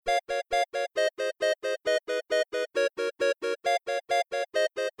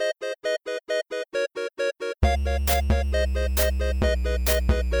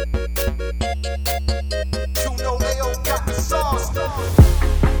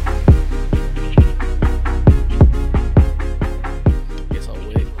Guess I'll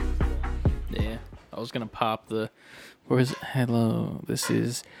wait. Yeah, I was gonna pop the. Where's hello? This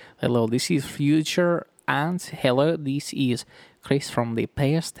is future and hello. This is Chris from the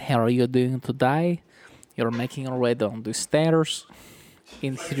past. How are you doing today? You're making your way down the stairs,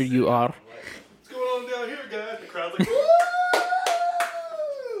 and here you are. What's going on down here, guys? The crowd's like, woo!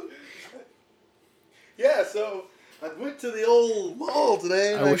 Yeah, so I went to the old mall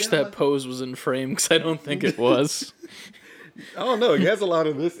today. I wish that pose was in frame because I don't think it was. I don't know. He has a lot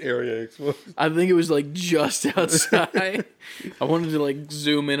of this area exposed. I think it was like just outside. I wanted to like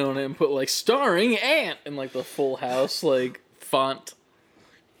zoom in on it and put like starring Ant in like the Full House like font.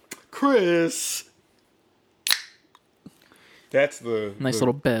 Chris. That's the Nice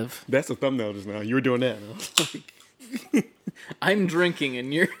little bev. That's the thumbnail just now. You were doing that. Huh? I'm drinking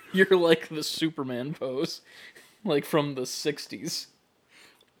and you're like the Superman pose, like from the 60s.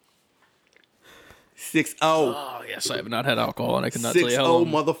 6-0. Oh yes, I have not had alcohol and I cannot tell you how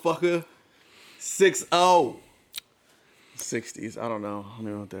 6-0, long. motherfucker. 6-0. 60s. I don't know. I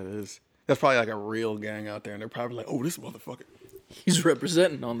don't know what that is. That's probably like a real gang out there, and they're probably like, "Oh, this motherfucker." He's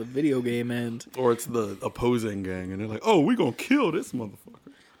representing on the video game end. Or it's the opposing gang, and they're like, "Oh, we gonna kill this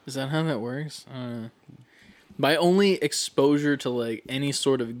motherfucker." Is that how that works? My only exposure to like any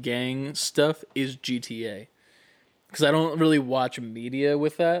sort of gang stuff is GTA. Because I don't really watch media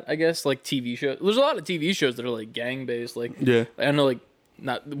with that, I guess, like TV shows. There's a lot of TV shows that are like gang based. Like, Yeah. I know, like,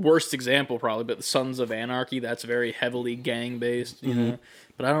 not the worst example probably, but the Sons of Anarchy. That's very heavily gang based, you know.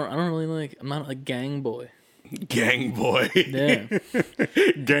 But I don't really like. I'm not a gang boy. Gang Boy. Yeah.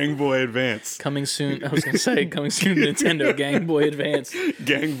 Gang Boy Advance. Coming soon. I was gonna say coming soon to Nintendo Gang Boy Advance.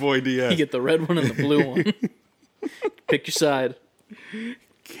 Gang Boy DS. You get the red one and the blue one. Pick your side.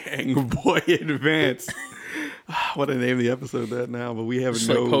 Gang Boy Advance. What to name the episode that now? But we have Just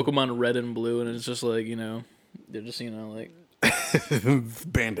no like Pokemon Red and Blue, and it's just like, you know, they're just, you know, like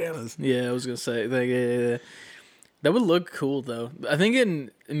bandanas. yeah. I was gonna say like, yeah. That would look cool though. I think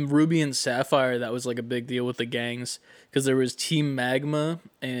in Ruby and Sapphire that was like a big deal with the gangs because there was Team Magma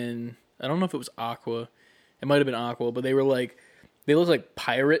and I don't know if it was Aqua. It might have been Aqua, but they looked like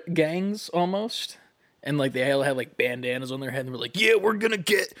pirate gangs almost. And like they all had like bandanas on their head and were like, yeah, we're gonna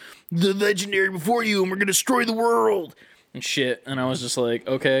get the legendary before you and we're gonna destroy the world and shit. And I was just like,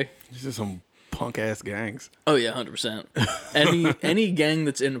 okay. These are some punk ass gangs. Oh yeah, 100%. Any gang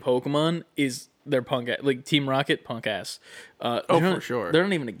that's in Pokemon is they're punk ass. Like Team Rocket, punk ass. For sure. They're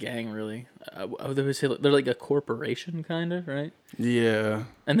not even a gang really. They're like a corporation kind of, right? Yeah.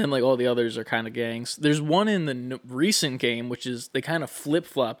 And then like all the others are kind of gangs. There's one in the recent game which is they kind of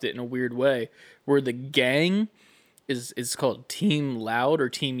flip-flopped it in a weird way where the gang is called Team Loud or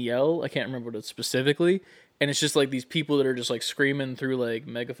Team Yell. I can't remember what it's specifically. And it's just like these people that are just like screaming through like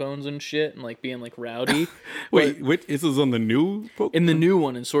megaphones and shit and like being like rowdy. Wait, this is on the new Pokemon? In the new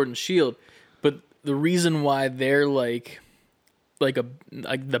one in Sword and Shield. But the reason why they're like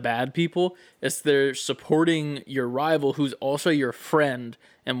the bad people is they're supporting your rival who's also your friend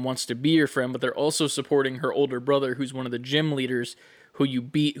and wants to be your friend, but they're also supporting her older brother who's one of the gym leaders who you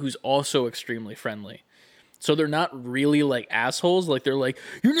beat who's also extremely friendly. So they're not really like assholes. Like they're like,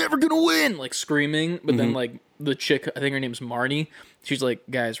 you're never gonna win, like screaming. But then like the chick, I think her name's Marnie. She's like,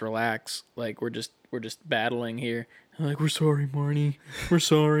 guys, relax. Like we're just battling here. I'm like, we're sorry, Marnie. We're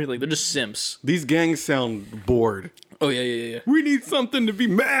sorry. Like they're just simps. These gangs sound bored. Oh yeah. We need something to be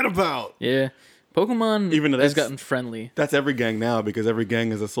mad about. Yeah. Pokemon Even though has that's- gotten friendly. That's every gang now because every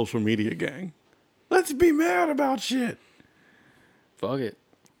gang is a social media gang. Let's be mad about shit. Fuck it.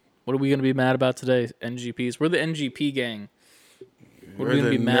 What are we gonna be mad about today? NGPs. We're the NGP gang. What are we We're gonna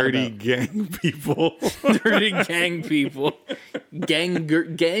the be mad nerdy about? gang people. Dirty gang people. Gang.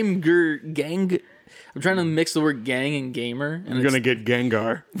 I'm trying to mix the word gang and gamer. And We're gonna get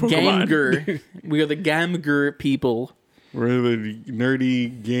Gengar. Pokemon. Ganger. We are the Gamger people. We're the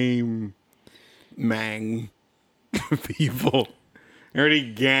nerdy game mang people.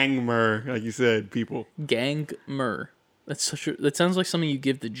 Nerdy gangmer, like you said, people. Gangmer. That sounds like something you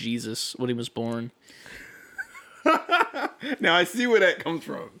give to Jesus when he was born. Now I see where that comes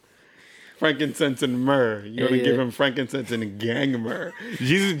from. Frankincense and myrrh. You want to give him frankincense and gang myrrh.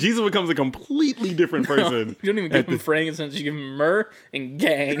 Jesus becomes a completely different person. You don't even give him frankincense. You give him myrrh and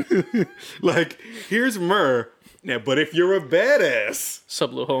gang. Like, here's myrrh. Now, but if you're a badass,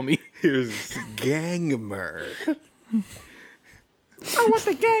 Sup, little homie. here's gang myrrh. I want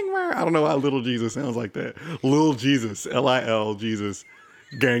the gang myrrh. I don't know why little Jesus sounds like that. Lil Jesus. Lil Jesus.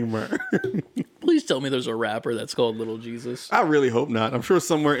 Gangmer. Please tell me there's a rapper that's called Little Jesus. I really hope not. I'm sure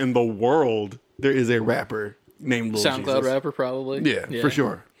somewhere in the world there is a rapper named Lil SoundCloud Jesus. rapper, probably. Yeah, for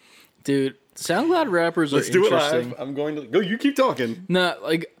sure. Dude, SoundCloud rappers Let's are do it interesting. live. I'm going to go. You keep talking. No,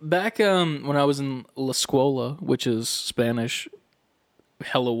 like back when I was in La Escuela, which is Spanish,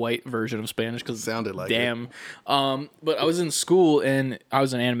 hella white version of Spanish because Sounded like damn. But I was in school and I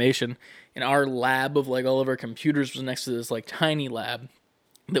was in animation, and our lab of like all of our computers was next to this like tiny lab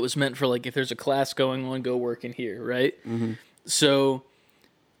that was meant for like if there's a class going on, go work in here, right? Mm-hmm. So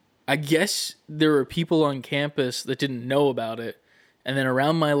I guess there were people on campus that didn't know about it. And then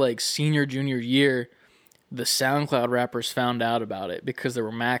around my like senior, junior year, the SoundCloud rappers found out about it because there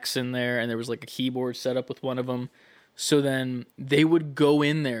were Macs in there and there was like a keyboard set up with one of them. So then they would go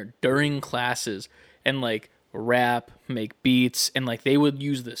in there during classes and like rap, make beats, and like they would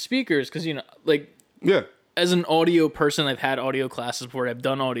use the speakers because, you know, like Yeah. as an audio person, I've had audio classes before, I've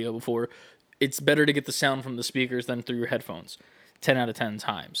done audio before. It's better to get the sound from the speakers than through your headphones 10 out of 10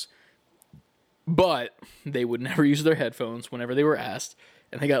 times. But they would never use their headphones whenever they were asked,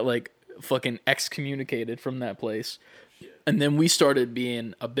 and they got like fucking excommunicated from that place. And then we started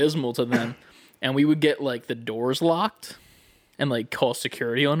being abysmal to them, and we would get like the doors locked and like call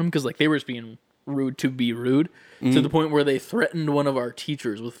security on them because like they were just being rude to be rude to the point where they threatened one of our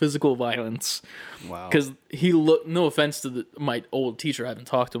teachers with physical violence. Wow. Because he looked, no offense to my old teacher, I haven't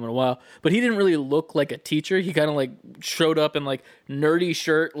talked to him in a while, but he didn't really look like a teacher. He kind of like showed up in like nerdy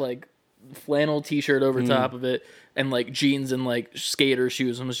shirt, like flannel t-shirt over top of it, and like jeans and like skater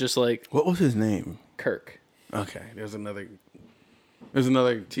shoes, and was just like, What was his name? Kirk. Okay. There's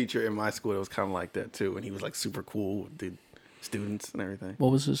another teacher in my school that was kind of like that too, and he was like super cool with the students and everything.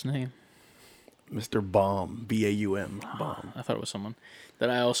 What was his name? Mr. Baum, Baum, Baum. I thought it was someone that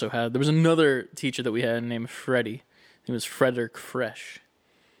I also had. There was another teacher that we had named Freddie. He was Frederick Fresh.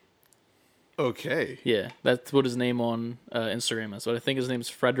 Okay. Yeah, that's what his name on Instagram is. So I think his name's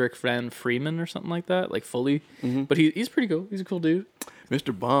Frederick Van Freeman or something like that, like fully. Mm-hmm. But he's pretty cool. He's a cool dude.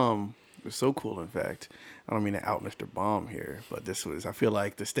 Mr. Baum was so cool, in fact. I don't mean to out Mr. Baum here, but I feel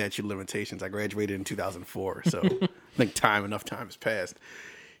like the statute of limitations. I graduated in 2004, so I think enough time has passed.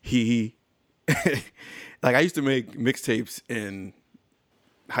 He, like, I used to make mixtapes in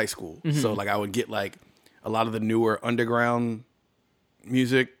high school. Mm-hmm. So, like, I would get, like, a lot of the newer underground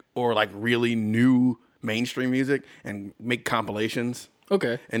music or, like, really new mainstream music and make compilations.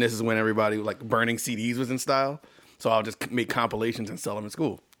 Okay. And this is when everybody, like, burning CDs was in style. So I'll just make compilations and sell them in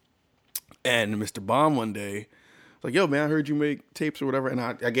school. And Mr. Baum one day was like, yo, man, I heard you make tapes or whatever. And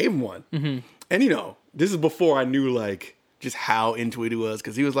I gave him one. Mm-hmm. And, you know, this is before I knew, like, just how into it he was.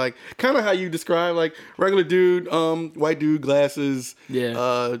 Because he was, like, kind of how you describe, like, regular dude, white dude, glasses,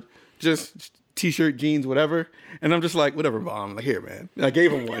 just T-shirt, jeans, whatever. And I'm just like, whatever, Baum. Like, here, man. And I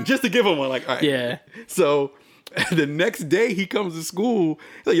gave him one. Just to give him one. Like, all right. Yeah. So the next day he comes to school.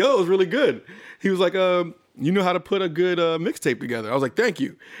 He's like, yo, it was really good. He was like, you know how to put a good mixtape together. I was like, thank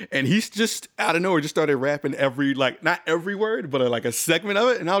you. And he's just out of nowhere just started rapping every, like, not every word, but like a segment of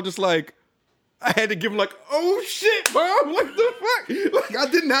it. And I was just like, I had to give him like, oh shit, Mom, what the fuck? Like,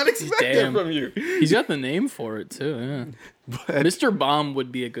 I did not expect that from you. He's got the name for it too, yeah. But Mr. Baum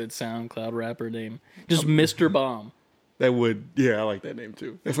would be a good SoundCloud rapper name. Just Mr. Baum. That would, yeah, I like that name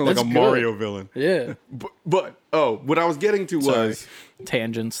too. That sounds like a Mario villain. Yeah. But what I was getting to was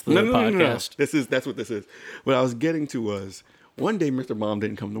tangents. The podcast. No. That's what this is. What I was getting to was one day Mr. Baum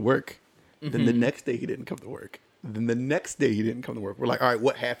didn't come to work. Mm-hmm. Then the next day he didn't come to work. Then the next day he didn't come to work. We're like, all right,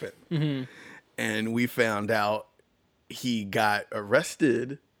 what happened? Mm-hmm. And we found out he got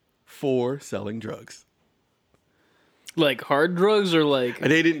arrested for selling drugs. Like hard drugs or like...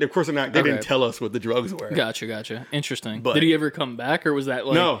 They didn't, of course not. They didn't tell us what the drugs were. Gotcha. Interesting. But did he ever come back or was that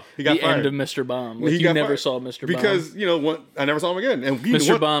like no, he got the fired. end of Mr. Baum? Like you never saw Mr. Baum? Because, you know, I never saw him again. And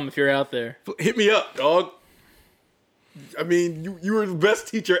Mr. Baum, if you're out there. Hit me up, dog. I mean, you were the best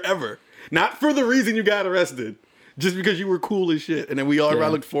teacher ever. Not for the reason you got arrested. Just because you were cool as shit. And then I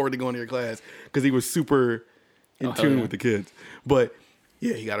looked forward to going to your class because he was super in tune with the kids. But...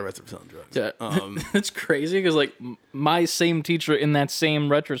 yeah, he got arrested for selling drugs. Yeah. It's crazy because, like, my same teacher in that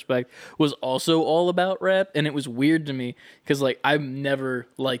same retrospect was also all about rap, and it was weird to me because, like, I've never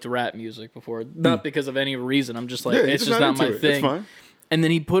liked rap music before. Not because of any reason. I'm just like, it's just not my thing. It's fine. And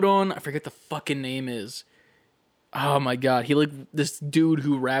then he put on, I forget the fucking name is. Oh, my God. He, like, this dude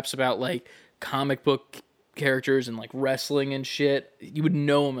who raps about, like, comic book characters and, like, wrestling and shit. You would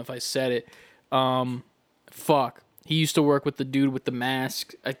know him if I said it. Fuck. He used to work with the dude with the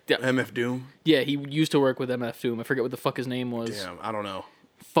mask. MF Doom? Yeah, he used to work with MF Doom. I forget what the fuck his name was. Damn, I don't know.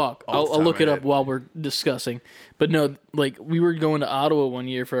 fuck. I'll look it up while we're discussing. But no, like, we were going to Ottawa one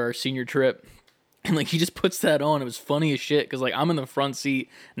year for our senior trip, and like he just puts that on. It was funny as shit because like I'm in the front seat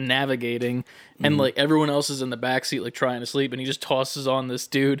navigating, and like everyone else is in the back seat like trying to sleep, and he just tosses on this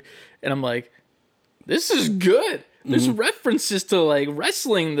dude, and I'm like, this is good. There's references to like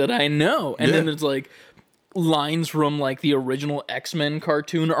wrestling that I know, and then there's like lines from like the original X-Men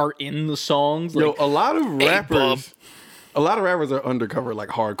cartoon are in the songs. Like, a lot of rappers are undercover like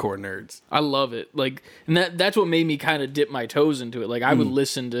hardcore nerds. I love it. Like, and that's what made me kind of dip my toes into it. Like, I would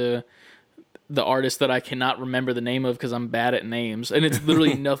listen to the artist that I cannot remember the name of because I'm bad at names, and it's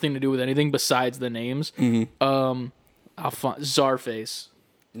literally nothing to do with anything besides the names. Czarface.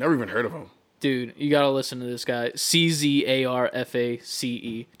 Never even heard of him. Dude, you gotta listen to this guy.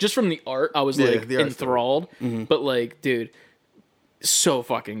 Czarface. Just from the art, I was like enthralled. But like, dude, so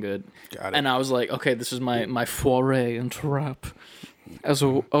fucking good. Got it. And I was like, okay, this is my foray into rap. As a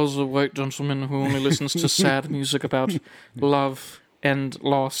white gentleman who only listens to sad music about love and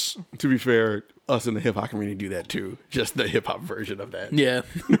loss. To be fair, us in the hip hop community do that too. Just the hip hop version of that. Yeah.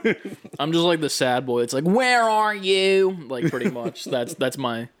 I'm just like the sad boy. It's like, where are you? Like, pretty much.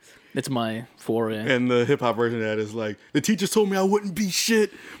 It's my foray. And the hip hop version of that is like, the teachers told me I wouldn't be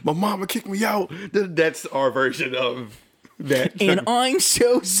shit. My mama kicked me out. That's our version of that. And I'm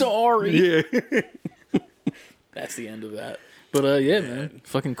so sorry. Yeah. That's the end of that. But yeah, man,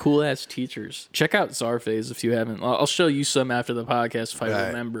 fucking cool ass teachers. Check out Czarface if you haven't. I'll show you some after the podcast if I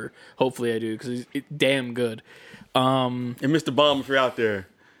remember. Hopefully I do because it's damn good. And Mr. Bomb, if you're out there,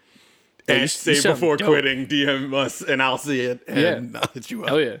 you say sound before dope. quitting, DM us and I'll see it and I'll hit you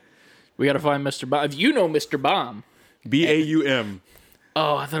up. Oh yeah, we gotta find Mr. Bomb. If you know Mr. Bomb, BAUM.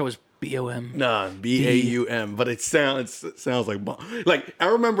 Oh, I thought it was BOM. Nah, BAUM, but it sounds like bomb. Like I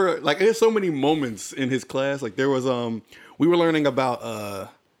remember, like there's so many moments in his class. Like there was we were learning about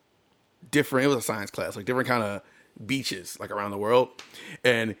different. It was a science class, like different kind of beaches like around the world,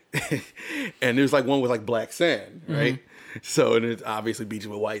 and and there's like one with like black sand, right? So and it's obviously beaches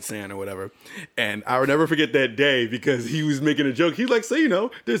with white sand or whatever. And I will never forget that day because he was making a joke. He's like,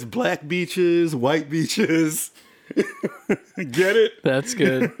 so there's black beaches, white beaches. Get it? That's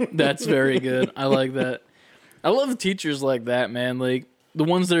good. That's very good. I like that. I love teachers like that, man. Like the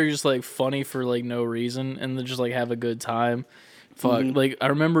ones that are just like funny for like no reason and then just like have a good time. Fuck. Like I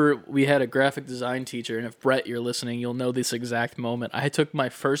remember we had a graphic design teacher, and if Brett, you're listening, you'll know this exact moment. I took my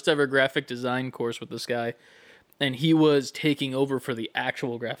first ever graphic design course with this guy, and he was taking over for the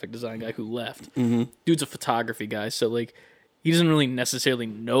actual graphic design guy who left. Dude's a photography guy, so like he doesn't really necessarily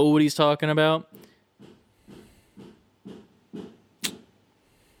know what he's talking about.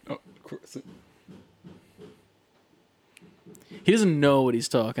 He doesn't know what he's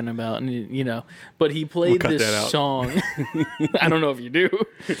talking about, and but he played this song. I don't know if you do.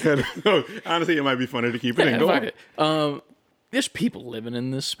 Honestly, it might be funny to keep it in. Go on. There's people living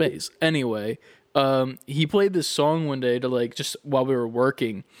in this space. Anyway, he played this song one day to like just while we were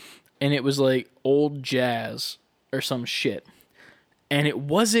working, and it was like old jazz or some shit, and it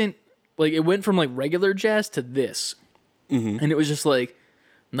wasn't like it went from like regular jazz to this, and it was just like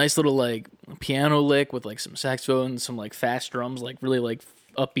nice little like piano lick with like some saxophone, some like fast drums, like really like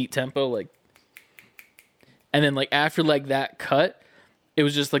upbeat tempo, like. And then like after like that cut, it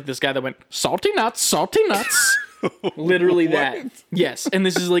was just like this guy that went salty nuts, literally that. Yes, and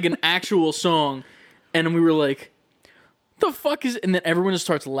this is like an actual song, and we were like, "The fuck is?" And then everyone just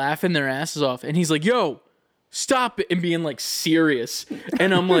starts laughing their asses off, and he's like, "Yo, stop it!" and being like serious,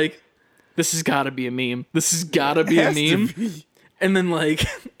 and I'm like, "This has got to be a meme. This has got to be a meme." And then, like,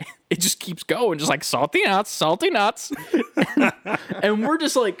 it just keeps going, just like salty nuts. And we're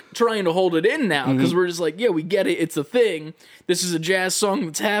just, like, trying to hold it in now because we're just like, yeah, we get it. It's a thing. This is a jazz song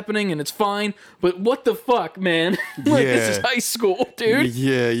that's happening and it's fine. But what the fuck, man? Like, this is high school, dude.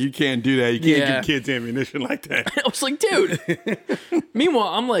 Yeah, you can't do that. You can't give kids ammunition like that. I was like, dude. Meanwhile,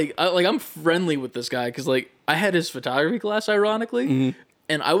 I'm like, I'm friendly with this guy because, like, I had his photography class, ironically.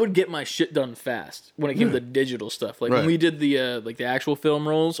 And I would get my shit done fast when it came to the digital stuff. Like when we did the like the actual film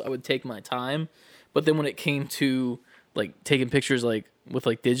rolls, I would take my time. But then when it came to like taking pictures like with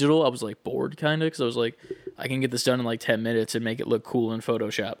like digital, I was like bored kind of because I was like, I can get this done in like 10 minutes and make it look cool in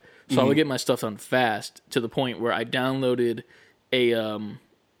Photoshop. So I would get my stuff done fast to the point where I downloaded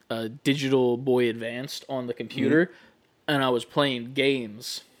a Digital Boy Advanced on the computer, and I was playing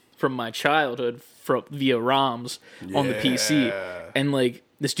games from my childhood via ROMs on the PC. And like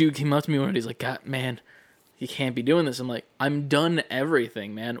this dude came up to me one day, he's like, God, man, you can't be doing this. I'm like, I'm done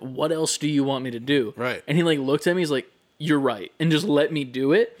everything, man. What else do you want me to do? Right. And he like looked at me, he's like, you're right, and just let me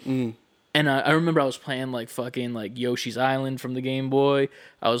do it. And I remember I was playing like fucking like Yoshi's Island from the Game Boy.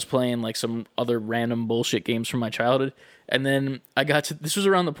 I was playing like some other random bullshit games from my childhood. And then this was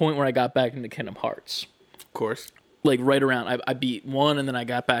around the point where I got back into Kingdom Hearts. Of course. Like right around, I beat 1 and then I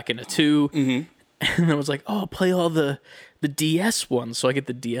got back into 2. Mm-hmm. And then I was like, oh, I'll play all the DS ones. So I get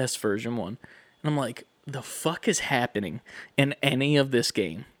the DS version 1. And I'm like, the fuck is happening in any of this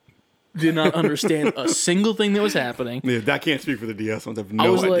game? Did not understand a single thing that was happening. Yeah, I can't speak for the DS ones. I have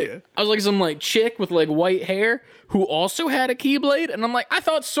no idea. I was like some like chick with like white hair who also had a Keyblade, and I'm like, I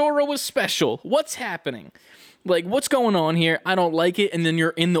thought Sora was special. What's happening? Like, what's going on here? I don't like it. And then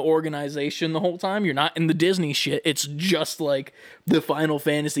you're in the organization the whole time. You're not in the Disney shit. It's just like the Final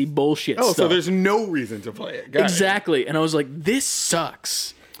Fantasy bullshit stuff. So there's no reason to play it. Exactly. And I was like, this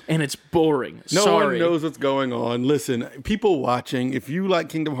sucks. And it's boring. No one knows what's going on. Listen, people watching, if you like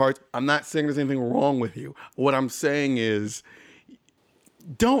Kingdom Hearts, I'm not saying there's anything wrong with you. What I'm saying is,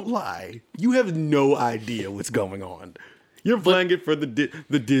 don't lie. You have no idea what's going on. You're playing it for the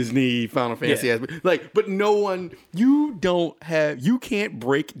Disney Final Fantasy aspect. Like, but no one, you can't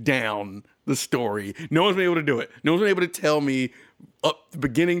break down the story. No one's been able to do it. No one's been able to tell me up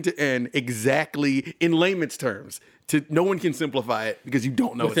beginning to end exactly in layman's terms. No one can simplify it because you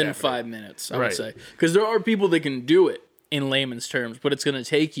don't know within 5 minutes, I would say. Because there are people that can do it in layman's terms, but it's going to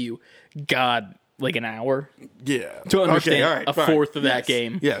take you, like an hour. Yeah. To understand a fourth of that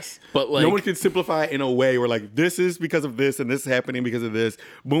game. Yes. But like, no one can simplify it in a way where like, this is because of this and this is happening because of this.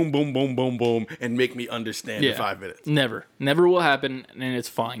 Boom, boom, boom, boom, boom. And make me understand in 5 minutes. Never will happen, and it's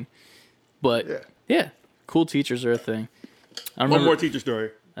fine. But yeah, cool teachers are a thing. One more teacher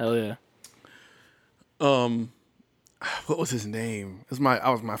story. Hell yeah. What was his name? I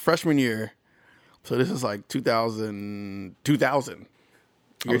was my freshman year. So this is like 2000. I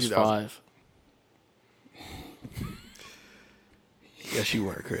was 5. Yes, you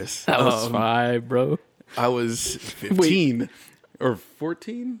were, Chris. I was 5, bro. I was 15 or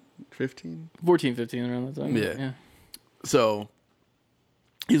 14, 15. 14, 15 around that time. Yeah. So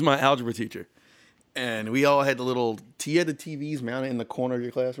he's my algebra teacher. And we all had he had the TVs mounted in the corner of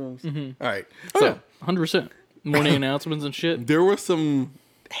your classrooms. Mm-hmm. All right. So 100%. Morning announcements and shit. There was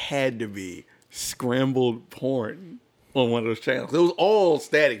had to be scrambled porn on one of those channels. It was all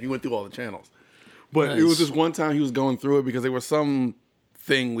static. He went through all the channels. But It was just one time he was going through it because there was some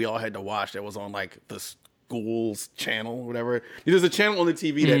thing we all had to watch that was on like the school's channel or whatever. There's a channel on the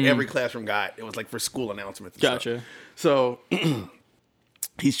TV that every classroom got. It was like for school announcements and Gotcha. stuff. So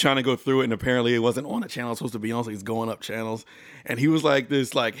he's trying to go through it, and apparently it wasn't on a channel it's supposed to be on, so he's going up channels. And he was like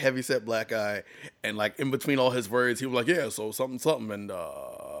this like heavyset black guy, and like in between all his words, he was like, yeah, so something, and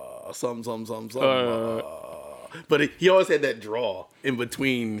something. But he always had that draw in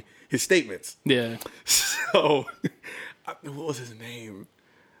between his statements. Yeah. So, what was his name?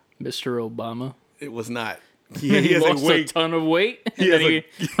 Mr. Obama. It was not. He has lost a ton of weight. And then he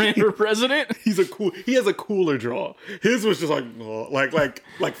ran for president. He has a cooler draw. His was just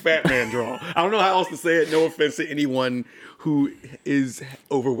like fat man draw. I don't know how else to say it. No offense to anyone who is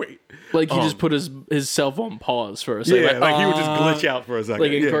overweight. Like he just put his cell phone pause for a second. Yeah, like he would just glitch out for a second.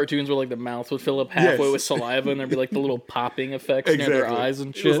 Like in cartoons where like the mouth would fill up halfway with saliva and there'd be like the little popping effects near their eyes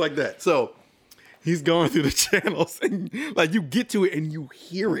and shit. It was like that. So he's going through the channels and like you get to it and you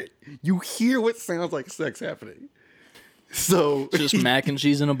hear it. You hear what sounds like sex happening. So just mac and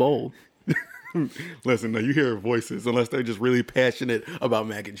cheese in a bowl. Listen, no, you hear voices unless they're just really passionate about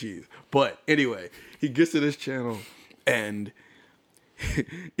mac and cheese. But anyway, he gets to this channel and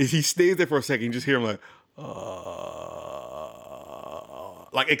he stays there for a second. You just hear him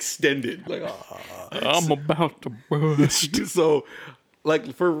like extended, like I'm about to burst. So, like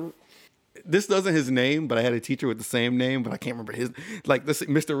this wasn't his name, but I had a teacher with the same name, but I can't remember his. Like this,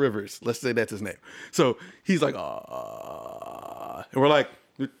 Mr. Rivers. Let's say that's his name. So he's like, and we're like,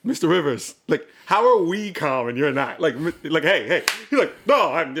 Mr. Rivers, like, how are we calm and you're not? Like, hey. He's like,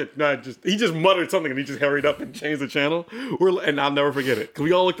 no, he just muttered something and he just hurried up and changed the channel. And I'll never forget it. Because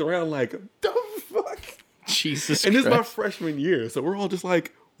we all looked around like, the fuck? Jesus And Christ. this is my freshman year. So we're all just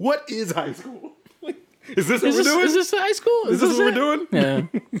like, what is high school? Like, is this what we're doing? Is this high school? Is this what we're doing? Yeah.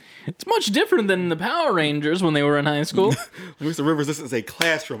 It's much different than the Power Rangers when they were in high school. Mr. Rivers, this is a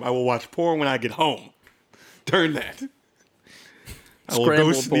classroom. I will watch porn when I get home. Turn that. I will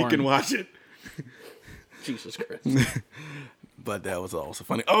go sneak and watch it. Jesus Christ. But that was also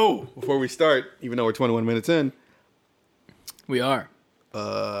funny. Oh, before we start, even though we're 21 minutes in. We are.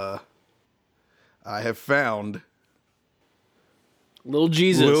 I have found Lil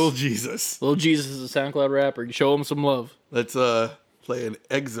Jesus. Lil Jesus. Lil Jesus is a SoundCloud rapper. You show him some love. Let's play an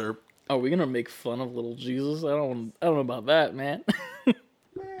excerpt. Are we gonna make fun of Lil Jesus? I don't know about that, man.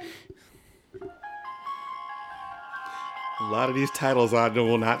 A lot of these titles I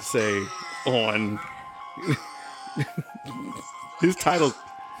will not say on. These titles.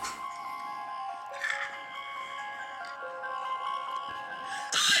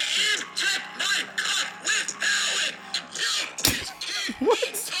 What?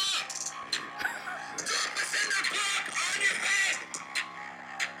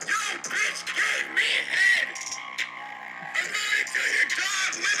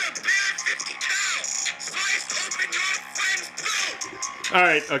 All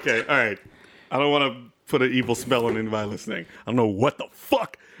right, okay, all right. I don't want to put an evil spell on anybody listening. I don't know what the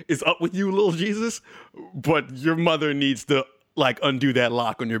fuck is up with you, little Jesus, but your mother needs to, like, undo that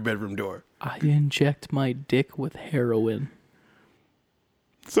lock on your bedroom door. I inject my dick with heroin.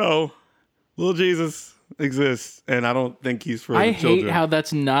 So, little Jesus exists, and I don't think he's for I children. hate how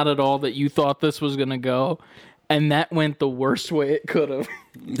that's not at all that you thought this was going to go, and that went the worst way it could have.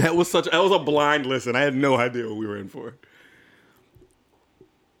 That was a blind listen. I had no idea what we were in for.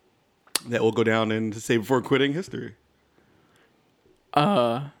 That will go down in Save Before Quitting history.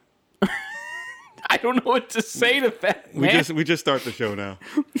 I don't know what to say to that, man. We just start the show now.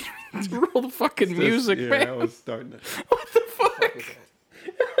 Roll the fucking music, yeah, man. I was starting it. What the fuck? What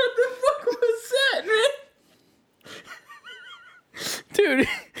the fuck was that, man? Dude,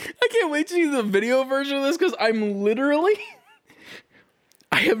 I can't wait to see the video version of this because I'm literally...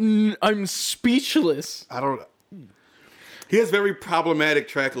 I'm speechless. I don't... He has very problematic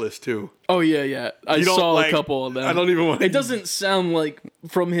track lists, too. Oh, yeah. I saw a couple of them. I don't even want to... It doesn't sound like,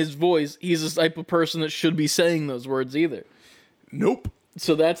 from his voice, he's the type of person that should be saying those words either. Nope.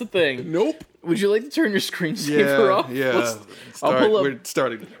 So that's a thing. Nope. Would you like to turn your screensaver off? Yeah. I'll pull up. We're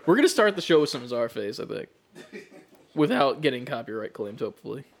starting. We're going to start the show with some Czarface, I think. Without getting copyright claimed,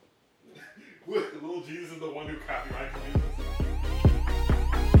 hopefully. Little Jesus is the one who copyright claims.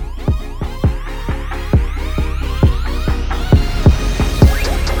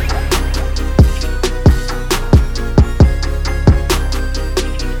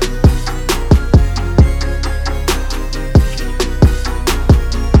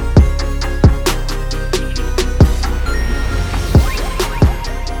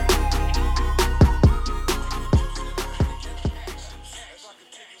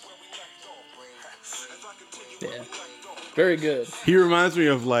 Yeah. Very good. He reminds me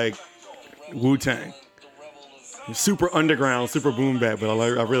of, like, Wu-Tang. Super underground, super boom bap, but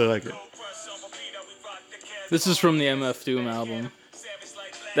I really like it. This is from the MF Doom album.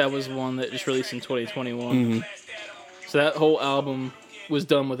 That was one that just released in 2021. Mm-hmm. So that whole album was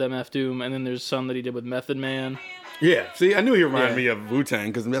done with MF Doom, and then there's some that he did with Method Man. Yeah, see, I knew he reminded Yeah. me of Wu-Tang,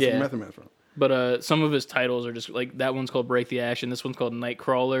 because that's where Method Man's from. But some of his titles are just, like, that one's called Break the Action, this one's called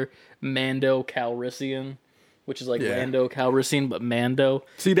Nightcrawler, Mando Calrissian, which is like Lando Calrissian, but Mando.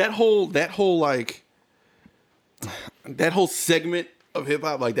 See, that whole segment of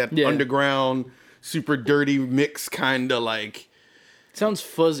hip-hop, like that underground, super dirty mix kind of, like... It sounds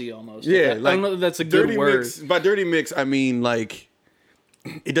fuzzy almost. Yeah, I don't know if that's a good word. Mix, by dirty mix, I mean, like,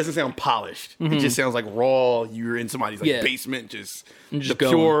 it doesn't sound polished. Mm-hmm. It just sounds like raw. You're in somebody's basement, just the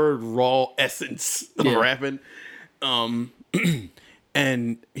going. pure raw essence of rapping.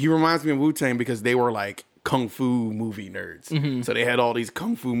 And he reminds me of Wu-Tang because they were like kung fu movie nerds. Mm-hmm. So they had all these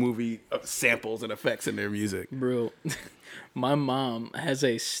kung fu movie samples and effects in their music. Bro, my mom has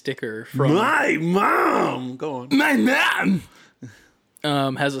a sticker from... My mom! Go on. My mom!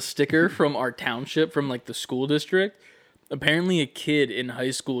 Has a sticker from our township, from like the school district. Apparently a kid in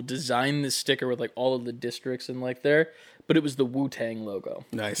high school designed this sticker with like all of the districts in like there, but it was the Wu-Tang logo.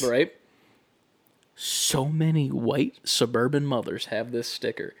 Nice. Right? So many white suburban mothers have this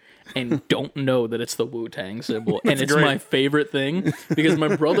sticker and don't know that it's the Wu-Tang symbol. And it's great. my favorite thing because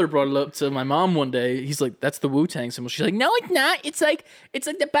my brother brought it up to my mom one day. He's like, that's the Wu-Tang symbol. She's like, no, it's not. It's like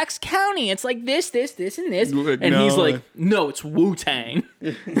the Bucks County. It's like this, and this. And he's like, no, it's Wu-Tang.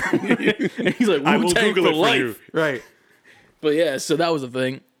 And he's like, I will Wu-Tang Google for it for life. you. Right. But yeah, so that was the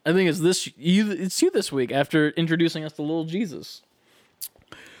thing. I think it's you this week after introducing us to Little Jesus.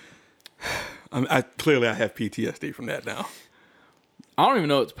 I have PTSD from that now. I don't even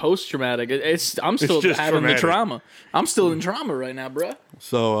know it's post-traumatic. I'm still just having traumatic. the trauma. I'm still in trauma right now, bruh.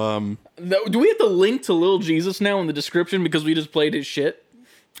 So, Do we have to link to Lil Jesus now in the description because we just played his shit?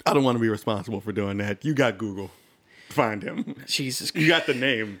 I don't want to be responsible for doing that. You got Google. Find him. Jesus. You got the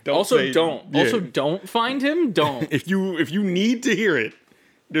name. Don't Also, say- don't. Yeah. Also, don't find him. Don't. If you need to hear it,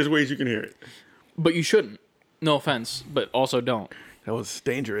 there's ways you can hear it. But you shouldn't. No offense, but also don't. That was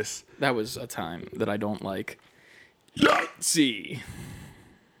dangerous. That was a time that I don't like. Let's see.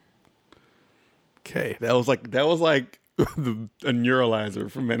 Okay, that was like a neuralizer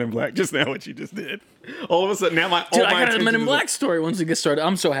from Men in Black just now, what you just did. All of a sudden, now Dude, I got a Men in Black story once it gets started.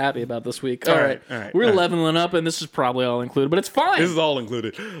 I'm so happy about this week. All right. We're leveling up, and this is probably all included, but it's fine. This is all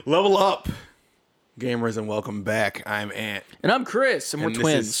included. Level up, gamers, and welcome back. I'm Ant. And I'm Chris, and we're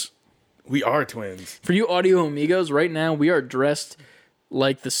twins. We are twins. For you audio amigos, right now, we are dressed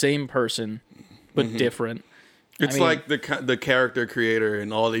like the same person, but different. It's like the character creator,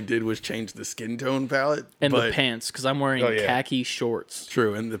 and all they did was change the skin tone palette. And the pants, because I'm wearing khaki shorts.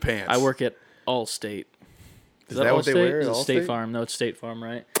 True, and the pants. I work at Allstate. Is that what they wear? Is it State Farm? No, it's State Farm,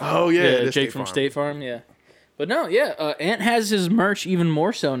 right? Oh, yeah. Jake from State Farm, yeah. But no, Ant has his merch even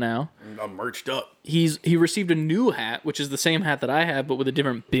more so now. I'm merched up. He received a new hat, which is the same hat that I have, but with a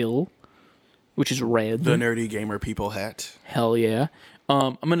different bill, which is red. The Nerdy Gamer People hat. Hell yeah.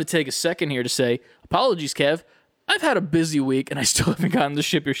 I'm going to take a second here to say, apologies, Kev. I've had a busy week, and I still haven't gotten to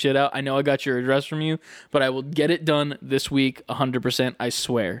ship your shit out. I know I got your address from you, but I will get it done this week, 100%, I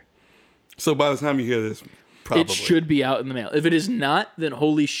swear. So by the time you hear this, probably. It should be out in the mail. If it is not, then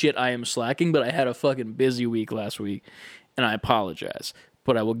holy shit, I am slacking, but I had a fucking busy week last week, and I apologize.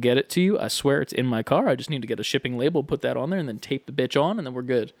 But I will get it to you. I swear it's in my car. I just need to get a shipping label, put that on there, and then tape the bitch on, and then we're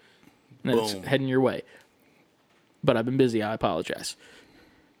good. And then it's heading your way. But I've been busy. I apologize.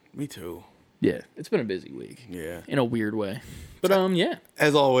 Me too. Yeah, it's been a busy week. Yeah. In a weird way. But, yeah.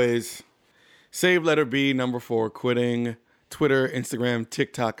 As always, save letter B, number 4, quitting, Twitter, Instagram,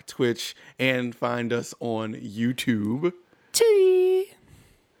 TikTok, Twitch, and find us on YouTube. T.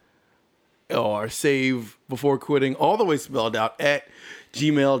 Or save before quitting, all the way spelled out at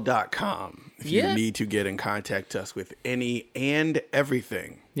gmail.com. If you need to get in contact us with any and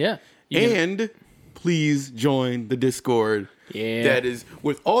everything. Yeah. And please join the Discord. Yeah. That is,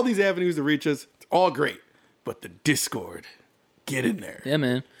 with all these avenues to reach us, it's all great. But the Discord, get in there. Yeah,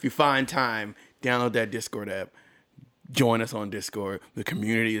 man. If you find time, download that Discord app. Join us on Discord. The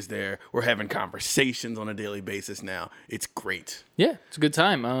community is there. We're having conversations on a daily basis now. It's great. Yeah, it's a good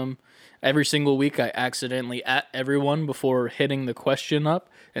time. Every single week I accidentally at everyone before hitting the question up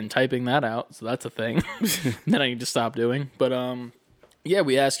and typing that out. So that's a thing that I need to stop doing. But yeah,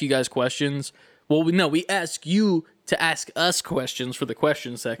 we ask you guys questions. Well, we ask you to ask us questions for the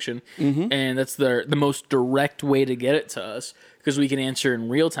question section, and that's the most direct way to get it to us because we can answer in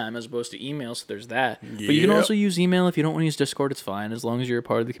real time as opposed to email, so there's that. But you can also use email. If you don't want to use Discord, it's fine. As long as you're a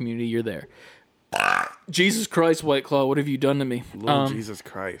part of the community, you're there. Jesus Christ, White Claw, what have you done to me? Little Jesus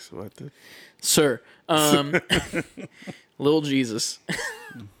Christ, what the... Sir. Little Jesus.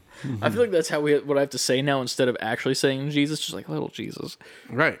 I feel like that's what I have to say now instead of actually saying Jesus, just like little Jesus.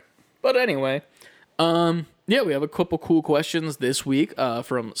 Right. But anyway, yeah, we have a couple cool questions this week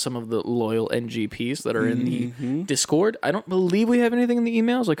from some of the loyal NGPs that are in the Discord. I don't believe we have anything in the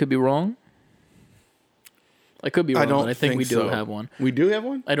emails. I could be wrong. But I think we do have one. We do have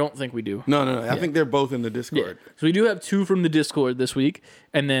one? I don't think we do. No. I think they're both in the Discord. Yeah. So we do have 2 from the Discord this week,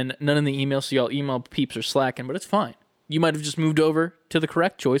 and then none in the email, so y'all email peeps are slacking, but it's fine. You might have just moved over to the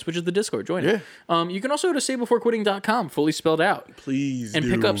correct choice, which is the Discord. Join it. You can also go to savebeforequitting.com, fully spelled out. Please and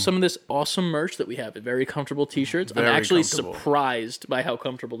pick up some of this awesome merch that we have. Very comfortable t-shirts. I'm actually surprised by how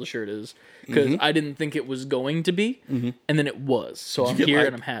comfortable the shirt is because I didn't think it was going to be, and then it was. So I'm here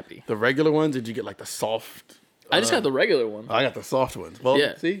and I'm happy. The regular ones, or did you get like the soft... I just got the regular one. I got the soft ones. Well,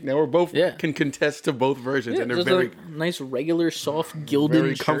 see, now we're both can contest to both versions, and they're very nice, regular, soft, gilded,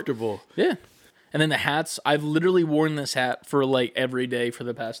 very comfortable. Yeah, and then the hats. I've literally worn this hat for like every day for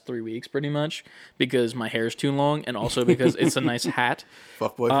the past 3 weeks, pretty much, because my hair is too long, and also because it's a nice hat.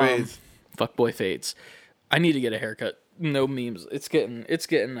 Fuckboy fades. Fuckboy fades. I need to get a haircut. No memes. It's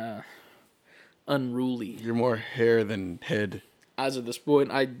getting unruly. You're more hair than head. As of this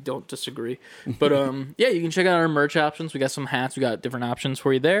point, I don't disagree. But yeah, you can check out our merch options. We got some hats. We got different options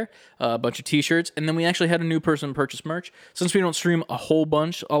for you there. A bunch of t-shirts. And then we actually had a new person purchase merch. Since we don't stream a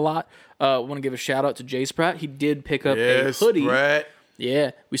lot, I want to give a shout out to Jay Spratt. He did pick up a hoodie. Spratt.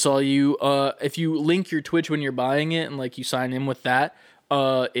 Yeah, we saw you. If you link your Twitch when you're buying it and like you sign in with that,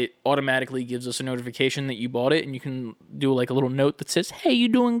 it automatically gives us a notification that you bought it, and you can do like a little note that says, "Hey, you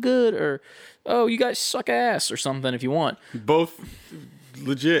doing good?" or "Oh, you guys suck ass," or something if you want. Both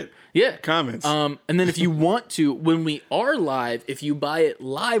legit. Yeah. Comments. And then if you want to, when we are live, if you buy it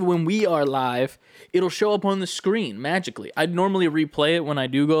live when we are live, it'll show up on the screen magically. I'd normally replay it when I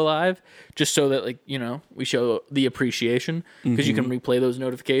do go live, just so that, like, you know, we show the appreciation, because you can replay those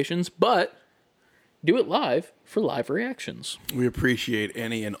notifications, but do it live for live reactions. We appreciate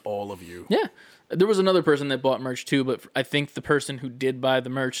any and all of you. Yeah. There was another person that bought merch too, but I think the person who did buy the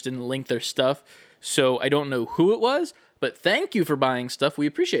merch didn't link their stuff, so I don't know who it was, But thank you for buying stuff. We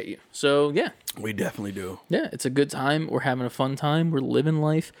appreciate you. So, yeah. We definitely do. Yeah, it's a good time. We're having a fun time. We're living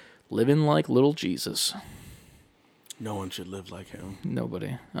life, living like little Jesus. No one should live like him.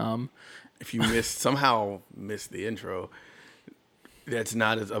 Nobody. If you somehow missed the intro, that's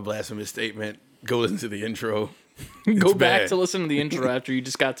not a blasphemous statement. Go listen to the intro. Go back bad. to listen to the intro after you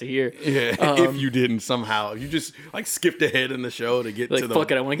just got to hear. Yeah, if you didn't somehow. You just like skipped ahead in the show to get Like, to the...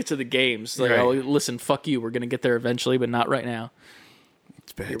 fuck it, I want to get to the games. Like, Right. oh, listen, fuck you. We're going to get there eventually, but not right now.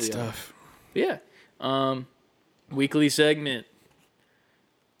 It's bad stuff. Yeah. Weekly segment.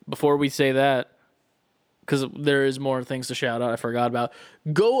 Before we say that, because there is more things to shout out I forgot about,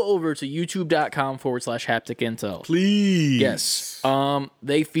 go over to youtube.com/haptic intel. Please. Yes.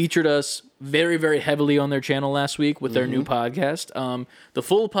 They featured us very, very heavily on their channel last week with their new podcast. The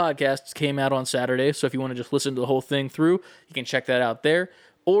full podcast came out on Saturday, so if you want to just listen to the whole thing through, you can check that out there.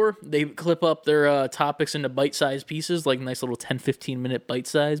 Or they clip up their topics into bite-sized pieces, like nice little 10-15 minute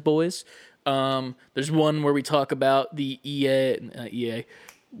bite-sized boys. There's one where we talk about the EA.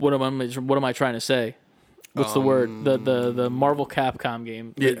 What am I trying to say? What's the word? The Marvel Capcom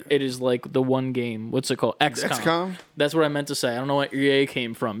game. Yeah. It is like the one game. What's it called? XCOM. XCOM? That's what I meant to say. I don't know what EA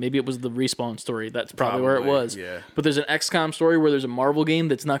came from. Maybe it was the Respawn story. That's probably where it was. yeah. But there's an XCOM story where there's a Marvel game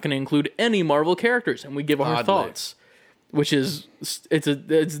that's not going to include any Marvel characters, and we give our Oddly. thoughts, which is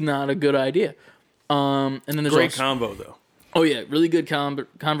it's not a good idea. And then there's Great also, combo, though. oh yeah, really good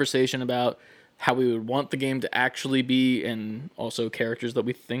conversation about how we would want the game to actually be, and also characters that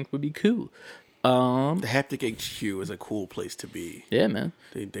we think would be cool. The Haptic HQ is a cool place to be. Yeah, man.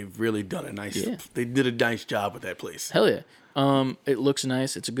 They've really done a nice... Yeah. They did a nice job with that place. Hell yeah. It looks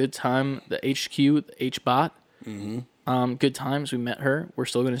nice. It's a good time. The HQ, the HBot. Mm-hmm. Good times. We met her. We're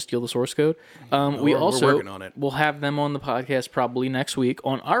still going to steal the source code. We're working on it. We'll have them on the podcast probably next week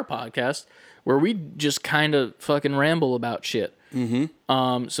on our podcast, where we just kind of fucking ramble about shit.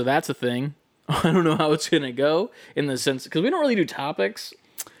 Mm-hmm. So that's a thing. I don't know how it's going to go in the sense, because we don't really do topics.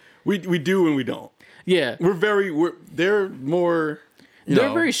 We do and we don't. Yeah. They're more... They're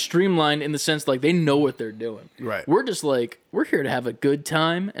very streamlined in the sense, like, they know what they're doing. Right. We're just like, we're here to have a good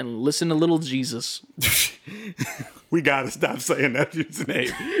time and listen to little Jesus. We gotta stop saying that dude's name.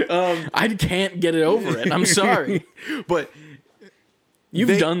 I can't get it over it. I'm sorry. But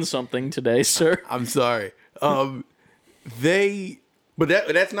You've done something today, sir. I'm sorry. But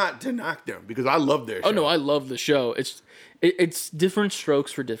that's not to knock them, because I love their show. Oh, no, I love the show. It's different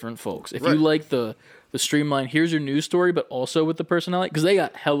strokes for different folks. If you Right. like the streamline, here's your news story, but also with the personality, because they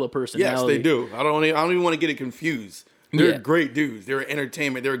got hella personality. Yes, they do. I don't even want to get it confused. They're Yeah. great dudes. They're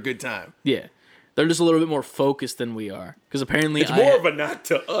entertainment. They're a good time. Yeah. They're just a little bit more focused than we are. Because apparently It's more of a knock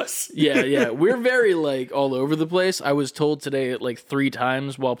to us. Yeah. We're very, like, all over the place. I was told today, like, 3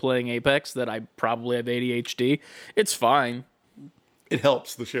 times while playing Apex that I probably have ADHD. It's fine, It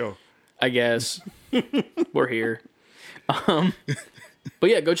helps the show. I guess. We're here. But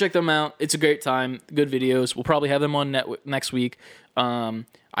yeah, go check them out. It's a great time. Good videos. We'll probably have them on next week.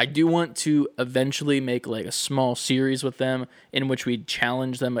 I do want to eventually make like a small series with them in which we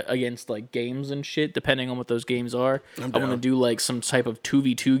challenge them against like games and shit, depending on what those games are. I want to do like some type of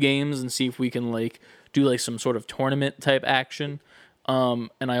 2v2 games and see if we can like do like some sort of tournament type action. And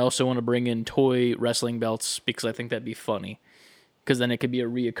I also want to bring in toy wrestling belts because I think that'd be funny. Because then it could be a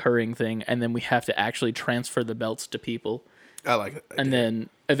reoccurring thing, and then we have to actually transfer the belts to people. I like it. And then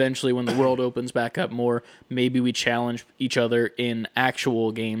eventually, when the world opens back up more, maybe we challenge each other in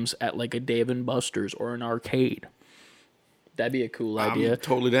actual games at like a Dave and Buster's or an arcade. That'd be a cool idea. I'm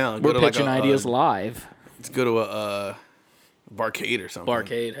totally down. We're pitching ideas live. Let's go to a barcade or something.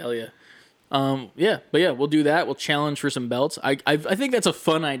 Barcade, hell yeah. But we'll do that. We'll challenge for some belts. I think that's a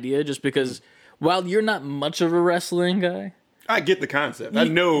fun idea, just because while you're not much of a wrestling guy, I get the concept. I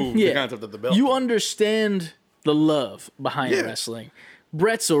know the concept of the belt. You understand the love behind wrestling.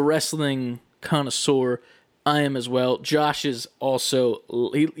 Brett's a wrestling connoisseur. I am as well. Josh is also.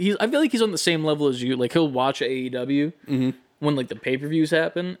 I feel like he's on the same level as you. Like, he'll watch AEW when like the pay-per-views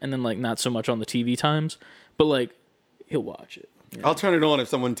happen, and then like not so much on the TV times, but like he'll watch it. I'll turn it on if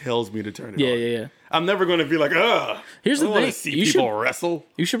someone tells me to turn it on. Yeah. I'm never going to be like, ugh. Here's I the don't want thing. to see people wrestle.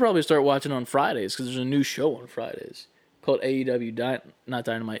 You should probably start watching on Fridays, because there's a new show on Fridays called AEW not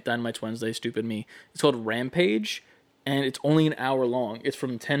Dynamite. Dynamite's Wednesday. Stupid me. It's called Rampage, and it's only an hour long. It's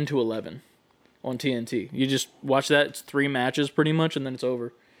from 10 to 11 on TNT. You just watch that. It's 3 matches pretty much, and then it's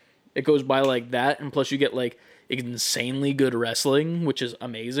over. It goes by like that, and plus you get like insanely good wrestling, which is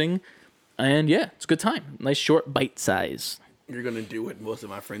amazing. And yeah, it's a good time. Nice short bite size. You're going to do what most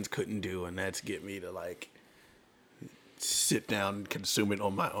of my friends couldn't do, and that's get me to like sit down and consume it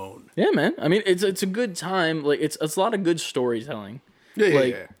on my own. Yeah, man. I mean, it's a good time. Like it's a lot of good storytelling. Yeah,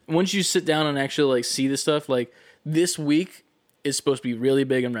 like yeah. once you sit down and actually like see the stuff, like this week is supposed to be really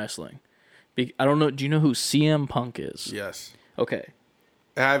big in wrestling. I don't know. Do you know who CM Punk is? Yes. Okay.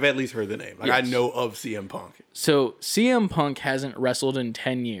 I've at least heard the name. Like Yes. I know of CM Punk. So CM Punk hasn't wrestled in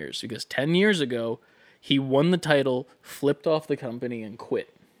 10 years because 10 years ago he won the title, flipped off the company, and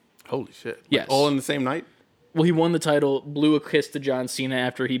quit. Holy shit. Like, Yes. all in the same night? Well, he won the title, blew a kiss to John Cena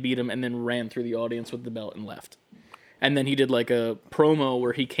after he beat him, and then ran through the audience with the belt and left. And then he did like a promo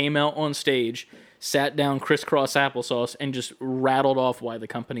where he came out on stage, sat down crisscross applesauce, and just rattled off why the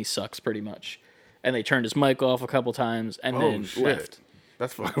company sucks pretty much. And they turned his mic off a couple times and then left.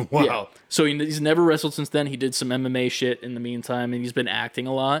 That's fucking wow. Yeah. So he's never wrestled since then. He did some MMA shit in the meantime, and he's been acting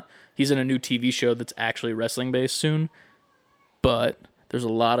a lot. He's in a new TV show that's actually wrestling based soon. But there's a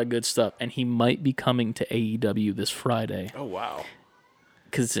lot of good stuff, and he might be coming to AEW this Friday. Oh, wow.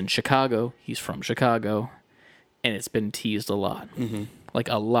 Because it's in Chicago. He's from Chicago, and it's been teased a lot. Mm-hmm. Like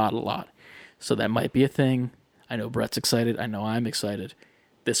a lot. So that might be a thing. I know Brett's excited. I know I'm excited.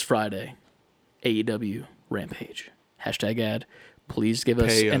 This Friday, AEW Rampage. #ad. Please give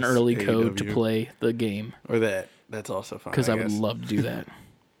us an early code to play the game. Or that. That's also fine. Because I would love to do that.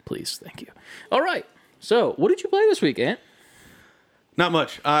 Please, thank you. All right. So, what did you play this week, Ant? Not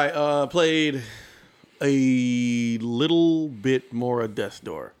much. I played a little bit more of Death's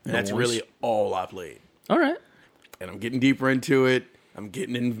Door. And that's really all I played. All right. And I'm getting deeper into it. I'm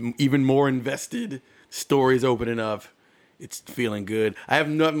getting even more invested. Story's opening up. It's feeling good. I have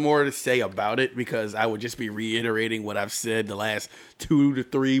nothing more to say about it because I would just be reiterating what I've said the last 2 to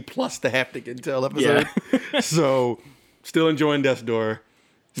 3 plus the Haptic Intel episode. Yeah. So, still enjoying Death's Door.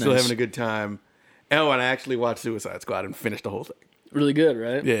 Still having a good time. Oh, and I actually watched Suicide Squad and finished the whole thing. Really good,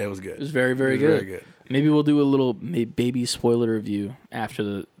 right? Yeah, it was good. It was very, very good. Very good. Maybe we'll do a little baby spoiler review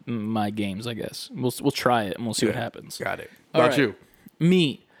after my games, I guess. We'll try it and we'll see what happens. Got it. How about you?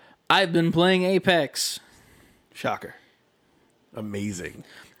 Me. I've been playing Apex. Shocker. Amazing.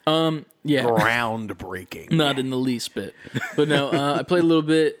 Yeah. Groundbreaking. Not in the least bit. But no, I played a little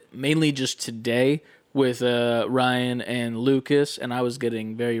bit, mainly just today with Ryan and Lucas, and I was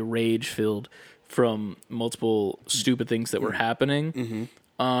getting very rage-filled from multiple stupid things that were happening.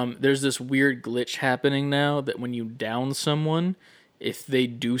 Mm-hmm. There's this weird glitch happening now that when you down someone, if they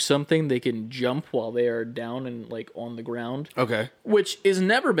do something, they can jump while they are down and like on the ground. Okay. Which has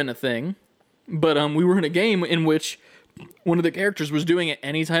never been a thing. But we were in a game in which one of the characters was doing it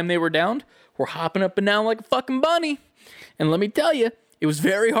anytime they were downed. We're hopping up and down like a fucking bunny. And let me tell you, it was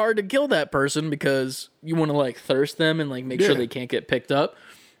very hard to kill that person because you want to like thirst them and like make sure they can't get picked up.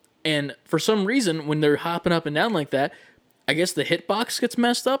 And for some reason, when they're hopping up and down like that, I guess the hitbox gets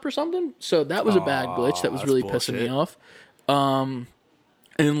messed up or something. So that was a bad glitch. That was really pissing me off. And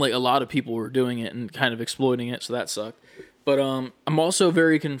like a lot of people were doing it and kind of exploiting it, so that sucked. But I'm also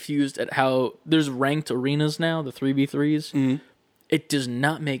very confused at how there's ranked arenas now, the 3v3s. Mm-hmm. It does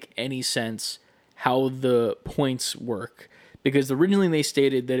not make any sense how the points work. Because originally they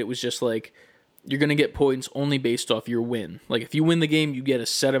stated that it was just like, you're going to get points only based off your win. Like if you win the game, you get a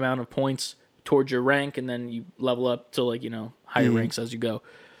set amount of points towards your rank, and then you level up to like, higher ranks as you go.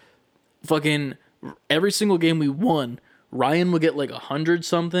 Fucking every single game we won, Ryan would get like 100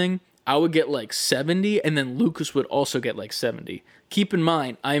 something. I would get like 70, and then Lucas would also get like 70. Keep in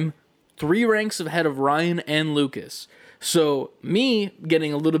mind, I'm 3 ranks ahead of Ryan and Lucas. So me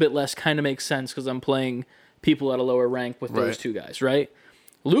getting a little bit less kind of makes sense because I'm playing people at a lower rank with those two guys, right?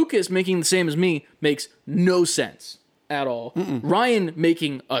 Lucas making the same as me makes no sense at all. Ryan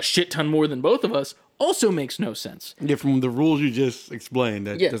making a shit ton more than both of us also makes no sense. Yeah, from the rules you just explained,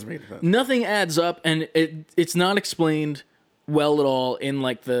 that doesn't make sense. Nothing adds up, and it's not explained well at all in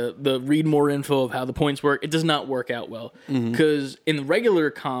like the read more info of how the points work. It does not work out well because in the regular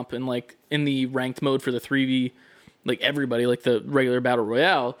comp and like in the ranked mode for the 3v, like everybody, like the regular battle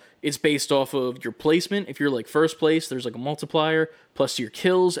royale, it's based off of your placement. If you're like first place, there's like a multiplier plus your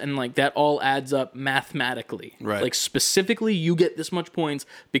kills, and like that all adds up mathematically. Right. Like specifically, you get this much points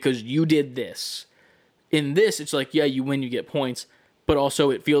because you did this. In this, it's like, yeah, you win, you get points, but also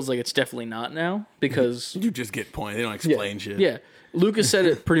it feels like it's definitely not now because you just get points. They don't explain shit. Yeah, Lucas said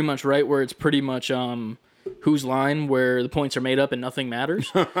it pretty much right, where it's pretty much whose line where the points are made up and nothing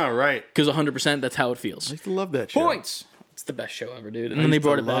matters. Right. Because 100%, that's how it feels. I used to love that show. Points. It's the best show ever, dude. And then they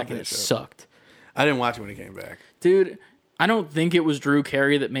brought it back and it sucked. I didn't watch it when it came back. Dude, I don't think it was Drew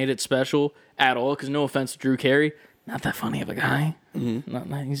Carey that made it special at all, because no offense to Drew Carey, not that funny of a guy.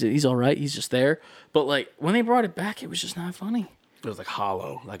 Mm-hmm. He's all right. He's just there. But like when they brought it back, it was just not funny. It was like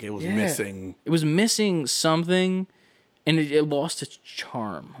hollow. Like it was missing. It was missing something. and it lost its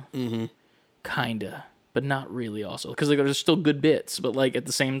charm. Mm-hmm. Kinda, but not really. Also, because like there's still good bits, but like at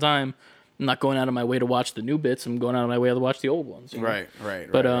the same time, I'm not going out of my way to watch the new bits. I'm going out of my way to watch the old ones. You know?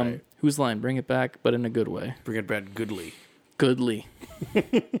 Right. But right. Whose line? Bring it back, but in a good way. Bring it back goodly. Goodly.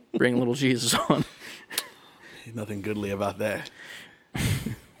 Bring little Jesus on. Nothing goodly about that.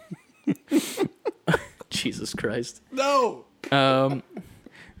 Jesus Christ. No.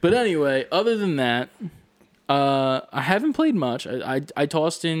 But anyway, other than that, I haven't played much. I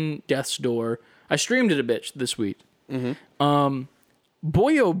tossed in Death's Door. I streamed it a bit this week. Mm-hmm.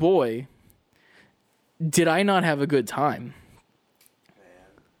 Boy, oh boy, did I not have a good time.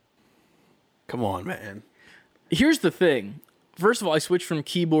 Come on, man. Here's the thing. First of all, I switched from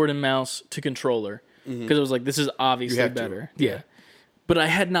keyboard and mouse to controller because I was like, this is obviously better. Yeah. But I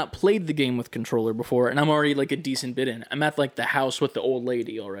had not played the game with controller before, and I'm already like a decent bit in. I'm at like the house with the old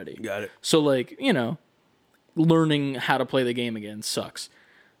lady already. Got it. So like, you know, learning how to play the game again sucks.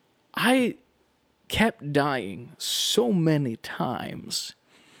 I kept dying so many times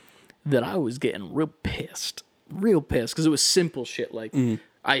that I was getting real pissed because it was simple shit like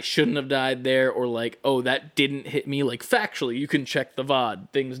I shouldn't have died there, or like, oh, that didn't hit me. Like factually, you can check the VOD.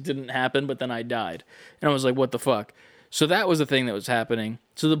 Things didn't happen, but then I died. And I was like, what the fuck? So that was the thing that was happening,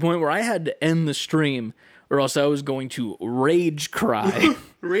 to the point where I had to end the stream or else I was going to rage cry.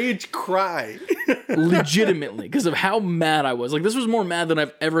 Rage cry. Legitimately, because of how mad I was. Like, this was more mad than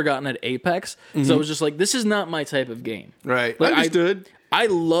I've ever gotten at Apex. So I was just like, this is not my type of game. Right. Like, Understood. I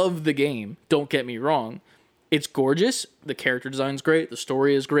love the game. Don't get me wrong. It's gorgeous. The character design's great. The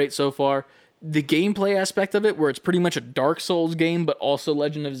story is great so far. The gameplay aspect of it, where it's pretty much a Dark Souls game, but also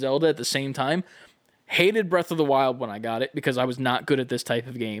Legend of Zelda at the same time. Hated Breath of the Wild when I got it, because I was not good at this type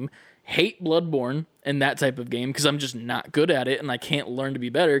of game. Hate Bloodborne and that type of game, because I'm just not good at it, and I can't learn to be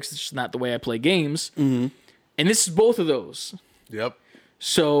better, because it's just not the way I play games. Mm-hmm. And this is both of those. Yep.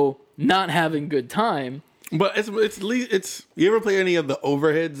 So, not having good time. But it's you ever play any of the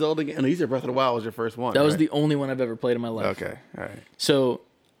overhead Zelda games? And you said Breath of the Wild was your first one. That was the only one I've ever played in my life. Okay, all right. So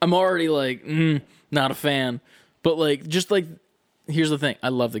I'm already like, not a fan. But like, just like, here's the thing: I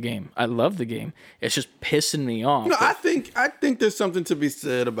love the game. I love the game. It's just pissing me off. No, I think there's something to be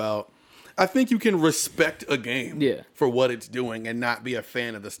said about. I think you can respect a game for what it's doing and not be a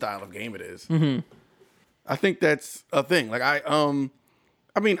fan of the style of game it is. Mm-hmm. I think that's a thing. Like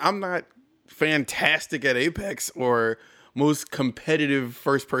I mean, I'm not fantastic at Apex or most competitive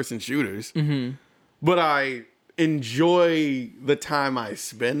first-person shooters, but I enjoy the time I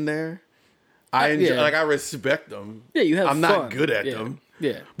spend there. I enjoy, I respect them. Yeah, you have I'm fun. not good at them.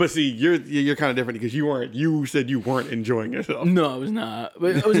 Yeah. But see, you're kind of different because you said you weren't enjoying yourself. No, I was not.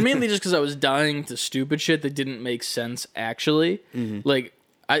 But it was mainly just because I was dying to stupid shit that didn't make sense, actually. Mm-hmm. Like,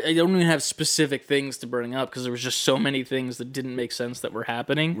 I don't even have specific things to bring up because there was just so many things that didn't make sense that were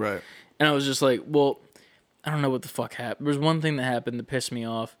happening. Right. And I was just like, well, I don't know what the fuck happened. There was one thing that happened that pissed me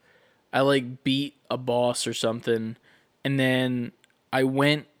off. I, like, beat a boss or something, and then I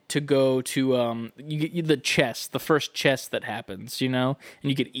went to go to you get the chest, the first chest that happens, you know, and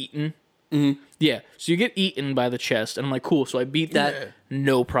you get eaten. Mm-hmm. Yeah, so you get eaten by the chest, and I'm like, cool. So I beat that,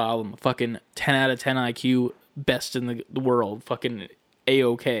 no problem. Fucking 10 out of 10 IQ, best in the world. Fucking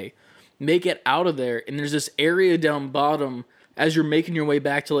A-OK. Make it out of there, and there's this area down bottom as you're making your way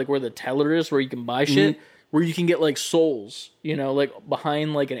back to like where the teller is, where you can buy shit, where you can get like souls, you know, like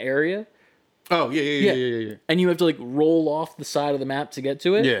behind like an area. Oh, yeah. And you have to like roll off the side of the map to get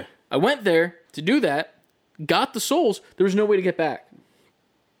to it. Yeah. I went there to do that, got the souls. There was no way to get back.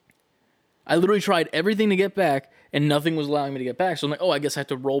 I literally tried everything to get back, and nothing was allowing me to get back. So I'm like, oh, I guess I have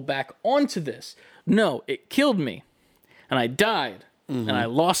to roll back onto this. No, it killed me. And I died. And I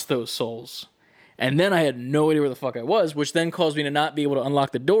lost those souls. And then I had no idea where the fuck I was, which then caused me to not be able to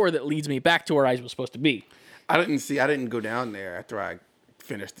unlock the door that leads me back to where I was supposed to be. I didn't go down there after I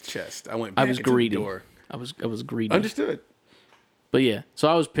finished the chest. I went back into greedy. the door. I was greedy. Understood. But yeah, so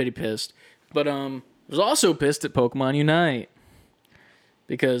I was pretty pissed. But I was also pissed at Pokemon Unite.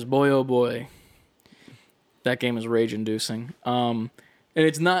 Because boy oh boy, that game is rage-inducing. And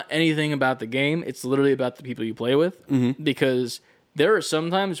it's not anything about the game, it's literally about the people you play with. Mm-hmm. Because there are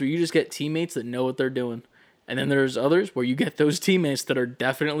some times where you just get teammates that know what they're doing. And then there's others where you get those teammates that are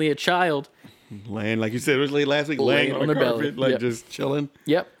definitely a child. Laying, like you said, it was late last week, laying on the carpet, belly. Just chilling.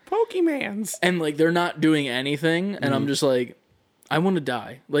 Yep. Pokemans. And like they're not doing anything, and I'm just like, I want to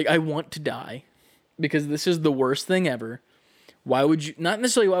die. Like, I want to die. Because this is the worst thing ever. Why would you, not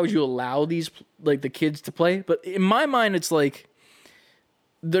necessarily why would you allow these, like, the kids to play, but in my mind, it's like,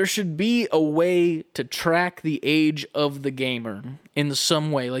 there should be a way to track the age of the gamer in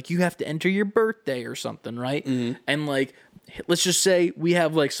some way. Like, you have to enter your birthday or something, right? And, like, let's just say we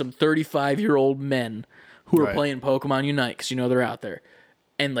have, like, some 35-year-old men who are playing Pokemon Unite, because, you know, they're out there.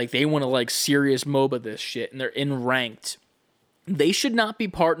 And, like, they want to, like, serious MOBA this shit, and they're in ranked. They should not be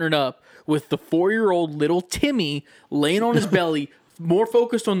partnered up with the 4-year-old little Timmy laying on his belly, more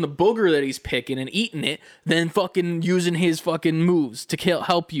focused on the booger that he's picking and eating it than fucking using his fucking moves to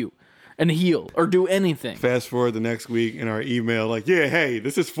help you and heal or do anything. Fast forward the next week in our email, like, yeah, hey,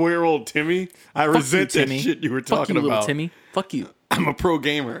 this is 4-year-old Timmy. I resent that shit you were talking about. about. Timmy. Fuck you. I'm a pro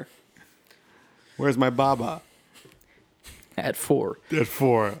gamer. Where's my Baba? At 4. At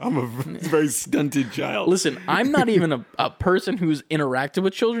 4. I'm a very stunted child. Listen, I'm not even a person who's interacted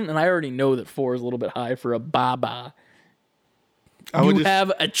with children, and I already know that 4 is a little bit high for a Baba. You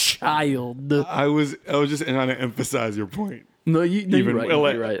have a child. I was just trying to emphasize your point. No, you're right.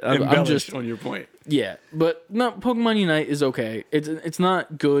 You're right. I'm just on your point. Yeah, but no, Pokemon Unite is okay. It's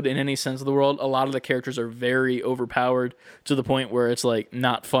not good in any sense of the world. A lot of the characters are very overpowered to the point where it's like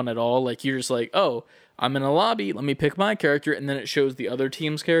not fun at all. Like, you're just like, oh, I'm in a lobby, let me pick my character, and then it shows the other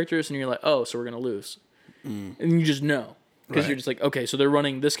team's characters, and you're like, oh, so we're gonna lose, and you just know because you're just like, okay, so they're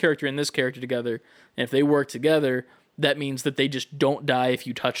running this character and this character together, and if they work together, that means that they just don't die if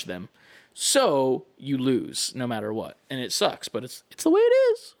you touch them. So you lose no matter what, and it sucks, but it's the way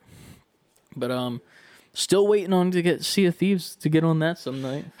it is. But still waiting on to get Sea of Thieves to get on that some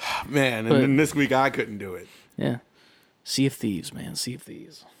night. Man, and then this week I couldn't do it. Yeah, Sea of Thieves, man, Sea of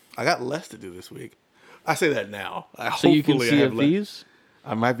Thieves. I got less to do this week. I say that now. So you can Sea of Thieves?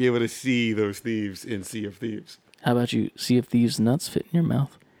 I might be able to see those thieves in Sea of Thieves. How about you Sea of Thieves nuts fit in your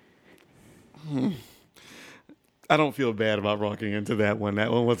mouth? I don't feel bad about rocking into that one.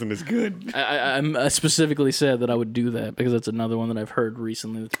 That one wasn't as good. I specifically said that I would do that because that's another one that I've heard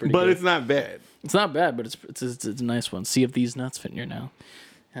recently that's pretty good. But it's not bad. It's not bad, but it's a nice one. Sea of These nuts fit in your mouth.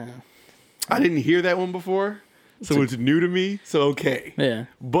 I didn't hear that one before, so it's new to me, so okay. Yeah.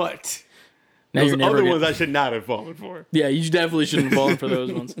 But now those other ones I should not have fallen for. Yeah, you definitely shouldn't have fallen for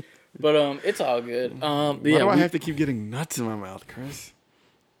those ones. But it's all good. Why do I have to keep getting nuts in my mouth, Chris?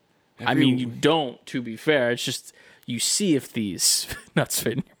 I mean, you don't, to be fair. It's just you see if these nuts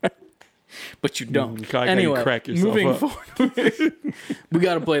fit in your mouth. But you don't. Anyway, crack yourself moving up. forward, we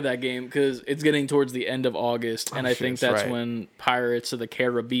got to play that game because it's getting towards the end of August, and I think that's when Pirates of the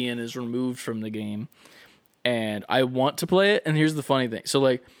Caribbean is removed from the game. And I want to play it, and here's the funny thing. So,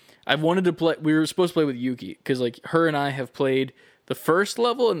 like, I wanted to play... We were supposed to play with Yuki, because, like, her and I have played the first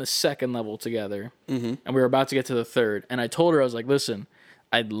level and the second level together, and we were about to get to the third. And I told her, I was like, listen,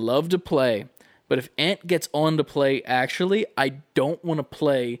 I'd love to play, but if Ant gets on to play, actually, I don't want to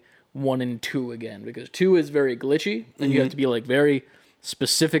play 1 and 2 again, because 2 is very glitchy, and you have to be, like, very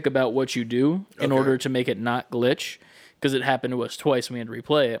specific about what you do in order to make it not glitch, because it happened to us twice and we had to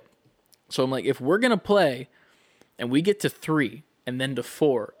replay it. So I'm like, if we're going to play and we get to 3 and then to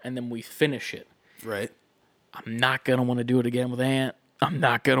 4 and then we finish it. Right. I'm not going to want to do it again with Ant. I'm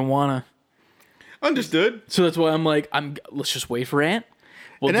not going to want to. Understood. So that's why I'm like, let's just wait for Ant.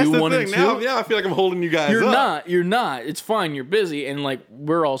 We'll and do that's 1 the and thing. 2. Now, yeah, I feel like I'm holding you guys up. You're not. It's fine. You're busy. And like,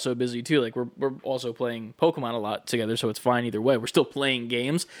 we're also busy too. Like we're also playing Pokemon a lot together. So it's fine either way. We're still playing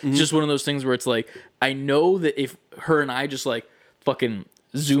games. It's just one of those things where it's like, I know that if her and I just like fucking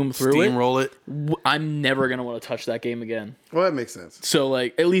zoom through Steamroll it. I'm never going to want to touch that game again. Well, that makes sense. So,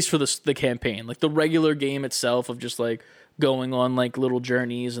 like, at least for the campaign. Like, the regular game itself of just, like, going on, like, little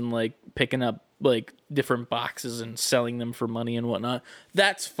journeys and, like, picking up, like, different boxes and selling them for money and whatnot,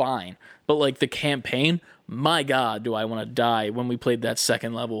 that's fine. But, like, the campaign, my God, do I want to die when we played that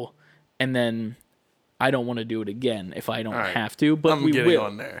second level. And then I don't want to do it again if I don't have to. But we will.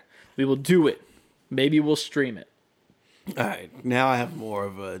 On there. We will do it. Maybe we'll stream it. All right. Now I have more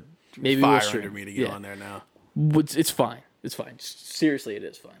of a Maybe fire we'll stream. under me to get on there now. It's fine. It's fine. Seriously, it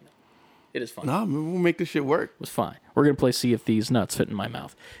is fine. It is fine. No, we'll make this shit work. It's fine. We're going to play Sea of Thieves nuts fit in my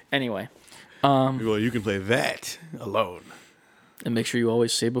mouth. Anyway. Well, you can play that alone. And make sure you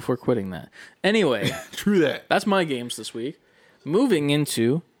always say before quitting that. Anyway. True that. That's my games this week. Moving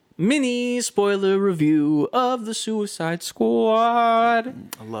into mini spoiler review of the Suicide Squad.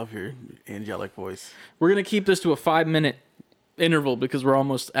 I love your angelic voice. We're going to keep this to a 5-minute interval because we're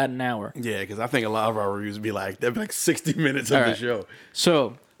almost at an hour. Yeah, because I think a lot of our reviews be like, they'd be like 60 minutes of the show.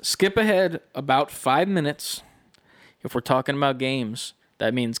 So, skip ahead about 5 minutes. If we're talking about games,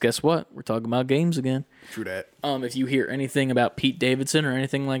 that means, guess what? We're talking about games again. True that. If you hear anything about Pete Davidson or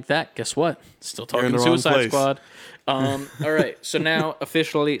anything like that, guess what? Still You're in talking the wrong Suicide place. Squad. All right, so now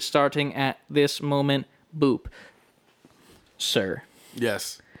officially starting at this moment, boop. Sir,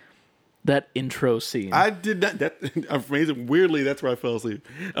 Yes. That intro scene. I did not. That amazing. Weirdly, that's where I fell asleep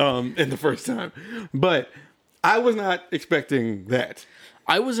in the first time. But I was not expecting that.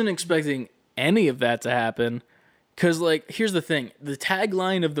 I wasn't expecting any of that to happen. Because, like, here's the thing. The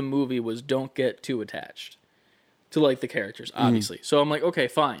tagline of the movie was don't get too attached to, like, the characters, obviously. So I'm like, okay,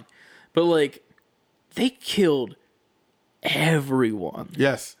 fine. But, like, they killed everyone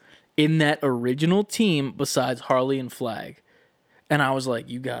Yes. in that original team besides Harley and Flag. And I was like,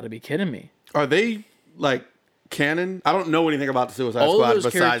 you got to be kidding me. Are they like canon? I don't know anything about the Suicide All of Squad those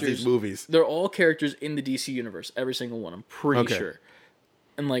besides characters- these movies. They're all characters in the DC universe. Every single one. I'm pretty Okay. sure.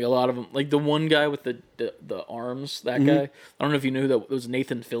 And, like, a lot of them. Like, the one guy with the arms, that guy. I don't know if you knew that it was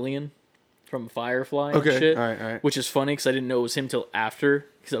Nathan Fillion from Firefly Okay, and shit. all right. Which is funny because I didn't know it was him till after.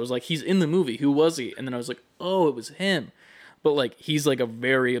 Because I was like, he's in the movie. Who was he? And then I was like, oh, it was him. But, like, he's, like, a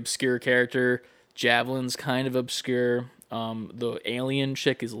very obscure character. Javelin's kind of obscure. The alien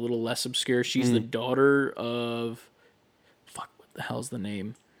chick is a little less obscure. She's the daughter of... Fuck, what the hell's the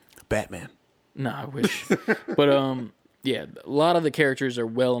name? Batman. No, I wish. But, yeah, a lot of the characters are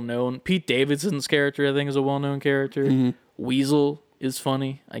well known. Pete Davidson's character, I think, is a well known character. Weasel is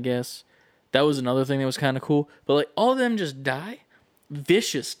funny, I guess. That was another thing that was kind of cool. But, like, all of them just die.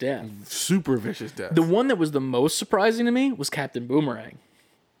 Vicious death. Super vicious death. The one that was the most surprising to me was Captain Boomerang.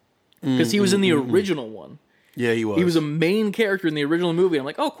 Because he was in the original one. Yeah, he was. He was a main character in the original movie. I'm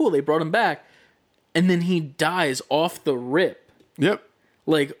like, oh, cool, they brought him back. And then he dies off the rip. Yep.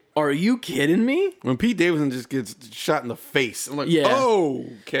 Like, are you kidding me? When Pete Davidson just gets shot in the face, I'm like, Yeah. oh,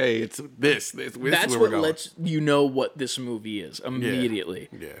 okay, it's this. This That's is where what we're going. lets you know what this movie is immediately.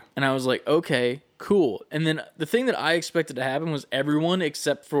 Yeah. And I was like, okay, cool. And then the thing that I expected to happen was everyone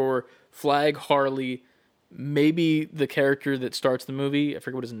except for Flag, Harley, maybe the character that starts the movie. I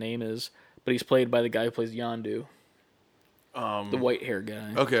forget what his name is, but he's played by the guy who plays Yondu. The white hair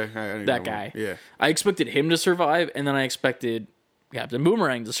guy. Okay, That guy. Yeah. I expected him to survive, and then I expected Captain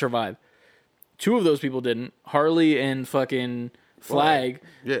Boomerang to survive. Two of those people didn't. Harley and fucking Flag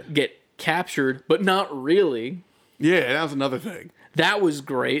Yeah. get captured, but not really. Yeah, that was another thing. That was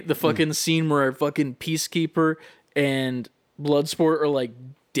great. The fucking scene where fucking Peacekeeper and Bloodsport are like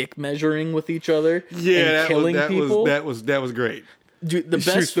dick measuring with each other and that killing was, people. that was great. Dude, the He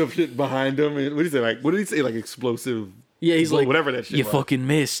shoots best. stuff shit behind him. And what did he say? Like, what did he say? Like explosive. Yeah, he's like, whatever that shit you was. fucking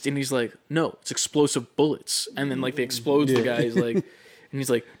missed, and he's like, no, it's explosive bullets, and then like they explode the guy. He's like, and he's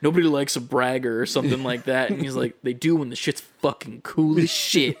like, nobody likes a bragger or something like that, and he's like, they do when the shit's fucking cool as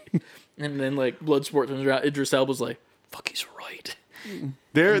shit. And then like Bloodsport turns around, Idris Elba's like, fuck, he's right.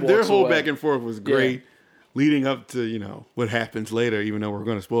 Their walks whole away. back and forth was great, leading up to what happens later. Even though we're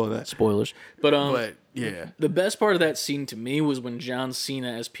going to spoil that. Spoilers, but Yeah, the best part of that scene to me was when John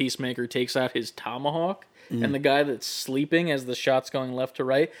Cena as Peacemaker takes out his tomahawk, and the guy that's sleeping as the shot's going left to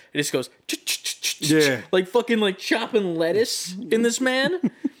right, it just goes, Yeah. like fucking like chopping lettuce in this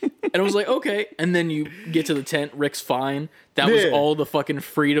man. And I was like, okay. And then you get to the tent, Rick's fine. That was Yeah. all the fucking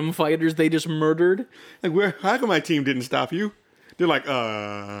freedom fighters they just murdered. like where? How come my team didn't stop you? They're like,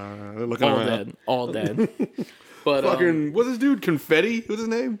 they're looking All around. dead. All dead. But Fucking what's this dude? Confetti? What's his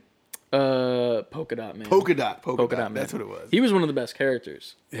name? Polka Dot Man. Polka Dot. Polka Dot Man. That's what it was. He was one of the best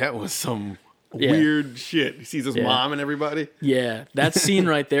characters. That was some Yeah. weird shit. He sees his Yeah. mom and everybody. Yeah, that scene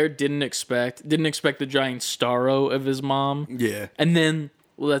right there, didn't expect the giant Starro of his mom. Yeah. And then,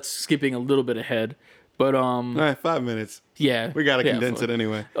 well, that's skipping a little bit ahead. But All right, 5 minutes. yeah. We gotta yeah, condense fuck. it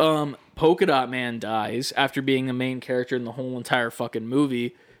anyway. Polka Dot Man dies after being the main character in the whole entire fucking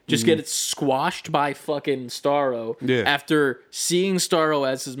movie. Just get it squashed by fucking Starro. Yeah. After seeing Starro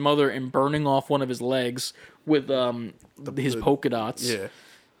as his mother and burning off one of his legs with his polka dots. Yeah.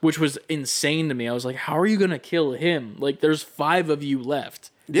 Which was insane to me. I was like, how are you gonna kill him? Like, there's 5 of you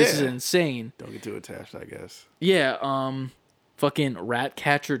left. This is Yeah. insane. Don't get too attached, I guess. Yeah, fucking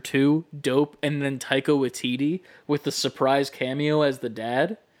Ratcatcher 2, dope, and then Taika Waititi with the surprise cameo as the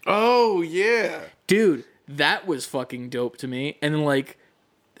dad. Oh yeah. Dude, that was fucking dope to me. And then like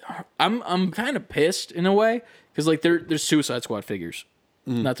I'm kind of pissed in a way cuz like there's Suicide Squad figures.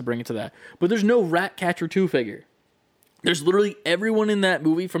 Not to bring it to that. But there's no Ratcatcher 2 figure. There's literally everyone in that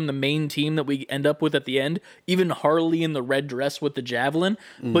movie from the main team that we end up with at the end, even Harley in the red dress with the javelin,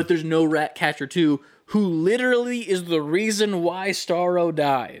 but there's no Ratcatcher 2, who literally is the reason why Starro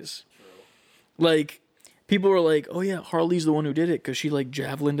dies. Like, people were like, oh yeah, Harley's the one who did it because she like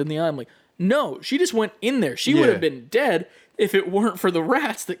javelined in the eye. I'm like, no, she just went in there. She would Yeah. have been dead if it weren't for the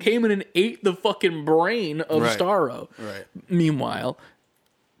rats that came in and ate the fucking brain of Right. Starro. Right. Meanwhile,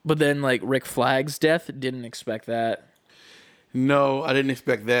 but then like Rick Flag's death, didn't expect that. No, I didn't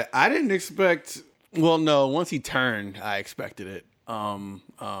expect that. I didn't expect. Well, no. Once he turned, I expected it.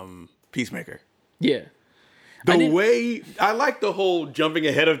 Peacemaker. Yeah. I like the whole jumping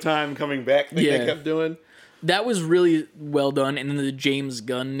ahead of time, coming back thing they kept doing. That was really well done, and then the James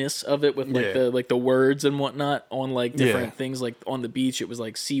Gunn-ness of it with like the words and whatnot on like different things, like on the beach it was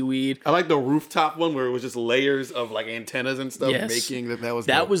like seaweed. I like the rooftop one where it was just layers of like antennas and stuff, making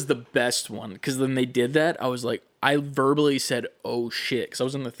that was the best one, because then they did that. I was like, I verbally said, "Oh shit," because I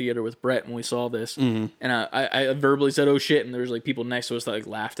was in the theater with Brett when we saw this, and I verbally said, "Oh shit," and there was like people next to us that like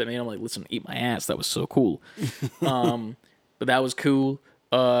laughed at me. And I'm like, "Listen, eat my ass." That was so cool. But that was cool.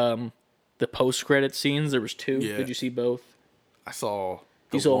 The post-credit scenes, there was 2. Yeah. Did you see both? I saw.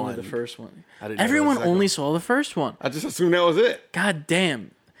 You saw only the first one. I didn't know Everyone the second only one. saw the first one. I just assumed that was it. God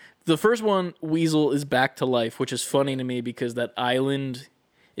damn. The first one, Weasel is back to life, which is funny to me because that island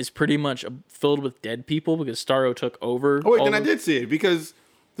is pretty much filled with dead people because Starro took over. Oh wait, then I did see it because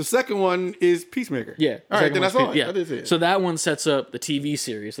the second one is Peacemaker. Yeah. All right, then I saw it. Yeah. I did see it. So that one sets up the TV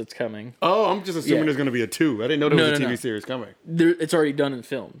series that's coming. Oh, I'm just assuming there's going to be a 2. I didn't know there was a TV series coming. It's already done and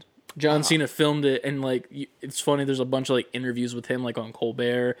filmed. John Cena filmed it, and like it's funny. There's a bunch of like interviews with him, like on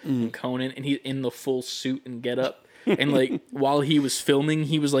Colbert and Conan, and he's in the full suit and getup. And like while he was filming,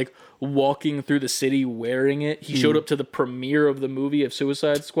 he was like walking through the city wearing it. He showed up to the premiere of the movie of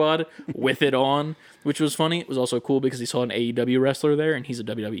Suicide Squad with it on, which was funny. It was also cool because he saw an AEW wrestler there, and he's a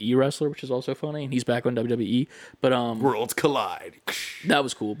WWE wrestler, which is also funny. And he's back on WWE. But Worlds collide. that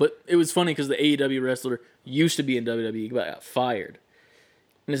was cool. But it was funny because the AEW wrestler used to be in WWE, but got fired.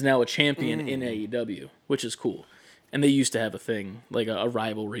 And is now a champion in AEW, which is cool. And they used to have a thing, like a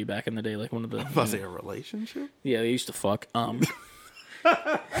rivalry back in the day, like one of the... I was a relationship? Yeah, they used to fuck.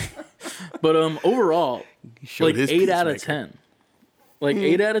 But overall, like 8 out of 10. Like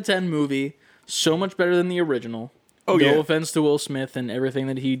 8 out of 10 movie, so much better than the original. Oh, no offense to Will Smith and everything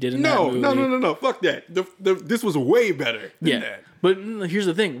that he did in that movie. No. Fuck that. This was way better than that. But here's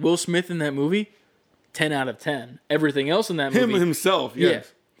the thing. Will Smith in that movie, 10 out of 10. Everything else in that movie... Him himself, yes.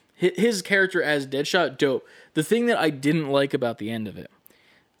 Yeah. His character as Deadshot, dope. The thing that I didn't like about the end of it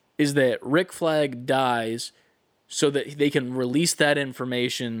is that Rick Flag dies so that they can release that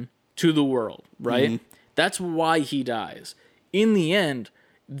information to the world, right? That's why he dies. In the end,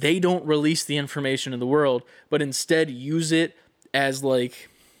 they don't release the information to the world, but instead use it as like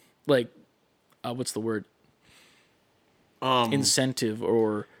what's the word? Incentive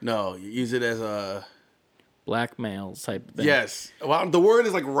or No, you use it as a... blackmail type thing. Yes. Well, the word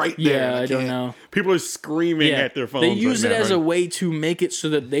is like right there. Yeah, I don't know. People are screaming at their phones. They use right it now, as right? a way to make it so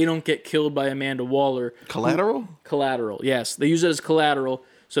that they don't get killed by Amanda Waller. Collateral? Collateral, yes. They use it as collateral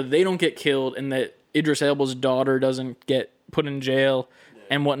so that they don't get killed and that Idris Elba's daughter doesn't get put in jail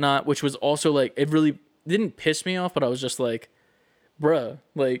and whatnot, which was also like, it really didn't piss me off, but I was just like, bruh,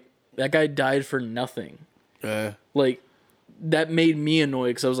 like, that guy died for nothing. Like, that made me annoyed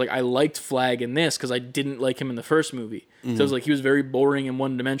because I was like, I liked Flag in this because I didn't like him in the first movie. So I was like, he was very boring and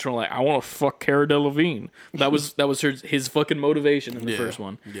one dimensional. Like, I want to fuck Cara Delevingne. That was his fucking motivation in the first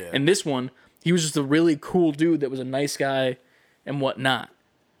one. Yeah. And this one, he was just a really cool dude that was a nice guy and whatnot.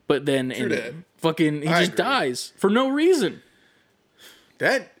 But then he just dies for no reason.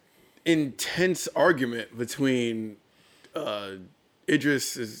 That intense argument between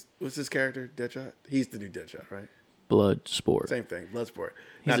Idris what's his character? Deadshot? He's the new Deadshot, right? Bloodsport. Same thing. Bloodsport.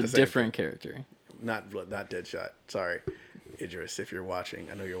 He's Not a the same different character. thing. Not Deadshot. Sorry. Idris, if you're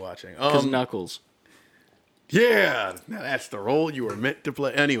watching. I know you're watching. Because Knuckles. Yeah. Now that's the role you were meant to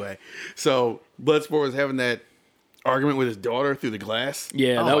play. Anyway, so Bloodsport was having that argument with his daughter through the glass.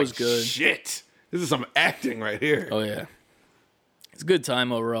 Yeah, that was good. Shit. This is some acting right here. Oh, yeah. It's a good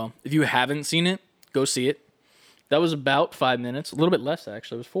time overall. If you haven't seen it, go see it. That was about 5 minutes. A little bit less,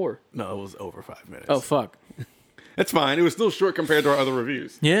 actually. It was 4. No, it was over 5 minutes. Oh, fuck. That's fine. It was still short compared to our other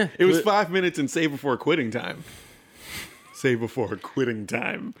reviews. Yeah. It was 5 minutes and save before quitting time. Save before quitting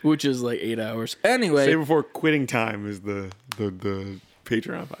time. Which is like 8 hours. Anyway. Save before quitting time is the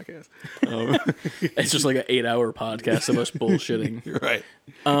Patreon podcast. It's just like an 8-hour podcast of us bullshitting. Right.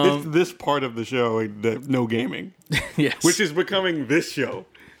 It's this part of the show, no gaming, Yes. which is becoming this show.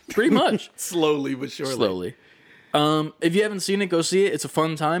 pretty much. Slowly but surely. Slowly. If you haven't seen it, go see it. It's a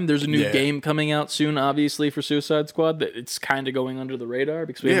fun time. There's a new game coming out soon, obviously, for Suicide Squad. That it's kind of going under the radar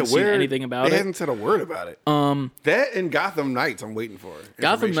because we haven't seen anything about They it. hasn't said a word about it. That and Gotham Knights I'm waiting for.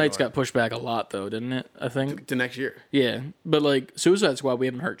 Gotham Knights information got pushed back a lot, though, didn't it? I think. on to next year. Yeah. But, like, Suicide Squad, we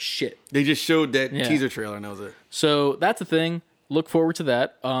haven't heard shit. They just showed that teaser trailer and that was it. So that's the thing. Look forward to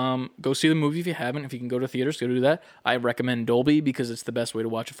that. Go see the movie if you haven't. If you can go to theaters, go do that. I recommend Dolby because it's the best way to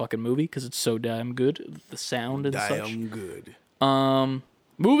watch a fucking movie because it's so damn good. The sound and such. Damn good.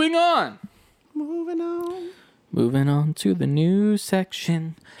 Moving on. Moving on. Moving on to the news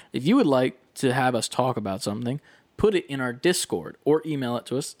section. If you would like to have us talk about something, put it in our Discord or email it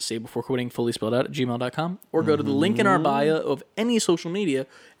to us, saybeforequitting fully spelled out at gmail.com, or go to the link in our bio of any social media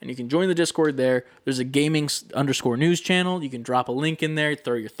and you can join the Discord there. There's a gaming_news channel. You can drop a link in there,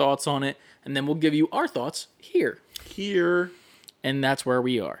 throw your thoughts on it, and then we'll give you our thoughts here. And that's where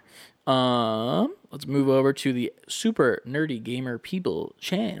we are. Let's move over to the Super Nerdy Gamer People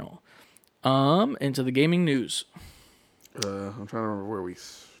channel. Into the gaming news. I'm trying to remember where we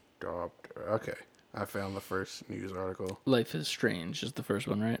stopped. Okay. I found the first news article. Life is Strange is the first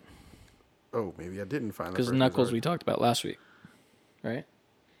one, right? Oh, maybe I didn't find the first. Because Knuckles we talked about last week, right?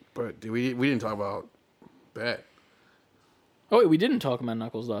 But we didn't talk about that. Oh, wait, we didn't talk about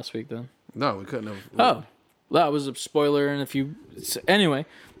Knuckles last week, then. No, we couldn't have. Oh, that was a spoiler. And if you anyway,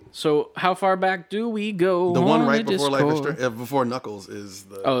 so how far back do we go? The one right before Life is Strange, before Knuckles is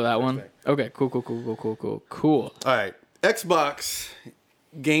the. Oh, that one. Thing. Okay, cool. All right, Xbox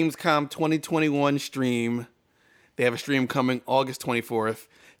Gamescom 2021 stream. They have a stream coming August 24th,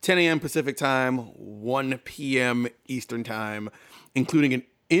 10 a.m. Pacific time, 1 p.m. Eastern time, including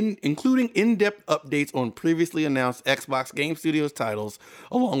in-depth updates on previously announced Xbox Game Studios titles,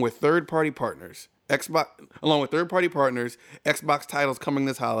 along with third-party partners. Xbox titles coming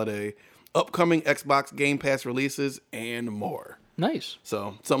this holiday, upcoming Xbox Game Pass releases, and more. Nice.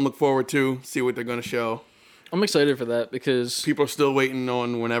 So, something to look forward to, see what they're going to show. I'm excited for that because people are still waiting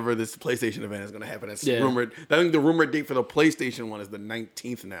on whenever this PlayStation event is going to happen. It's rumored. I think the rumored date for the PlayStation one is the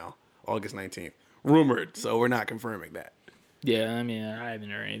 19th now, August 19th. Rumored, so we're not confirming that. Yeah, I mean, I haven't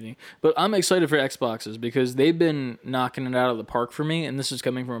heard anything. But I'm excited for Xboxes because they've been knocking it out of the park for me, and this is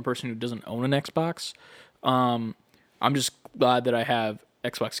coming from a person who doesn't own an Xbox. I'm just glad that I have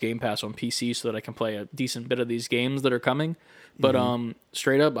Xbox Game Pass on PC so that I can play a decent bit of these games that are coming. But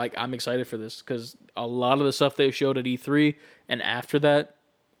straight up, like, I'm excited for this because a lot of the stuff they showed at E3 and after that,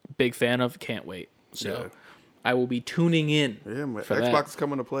 big fan of, can't wait. So I will be tuning in. Yeah, for Xbox that. is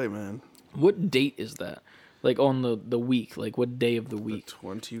coming to play, man. What date is that? Like on the week, like what day of the week?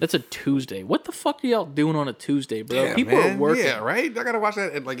 That's a Tuesday. What the fuck are y'all doing on a Tuesday, bro? Yeah, people man. are working. Yeah, right? I gotta watch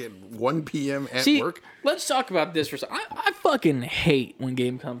that at 1 p.m. at work. Let's talk about this for a second. I fucking hate when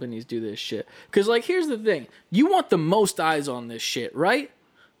game companies do this shit. Because, like, here's the thing. You want the most eyes on this shit, right?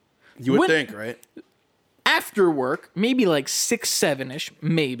 You would think, right? After work, maybe like 6, 7-ish,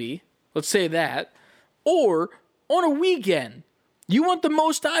 maybe. Let's say that. Or on a weekend. You want the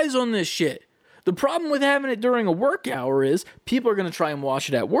most eyes on this shit. The problem with having it during a work hour is people are going to try and watch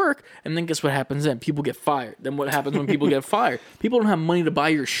it at work, and then guess what happens then? People get fired. Then what happens when people get fired? People don't have money to buy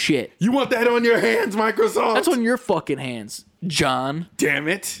your shit. You want that on your hands, Microsoft? That's on your fucking hands, John. Damn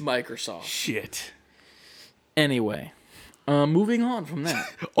it. Microsoft. Shit. Anyway, moving on from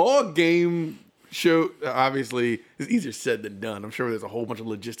that. All game show, obviously, is easier said than done. I'm sure there's a whole bunch of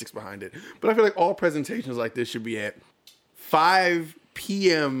logistics behind it. But I feel like all presentations like this should be at 5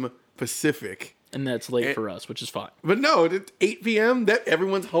 p.m. Pacific. And that's late for us, which is fine. But no, it's 8 p.m. That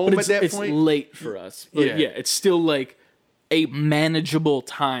everyone's home at that point. It's late for us. But yeah, it's still like a manageable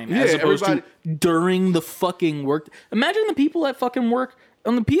time as opposed to during the fucking work. Imagine the people that fucking work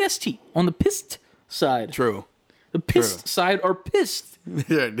on the PST, on the pissed side. True. The pissed side are pissed.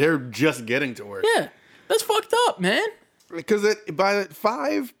 Yeah, they're just getting to work. Yeah, that's fucked up, man. Because by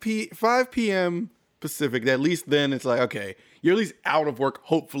 5 p.m. Pacific, at least then it's like, okay, you're at least out of work,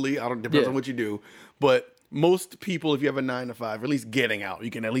 hopefully. Depends on what you do. But most people, if you have a 9 to 5, are at least getting out. You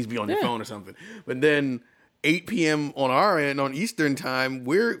can at least be on your phone or something. But then 8 p.m. on our end, on Eastern time,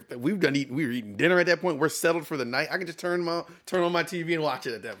 we're eating dinner at that point. We're settled for the night. I can just turn on my TV and watch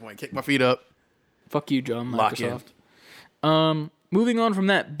it at that point. Kick my feet up. Fuck you, John, Microsoft. Moving on from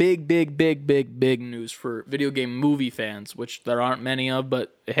that, big news for video game movie fans, which there aren't many of,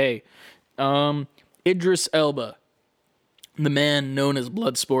 but hey. Idris Elba, the man known as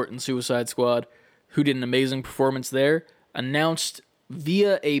Bloodsport in Suicide Squad, who did an amazing performance there, announced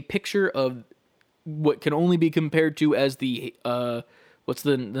via a picture of what can only be compared to as the what's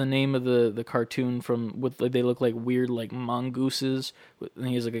the name of the cartoon from what they look like weird like mongooses and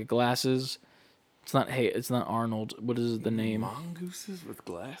he has like glasses. It's not Arnold. What is the name? Mongooses with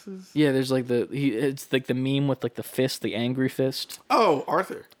glasses? Yeah, there's like it's like the meme with like the fist, the angry fist. Oh,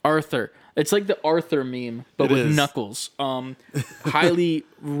 Arthur. It's like the Arthur meme, but with Knuckles. Highly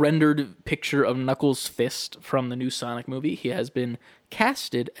rendered picture of Knuckles' fist from the new Sonic movie. He has been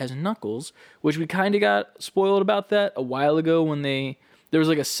casted as Knuckles, which we kind of got spoiled about that a while ago when there was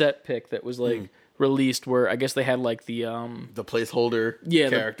like a set pic that was like released where I guess they had like the placeholder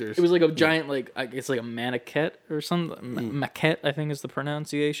characters. It was like a giant like I guess like a maquette or something. Maquette, I think is the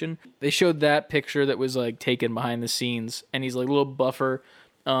pronunciation. They showed that picture that was like taken behind the scenes, and he's like a little buffer.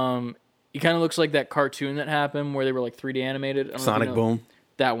 He kind of looks like that cartoon that happened where they were like 3D animated. I don't know if Sonic you know. Boom.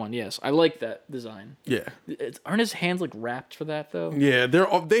 That one, yes, I like that design. Yeah. Aren't his hands like wrapped for that though? Yeah,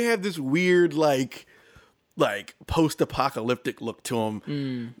 they have this weird like post-apocalyptic look to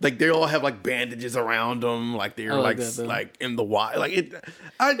them. Like they all have like bandages around them, like they're like like that, though. like in the wild. Like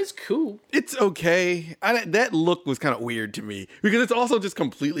It's cool. it's okay. That look was kind of weird to me because it's also just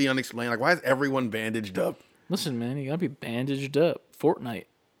completely unexplained. Like why is everyone bandaged up? Listen, man, you gotta be bandaged up. Fortnite.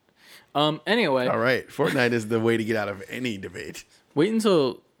 Anyway, All right, Fortnite is the way to get out of any debate. wait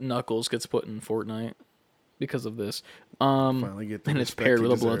until Knuckles gets put in Fortnite because of this. Finally get the And it's respect paired he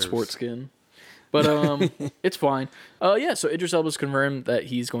with a deserves. Bloodsport skin. But it's fine. Yeah, so Idris Elba's confirmed that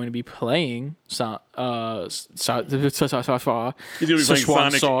he's going to be playing He's going to be playing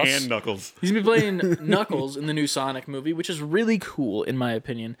Sonic and Knuckles. He's going to be playing Knuckles in the new Sonic movie, which is really cool, in my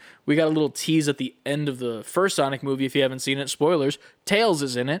opinion. We got a little tease at the end of the first Sonic movie, if you haven't seen it. Spoilers. Tails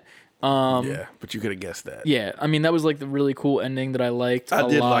is in it. Yeah, but you could have guessed that. Yeah, I mean, that was like the really cool ending that I liked I a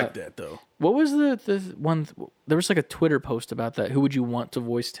did lot. like that though. What was the one? There was like a Twitter post about that. Who would you want to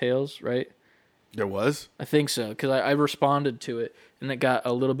voice Tails, right? There was I think so, because I responded to it, and it got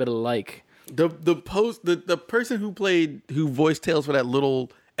a little bit of like. the person who voiced Tails for that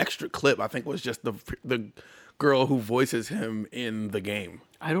little extra clip. I think was just the girl who voices him in the game.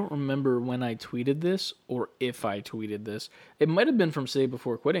 I don't remember when I tweeted this or if I tweeted this. It might have been from Save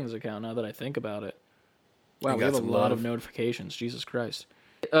Before Quitting's account, now that I think about it. Wow, You we got have a some lot of love. notifications. Jesus Christ.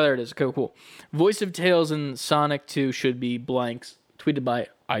 Oh, there it is. Okay, cool. Voice of Tails in Sonic 2 should be blanks. Tweeted by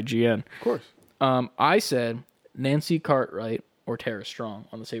IGN. Of course. I said Nancy Cartwright or Tara Strong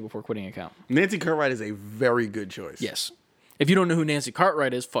on the Save Before Quitting account. Nancy Cartwright is a very good choice. Yes. If you don't know who Nancy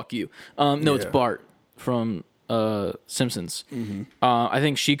Cartwright is, fuck you. No, it's Yeah. Bart from Simpsons. I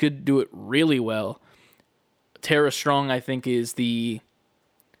think she could do it really well. Tara Strong, I think, is the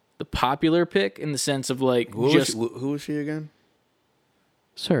popular pick in the sense of like Who is she again?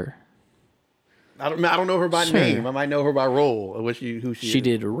 Sir. I don't know her by Sure. name. I might know her by role. Who she She is.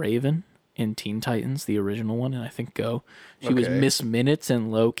 did Raven in Teen Titans, the original one, and I think Go. She was Okay. Miss Minutes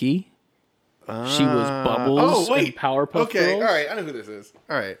in Loki. She was Bubbles in Powerpuff Okay, Girls. all right. I know who this is.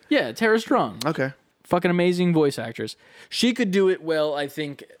 All right. Yeah, Tara Strong. Okay. Fucking amazing voice actress. She could do it well, I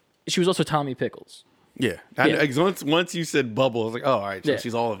think. She was also Tommy Pickles. Yeah. Yeah. Once you said Bubble, I was like, oh, all right. So Yeah.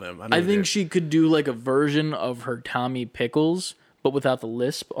 she's all of them. I think she could do like a version of her Tommy Pickles, but without the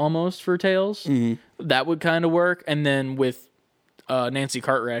lisp almost for Tails. That would kind of work. And then with Nancy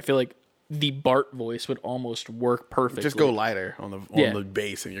Cartwright, I feel like the Bart voice would almost work perfectly. just go lighter on Yeah. the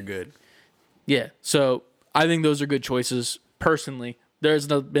bass and you're good. Yeah. So I think those are good choices. Personally, there's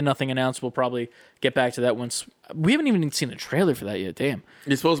been nothing announced. We'll probably get back to that once. We haven't even seen a trailer for that yet. Damn.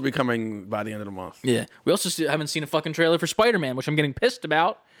 It's supposed to be coming by the end of the month. Yeah. We also haven't seen a fucking trailer for Spider-Man, which I'm getting pissed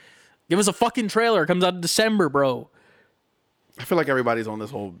about. Give us a fucking trailer. It comes out in December, bro. I feel like everybody's on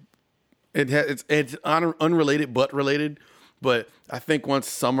this whole. It's unrelated but related. But I think once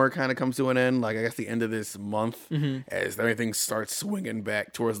summer kind of comes to an end, like I guess the end of this month, as everything starts swinging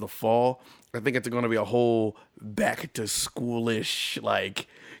back towards the fall, I think it's going to be a whole back to schoolish, like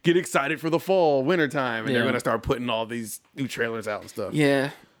get excited for the fall, wintertime, and they're Yeah. going to start putting all these new trailers out and stuff. Yeah.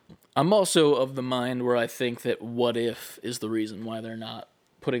 I'm also of the mind where I think that What If is the reason why they're not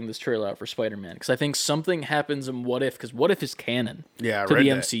putting this trailer out for Spider-Man. Because I think something happens in What If, because What If is canon Yeah, I to read the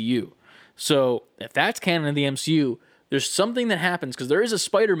that. MCU. So if that's canon in the MCU, there's something that happens, because there is a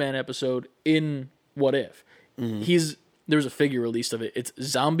Spider-Man episode in What If. There's a figure released of it. It's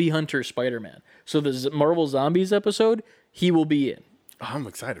Zombie Hunter Spider-Man. So the Marvel Zombies episode, he will be in. Oh, I'm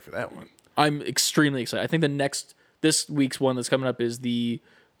excited for that one. I'm extremely excited. I think this week's one that's coming up is the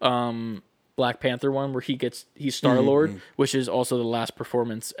Black Panther one where he's Star-Lord, which is also the last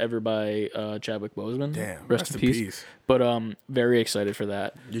performance ever by Chadwick Boseman. Damn, rest in peace. But very excited for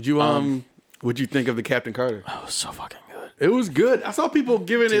that. Did you what'd you think of the Captain Carter? Oh, so fucking good. It was good. I saw people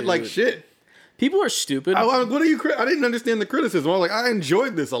giving it like shit. People are stupid. What are you? I didn't understand the criticism. I was like, I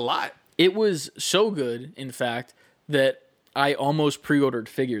enjoyed this a lot. It was so good, in fact, that I almost pre-ordered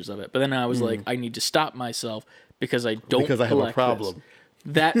figures of it. But then I was like, I need to stop myself because I don't Because I have a collect problem.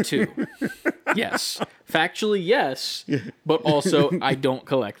 this. That too. Yes. Factually, yes. But also, I don't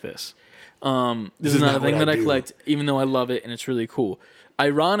collect this. This is not a not thing what that I I do. collect, even though I love it and it's really cool.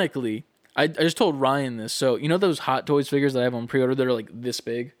 Ironically, I just told Ryan this. So, you know those Hot Toys figures that I have on pre-order that are like this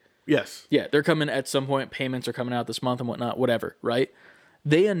big? Yes. Yeah, they're coming at some point. Payments are coming out this month and whatnot, whatever, right?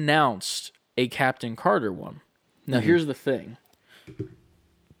 They announced a Captain Carter one. Now, here's the thing.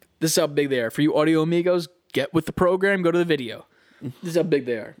 This is how big they are. For you audio amigos, get with the program, go to the video. This is how big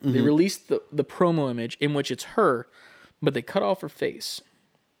they are. They released the promo image in which it's her, but they cut off her face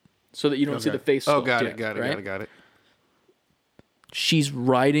so that you don't see the face. Oh, sculpt got yet, it, got it, right? got it. She's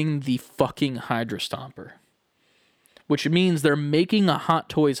riding the fucking Hydra Stomper, which means they're making a Hot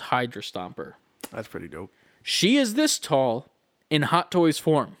Toys Hydra Stomper. That's pretty dope. She is this tall in Hot Toys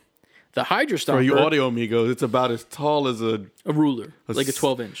form. The Hydra Stomper, For you audio amigos, it's about as tall as a ruler, like a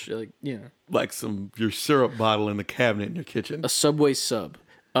 12-inch, like your syrup bottle in the cabinet in your kitchen. a Subway sub.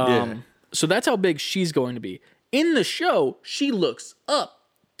 Yeah. So that's how big she's going to be. In the show, she looks up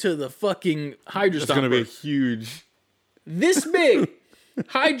to the fucking Hydra It's going to Stomper. be a huge. This big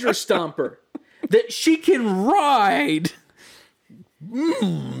Hydra Stomper that she can ride.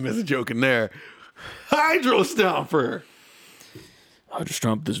 There's a joke in there. Hydro Stomper. I'll just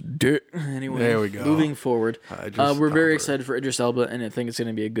stomp this dick. Anyway, There we go. Moving forward, Hydra we're very Stomper. excited for Idris Elba, and I think it's going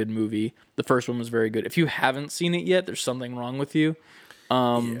to be a good movie. The first one was very good. If you haven't seen it yet, there's something wrong with you.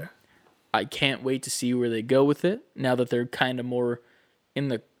 Yeah. I can't wait to see where they go with it. Now that they're kind of more in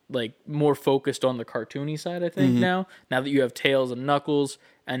the more focused on the cartoony side, I think now that you have Tails and Knuckles,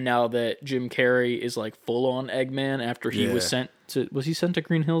 and now that Jim Carrey is like full on Eggman after he was Yeah. sent to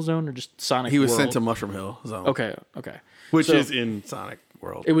Green Hill Zone or just Sonic He was World? sent to Mushroom Hill Zone. Okay. Which So- is in Sonic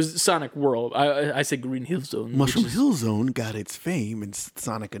World. It was Sonic World. I said Green Hill Zone. Mushroom Hill Zone got its fame in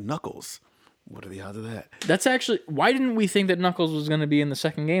Sonic and Knuckles. What are the odds of that? That's actually why didn't we think that Knuckles was going to be in the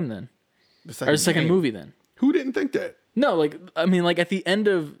second game then, or the second game. movie then? Who didn't think that? No, at the end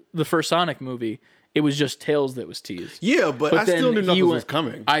of the first Sonic movie, it was just Tails that was teased. Yeah, but I still knew he Knuckles was went-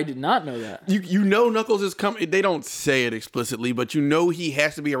 coming. I did not know that. You know Knuckles is coming. They don't say it explicitly, but you know he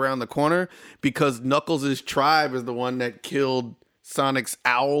has to be around the corner because Knuckles' tribe is the one that killed Sonic's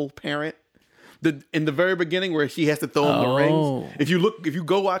owl parent. In the very beginning where he has to throw him the Oh. rings. If you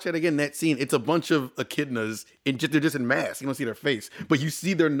go watch it again, that scene, it's a bunch of echidnas they're just in masks. You don't see their face, but you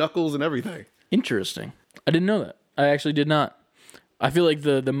see their knuckles and everything. Interesting. I didn't know that. I actually did not. I feel like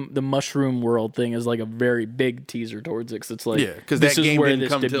the Mushroom World thing is like a very big teaser towards it because it's like Yeah, because this that is game where didn't this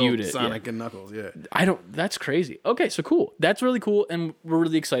come till debuted it. Sonic Yeah. and Knuckles. Yeah, That's crazy. Okay, so cool. That's really cool, and we're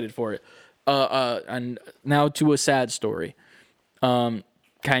really excited for it. And now to a sad story.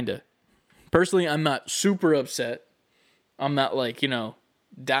 Kinda. Personally, I'm not super upset. I'm not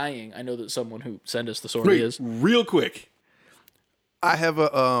dying. I know that someone who sent us the story Wait, is. real quick. I have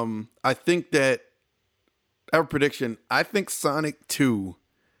I think that I have a prediction. I think Sonic 2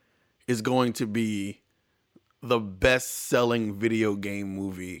 is going to be the best-selling video game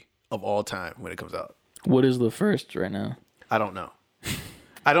movie of all time when it comes out. What is the first right now? I don't know.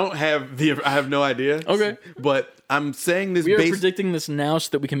 I have no idea. Okay. But I'm saying this We are predicting this now so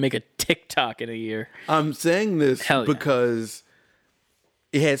that we can make a TikTok in a year. I'm saying this Hell yeah. because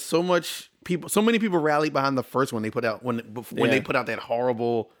it has so many people rallied behind the first one they put out when they put out that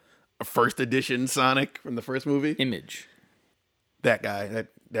horrible first edition Sonic from the first movie. Image. That guy,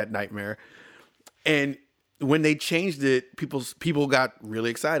 that nightmare. And when they changed it, people got really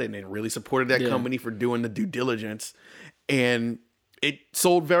excited and really supported that company for doing the due diligence, and it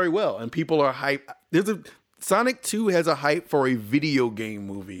sold very well. And people are hyped. Sonic 2 has a hype for a video game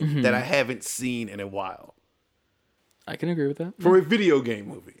movie that I haven't seen in a while. I can agree with that. For a video game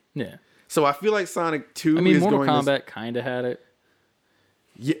movie. Yeah. So I feel like Sonic 2 I mean, is Mortal going to... Kombat kind of had it.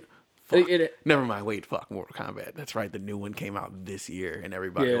 Yeah. Fuck. It- Never mind. Wait, fuck. Mortal Kombat. That's right. The new one came out this year and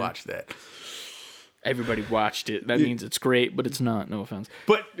everybody Yeah. watched that. Everybody watched it. That means it's great, but it's not. No offense.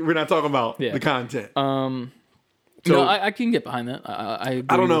 But we're not talking about Yeah. the content. So- No, I can get behind that. I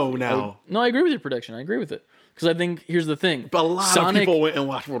agree don't know with- now. No, I agree with your prediction. I agree with it. Because I think, here's the thing. But a lot of people went and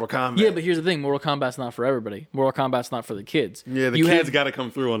watched Mortal Kombat. Yeah, but here's the thing. Mortal Kombat's not for everybody. Mortal Kombat's not for the kids. yeah, the You kids have- got to come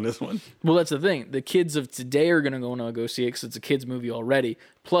through on this one. Well, that's the thing. The kids of today are going to want to go see it because it's a kids movie already.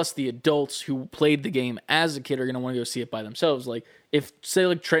 Plus, the adults who played the game as a kid are going to want to go see it by themselves. Like, if, say,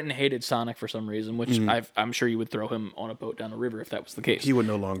 like Trenton hated Sonic for some reason, which I'm sure you would throw him on a boat down a river if that was the case. He would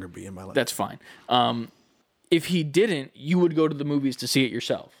no longer be in my life. That's fine. If he didn't, you would go to the movies to see it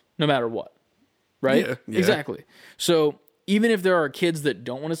yourself, no matter what. Right? Yeah. Exactly. So even if there are kids that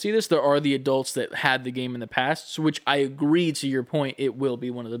don't want to see this, there are the adults that had the game in the past, so which I agree to your point, it will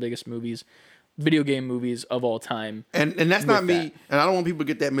be one of the biggest video game movies of all time. And that's not me. that. And I don't want people to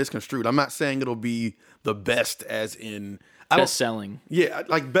get that misconstrued. I'm not saying it'll be the best as in... Best selling. Yeah,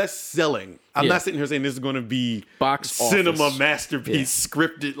 like best selling. I'm Yeah. not sitting here saying this is going to be Box cinema office. masterpiece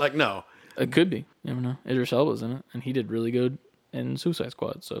scripted. Like, no. It could be. You never know. Idris Elba's in it, and he did really good in Suicide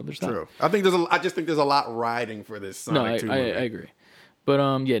Squad, so there's that. True. I just think there's a lot riding for this No, Sonic 2 I movie. agree.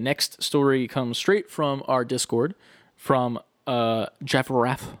 But yeah, next story comes straight from our Discord from Jeff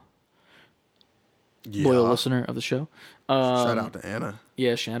Raff, loyal listener of the show. Shout out to Anna.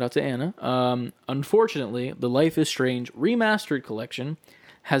 Yeah, shout out to Anna. Unfortunately, the Life is Strange remastered collection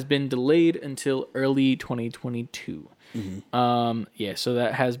has been delayed until early 2022. Yeah, so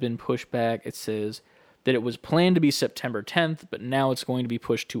that has been pushed back. It says that it was planned to be September 10th, but now it's going to be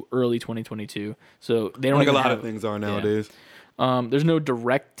pushed to early 2022. So they don't Like a even lot have, of things are nowadays. there's no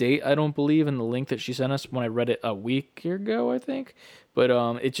direct date, I don't believe, in the link that she sent us when I read it a week ago, I think. But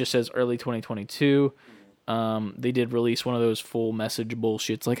it just says early 2022. They did release one of those full message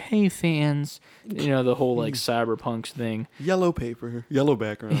bullshits like, hey, fans. You know, the whole, like, cyberpunk thing. Yellow paper, yellow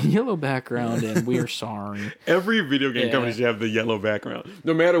background. Yellow background, and we're sorry. Every video game company should have the yellow background,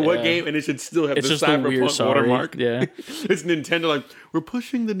 no matter what game, and it should still have It's the just a weird cyberpunk sorry. watermark. Yeah. It's Nintendo, like, we're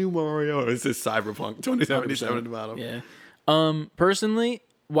pushing the new Mario. It says Cyberpunk 2077 at the bottom. Yeah. Personally,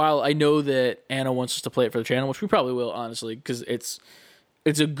 while I know that Anna wants us to play it for the channel, which we probably will, honestly, because it's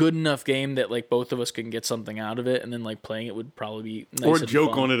a good enough game that, like, both of us can get something out of it, and then, like, playing it would probably be nice Or and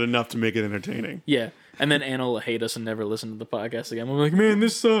joke fun. on it enough to make it entertaining. Yeah. And then Anna will hate us and never listen to the podcast again. We're like, man,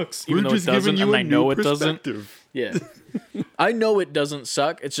 this sucks. Even We're though just it doesn't, giving you and a I know new it doesn't. perspective. Yeah. I know it doesn't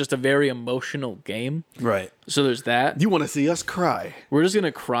suck. It's just a very emotional game. Right. So there's that. You want to see us cry? We're just going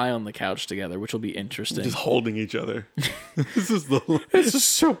to cry on the couch together, which will be interesting. Just holding each other. This is the. This is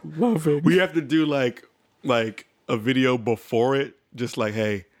so loving. We have to do like a video before it, just like,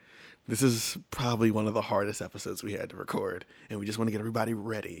 hey, this is probably one of the hardest episodes we had to record, and we just want to get everybody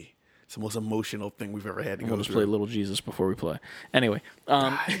ready. It's the most emotional thing we've ever had to go We'll just through. play Little Jesus before we play. Anyway,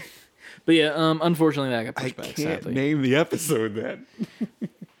 but yeah, unfortunately that got I pushed back. can't Sadly, name the episode then.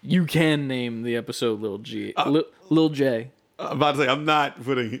 you can name the episode Little G, Lil J, I'm about to say, I'm not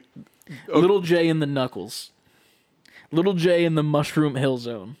putting. Little J in the Knuckles, Little J in the Mushroom Hill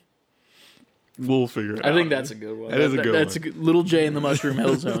Zone. We'll figure it out. I think that's a good one. That is a good That's one. a good Little J in the Mushroom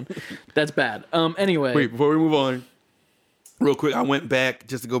Hill Zone. That's bad. Anyway, Wait, before we move on, real quick, I went back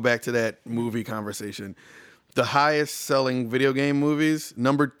just to go back to that movie conversation. The highest selling video game movies,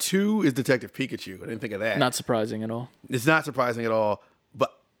 number 2 is Detective Pikachu. I didn't think of that. not surprising at all. It's not surprising at all,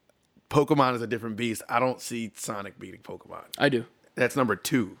 but Pokemon is a different beast. I don't see Sonic beating Pokemon. I do. That's number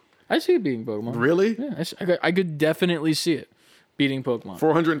 2. I see it beating Pokemon. Really? Yeah, I could definitely see it beating Pokemon.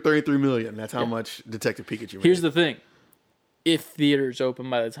 433 million. That's how much Detective Pikachu made. Here's the thing. If theaters open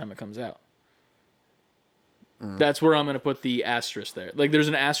by the time it comes out. That's where I'm going to put the asterisk there. Like, there's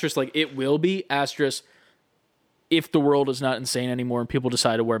an asterisk, like, it will be, asterisk, if the world is not insane anymore and people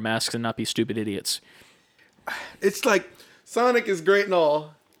decide to wear masks and not be stupid idiots. It's like Sonic is great and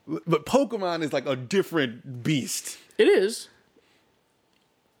all, but Pokemon is like a different beast. It is.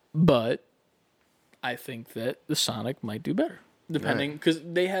 But I think that the Sonic might do better. Depending, because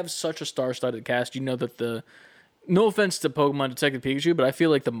they have such a star-studded cast. You know that the... No offense to Pokemon Detective Pikachu, but I feel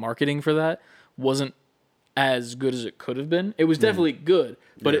like the marketing for that wasn't as good as it could have been. It was definitely good,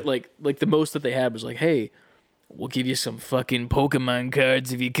 but it like the most that they had was like, hey, we'll give you some fucking Pokemon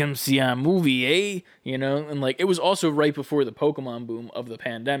cards if you come see our movie, eh? You know? And, like, it was also right before the Pokemon boom of the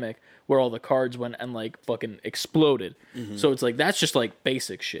pandemic where all the cards went and, like, fucking exploded. So it's like, that's just, like,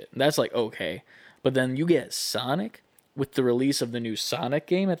 basic shit. That's, like, okay. But then you get Sonic with the release of the new Sonic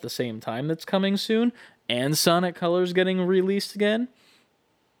game at the same time that's coming soon, and Sonic Colors getting released again.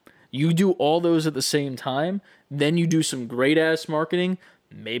 You do all those at the same time, then you do some great-ass marketing,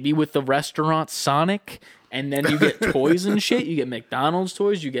 maybe with the restaurant Sonic, and then you get toys and shit. You get McDonald's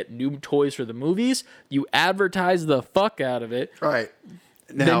toys. You get new toys for the movies. You advertise the fuck out of it. All right.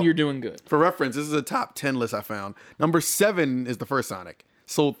 Now, Then you're doing good. for reference, this is a top 10 list I found. Number 7 is the first Sonic.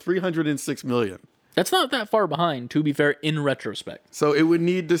 Sold 306 million. That's not that far behind, to be fair, in retrospect. So it would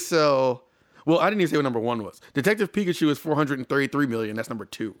need to sell. Well, I didn't even say what number 1 was. Detective Pikachu is 433 million. That's number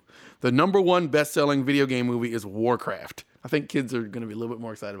 2. The number 1 best-selling video game movie is Warcraft. I think kids are going to be a little bit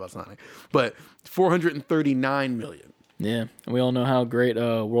more excited about Sonic. But 439 million. Yeah, and we all know how great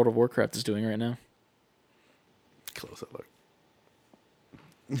World of Warcraft is doing right now. Close up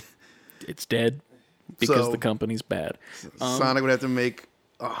look. It's dead because So- the company's bad. Sonic would have to make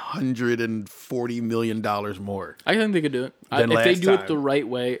 $140 million more. I think they could do it. Than If they last do it time. the right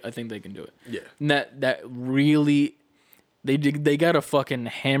way, I think they can do it. Yeah. And that really, they got to fucking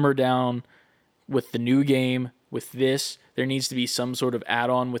hammer down with the new game. With this, there needs to be some sort of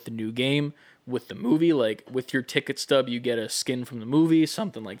add-on with the new game. With the movie, like with your ticket stub, you get a skin from the movie,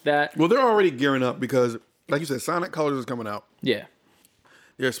 something like that. Well, they're already gearing up because, like you said, Sonic Colors is coming out. Yeah.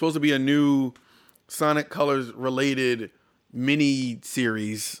 There's supposed to be a new Sonic Colors related mini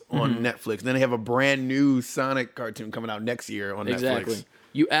series on Netflix. Then they have a brand new Sonic cartoon coming out next year on Netflix.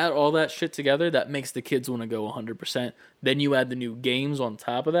 You add all that shit together, that makes the kids want to go 100%. Then you add the new games on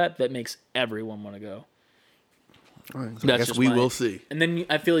top of that, that makes everyone want to go. All right, so I guess we will see. And then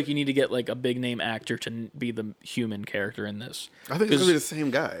I feel like you need to get like a big name actor to be the human character in this. I think it's going to be the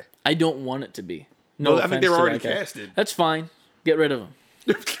same guy. I don't want it to be. No, I think they were already casted. That's fine. Get rid of him.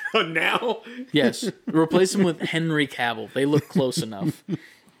 Now? Yes. Replace him with Henry Cavill. They look close enough.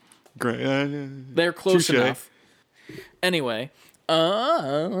 Great. They're close Touché. enough. Anyway,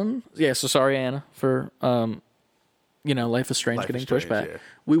 yeah, so sorry, Anna, for, Life is Strange Life getting is pushed Strange, back. yeah.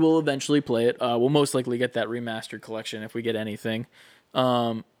 We will eventually play it. We'll most likely get that remastered collection if we get anything.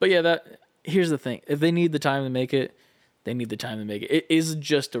 But yeah, here's the thing. If they need the time to make it, they need the time to make it. It is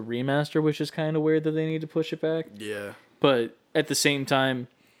just a remaster, which is kind of weird that they need to push it back. Yeah. But at the same time,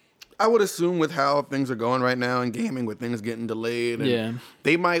 I would assume with how things are going right now in gaming, with things getting delayed, and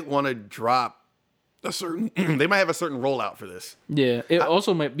they might want to drop a certain. They might have a certain rollout for this. Yeah, it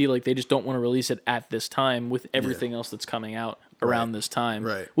also might be like they just don't want to release it at this time with everything else that's coming out around this time,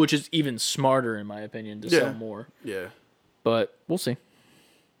 Right. Which is even smarter, in my opinion, to sell more. Yeah. But we'll see.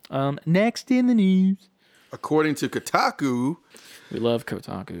 Next in the news, According to Kotaku, we love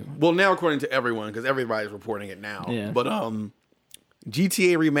Kotaku. well, now according to everyone, because everybody's reporting it now. Yeah. But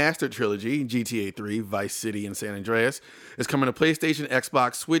GTA Remastered Trilogy, GTA 3, Vice City, and San Andreas, is coming to PlayStation,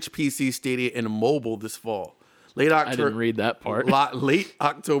 Xbox, Switch, PC, Stadia, and mobile this fall. Late October. I didn't read that part. Late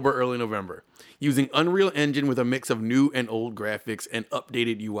October, early November. Using Unreal Engine with a mix of new and old graphics and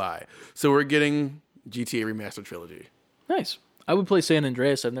updated UI. So we're getting GTA Remastered Trilogy. Nice. I would play San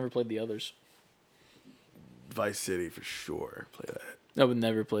Andreas. I've never played the others. Vice City for sure. Play that. I would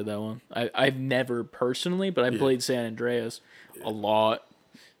never play that one. I've never personally, but I played San Andreas a lot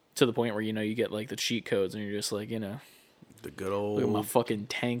to the point where, you get like the cheat codes and you're just like, The good old. look at my fucking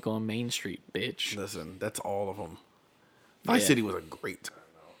tank on Main Street, bitch. Listen, that's all of them. Vice Yeah. City was a great time,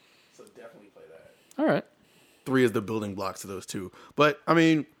 though. So definitely play that. All right. 3 is the building blocks to those two. But, I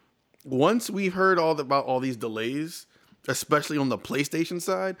mean, once we heard about all these delays, especially on the PlayStation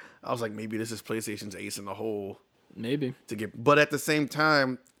side, I was like, maybe this is PlayStation's ace in the hole. Maybe. But at the same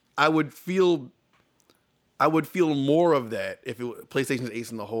time, I would feel more of that if PlayStation's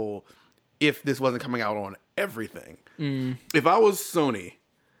ace in the hole if this wasn't coming out on everything. If I was Sony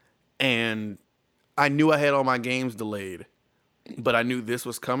and I knew I had all my games delayed, but I knew this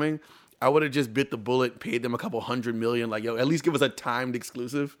was coming, I would have just bit the bullet, paid them a couple $100 million, like, yo, at least give us a timed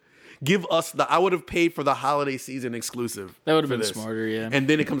exclusive. Give us I would have paid for the holiday season exclusive. That would have for been this. smarter, yeah. And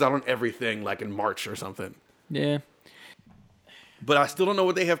then it comes out on everything, like in March or something. Yeah. But I still don't know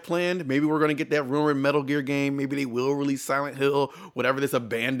what they have planned. Maybe we're going to get that rumored Metal Gear game. Maybe they will release Silent Hill, whatever this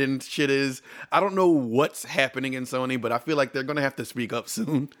abandoned shit is. I don't know what's happening in Sony, but I feel like they're going to have to speak up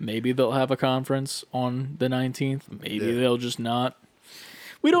soon. Maybe they'll have a conference on the 19th. Maybe they'll just not.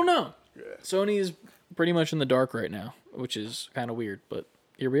 We don't know. Yeah. Sony is pretty much in the dark right now, which is kind of weird, but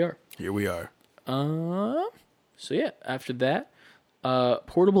here we are. Here we are. So yeah, after that,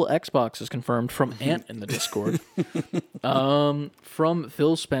 portable Xbox is confirmed from Ant in the Discord. From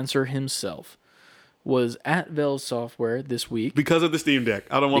Phil Spencer himself. Was at Valve Software this week. Because of the Steam Deck.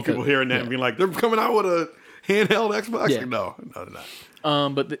 I don't want people hearing that and being like, they're coming out with a handheld Xbox? Yeah. No, they're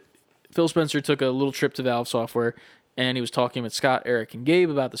not. But Phil Spencer took a little trip to Valve Software, and he was talking with Scott, Eric, and Gabe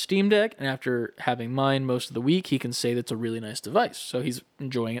about the Steam Deck, and after having mine most of the week, he can say that's a really nice device, so he's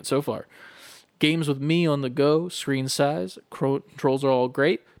enjoying it so far. Games with me on the go, screen size, controls are all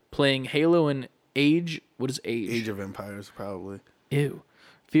great. Playing Halo and Age, what is Age? Age of Empires, probably. Ew.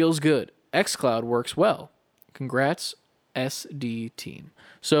 Feels good. xCloud works well. Congrats, SD team.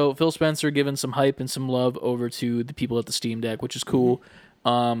 So Phil Spencer giving some hype and some love over to the people at the Steam Deck, which is cool.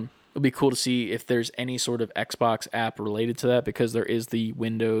 It'll be cool to see if there's any sort of Xbox app related to that, because there is the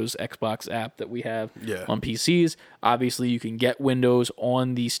Windows Xbox app that we have on PCs. Obviously, you can get Windows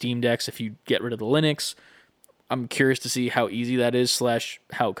on the Steam Decks if you get rid of the Linux. I'm curious to see how easy that is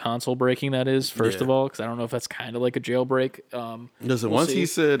 / how console breaking that is, first of all, because I don't know if that's kind of like a jailbreak. Listen, we'll once see. he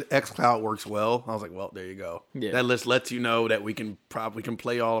said xCloud works well, I was like, well, there you go. Yeah. That lets you know that we can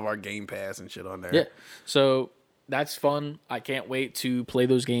play all of our Game Pass and shit on there. Yeah. So that's fun. I can't wait to play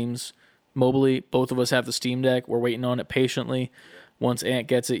those games mobily. Both of us have the Steam Deck. We're waiting on it patiently. Once Ant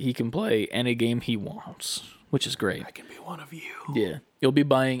gets it, he can play any game he wants, which is great. I can be one of you. Yeah. You'll be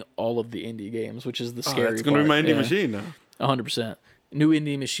buying all of the indie games, which is the scary part. It's going to be my indie machine now. 100%. New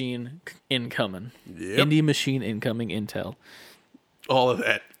indie machine incoming. Yep. Indie machine incoming Intel. All of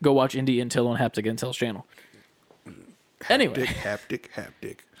that. Go watch Indie Intel on Haptic Intel's channel. Anyway. Haptic.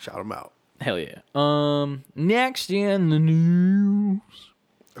 Shout them out. Hell yeah. Next in the news.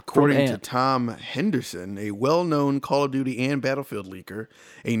 According to Ant. Tom Henderson, a well-known Call of Duty and Battlefield leaker,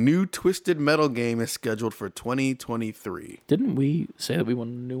 a new Twisted Metal game is scheduled for 2023. Didn't we say that we want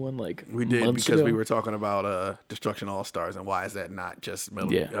a new one We did months because ago? we were talking about Destruction All Stars and why is that not just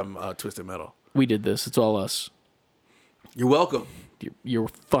metal? Yeah. Twisted Metal. We did this. It's all us. You're welcome. You're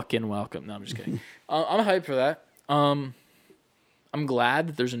fucking welcome. No, I'm just kidding. I'm hyped for that. I'm glad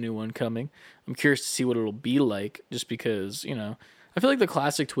that there's a new one coming. I'm curious to see what it'll be like, just because, I feel like the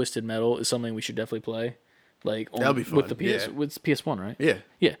classic Twisted Metal is something we should definitely play. Like That'll be fun, with the PS, yeah. with PS1, right? Yeah.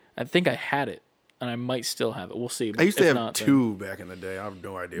 Yeah, I think I had it, and I might still have it. We'll see. I used to If have not, then- 2 back in the day. I have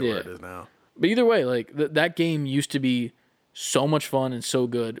no idea Yeah. where it is now. But either way, like that game used to be so much fun and so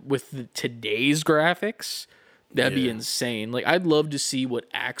good with today's graphics. That'd be Yeah. insane. Like I'd love to see what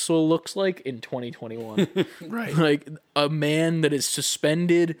Axel looks like in 2021. Right. Like a man that is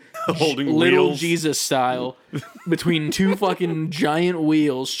suspended, Holding little wheels. Jesus style, between 2 fucking giant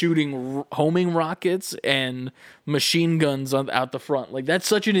wheels, shooting homing rockets and machine guns out the front. Like that's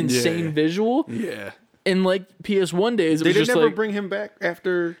such an insane Yeah. visual. Yeah. In like PS1 days, it They was did just never like bring him back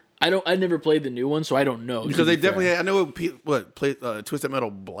after... I never played the new one, so I don't know. Because they definitely... I know Twisted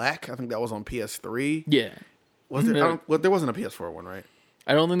Metal Black. I think that was on PS3. Yeah. Was it? There wasn't a PS4 one, right?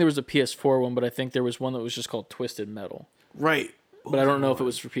 I don't think there was a PS4 one, but I think there was one that was just called Twisted Metal. Right. But I don't know if it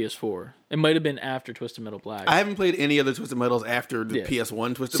was for PS4. It might have been after Twisted Metal Black. I haven't played any other Twisted Metals after the Yeah.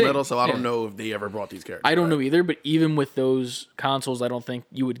 PS1 Twisted Same. Metal, so I don't Yeah. know if they ever brought these characters. I don't back. know either, but even with those consoles, I don't think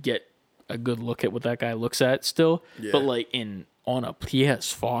you would get a good look at what that guy looks at still. Yeah. But like on a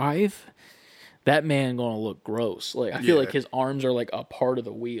PS5, that man gonna look gross. Like I feel Yeah. like his arms are like a part of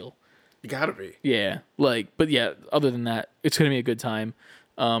the wheel. You gotta be. Yeah, but yeah, other than that, it's gonna be a good time.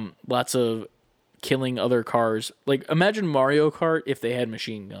 Lots of killing other cars. Like imagine Mario Kart if they had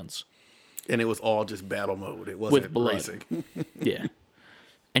machine guns. And it was all just battle mode. It wasn't With blood. racing. Yeah,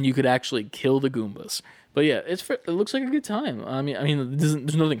 and you could actually kill the Goombas. But yeah, it looks like a good time. I mean,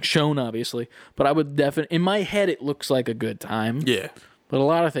 there's nothing shown obviously, but I would definitely in my head it looks like a good time. Yeah. But a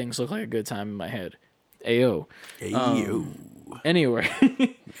lot of things look like a good time in my head. Ayo. Ayo. Anyway,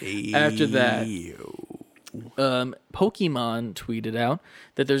 after that, Ayo. Pokemon tweeted out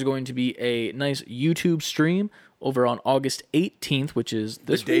that there's going to be a nice YouTube stream over on August 18th, which is The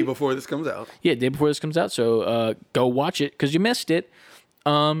this day week. before this comes out. Yeah, day before this comes out. So go watch it because you missed it.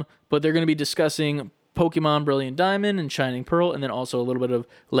 But they're going to be discussing Pokemon Brilliant Diamond and Shining Pearl, and then also a little bit of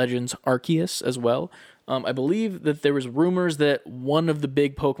Legends Arceus as well. I believe that there was rumors that one of the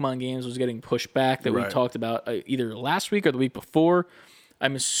big Pokemon games was getting pushed back that we Right. talked about either last week or the week before.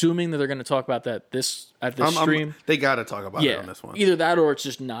 I'm assuming that they're going to talk about that at this stream. They gotta talk about it on this one. Either that or it's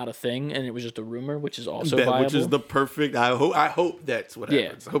just not a thing and it was just a rumor, which is also viable. Which is the perfect. I hope that's what Yeah.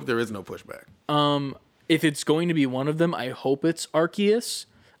 happens. I hope there is no pushback. If it's going to be one of them, I hope it's Arceus.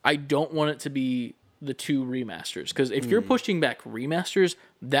 I don't want it to be the 2 remasters because if you're pushing back remasters,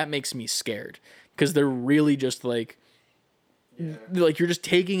 that makes me scared because they're really just like you're just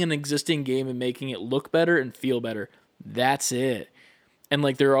taking an existing game and making it look better and feel better. That's it. And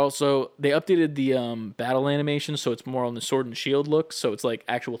like they updated the battle animation so it's more on the Sword and Shield look, so it's like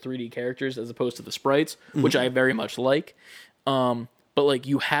actual 3D characters as opposed to the sprites, which I very much like. But like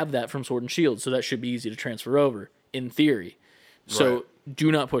you have that from Sword and Shield, so that should be easy to transfer over in theory. So Right.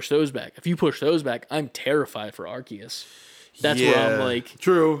 do not push those back. If you push those back, I'm terrified for Arceus. That's where I'm like,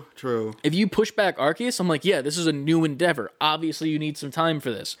 True. if you push back Arceus, I'm like, yeah, this is a new endeavor. Obviously, you need some time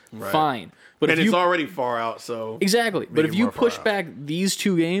for this. Right. Fine. But And if it's you already far out, so exactly, but it if you more far push out. back these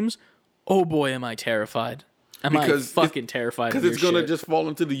 2 games, oh boy, am I terrified. Am I fucking terrified of because your it's gonna shit. just fall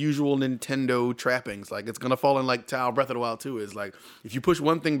into the usual Nintendo trappings. Like it's gonna fall in like how Breath of the Wild 2 is. Like if you push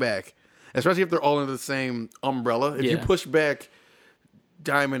one thing back, especially if they're all under the same umbrella, if you Yeah. push back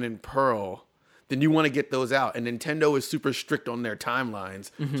Diamond and Pearl, then you want to get those out. And Nintendo is super strict on their timelines.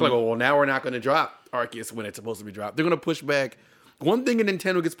 Mm-hmm. So like, well, now we're not going to drop Arceus when it's supposed to be dropped. They're going to push back. One thing in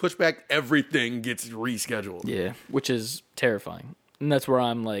Nintendo gets pushed back, everything gets rescheduled. Yeah, which is terrifying. And that's where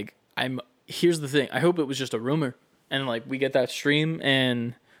I'm like, here's the thing. I hope it was just a rumor. And like we get that stream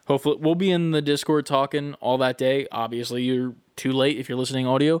and hopefully we'll be in the Discord talking all that day. Obviously you're too late if you're listening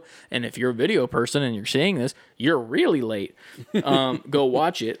audio. And if you're a video person and you're seeing this, you're really late. Go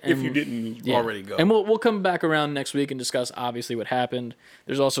watch it. And, If you didn't already go. And we'll come back around next week and discuss obviously what happened.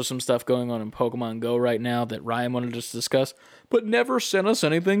 There's also some stuff going on in Pokemon Go right now that Ryan wanted us to discuss, but never sent us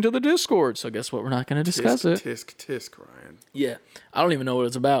anything to the Discord. So guess what? We're not going to discuss it. Tisk, Ryan. Yeah. I don't even know what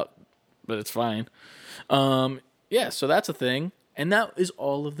it's about, but it's fine. Yeah, so that's a thing. And that is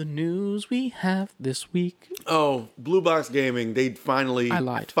all of the news we have this week. Oh, Blue Box Gaming, they finally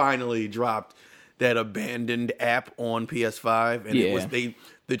dropped that abandoned app on PS5. And it was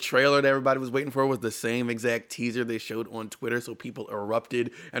the trailer that everybody was waiting for was the same exact teaser they showed on Twitter, so people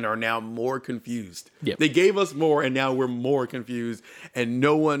erupted and are now more confused. Yep. They gave us more, and now we're more confused, and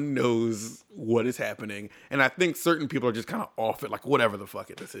no one knows what is happening. And I think certain people are just kind of off it, like, whatever the fuck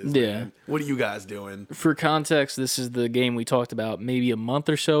this is. Yeah. Man. What are you guys doing? For context, this is the game we talked about maybe a month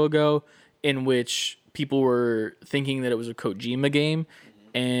or so ago, in which people were thinking that it was a Kojima game.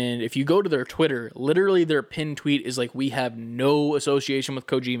 And if you go to their Twitter, literally their pinned tweet is like, we have no association with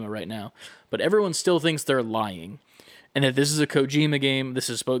Kojima right now. But everyone still thinks they're lying. And that this is a Kojima game. This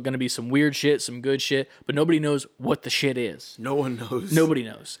is going to be some weird shit, some good shit. But nobody knows what the shit is. No one knows. Nobody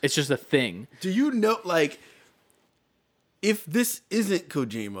knows. It's just a thing. Do you know, like, if this isn't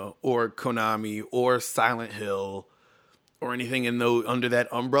Kojima or Konami or Silent Hill or anything under that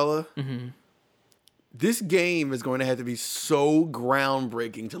umbrella, this game is going to have to be so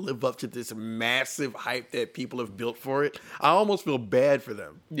groundbreaking to live up to this massive hype that people have built for it. I almost feel bad for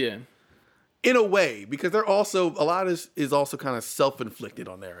them. Yeah. In a way, because they're also, a lot is also kind of self-inflicted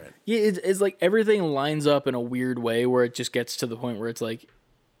on their end. Yeah, it's like everything lines up in a weird way where it just gets to the point where it's like,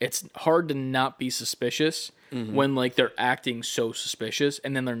 it's hard to not be suspicious when like they're acting so suspicious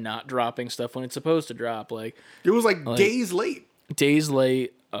and then they're not dropping stuff when it's supposed to drop. Like, It was like days late. Days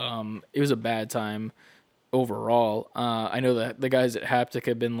late. It was a bad time overall. I know that the guys at Haptic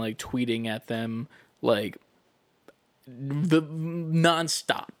have been like tweeting at them like the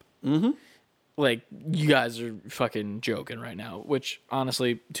nonstop. Like, you guys are fucking joking right now, which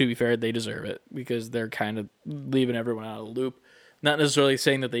honestly, to be fair, they deserve it because they're kind of leaving everyone out of the loop. Not necessarily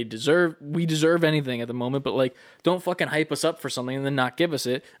saying that we deserve anything at the moment, but like, don't fucking hype us up for something and then not give us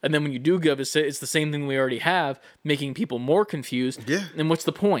it. And then when you do give us it, it's the same thing we already have, making people more confused. Yeah. And what's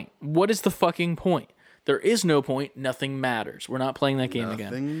the point? What is the fucking point? There is no point. Nothing matters. We're not playing that game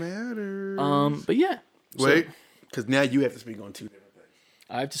again. Nothing matters. But yeah. Wait, because now you have to speak on two different things.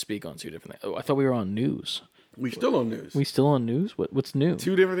 I have to speak on two different things. Oh, I thought we were on news. We're still on news. We still on news? What's new?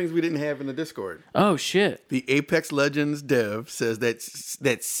 Two different things we didn't have in the Discord. Oh, shit. The Apex Legends dev says that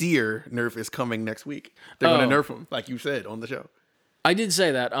Seer nerf is coming next week. They're going to nerf him, like you said on the show. I did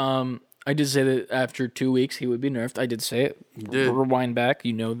say that. I did say that after 2 weeks he would be nerfed. I did say it. You did. Rewind back.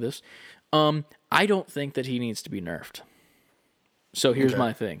 You know this. I don't think that he needs to be nerfed. So here's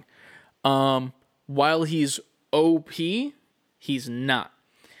my thing. While he's OP, he's not.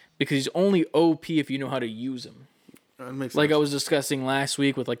 Because he's only OP if you know how to use him. That makes sense. Like I was discussing last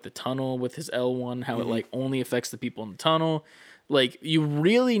week with like the tunnel with his L1, how it like only affects the people in the tunnel. Like, you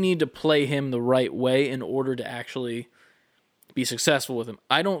really need to play him the right way in order to actually be successful with him.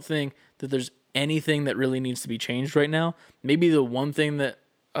 I don't think that there's anything that really needs to be changed right now. Maybe the one thing that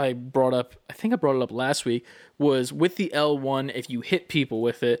I brought up, I think I brought it up last week, was with the L1, if you hit people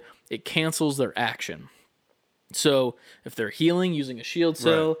with it, it cancels their action. So if they're healing using a shield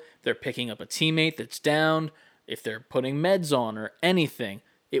cell, if they're picking up a teammate that's down, if they're putting meds on or anything,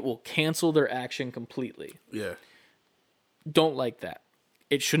 it will cancel their action completely. Yeah. Don't like that.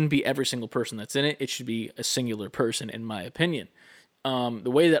 It shouldn't be every single person that's in it. It should be a singular person, in my opinion.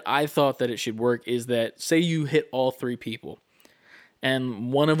 The way that I thought that it should work is that, say you hit all three people,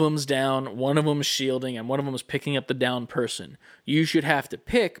 and one of them's down, one of them's shielding, and one of them is picking up the down person. You should have to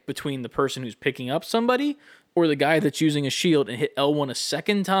pick between the person who's picking up somebody or the guy that's using a shield and hit L1 a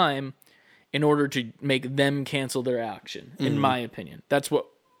second time in order to make them cancel their action, in my opinion. That's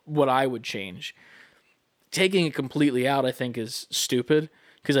what I would change. Taking it completely out, I think, is stupid,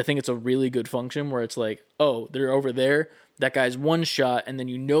 because I think it's a really good function where it's like, oh, they're over there, that guy's one shot, and then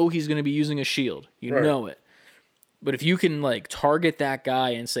you know he's going to be using a shield. You know it. But if you can like target that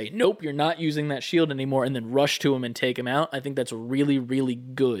guy and say, nope, you're not using that shield anymore, and then rush to him and take him out, I think that's really, really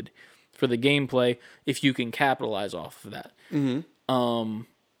good for the gameplay if you can capitalize off of that. In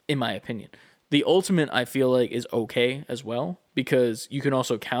my opinion. The ultimate, I feel like, is okay as well, because you can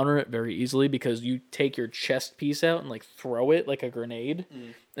also counter it very easily, because you take your chest piece out and like throw it like a grenade,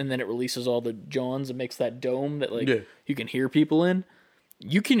 and then it releases all the Johns and makes that dome that like you can hear people in.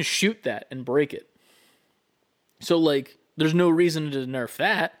 You can shoot that and break it. So like, there's no reason to nerf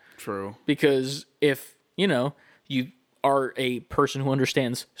that. True. Because if, you are a person who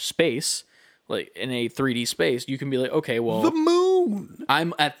understands space, like in a 3D space, you can be like, okay, well, The moon.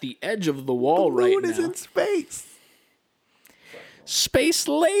 I'm at the edge of the wall right Moon now. is in space. Space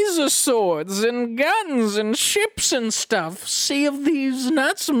laser swords and guns and ships and stuff. See if these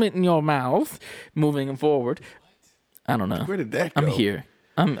nuts in your mouth. Moving forward. I don't know. Where did that go? I'm here.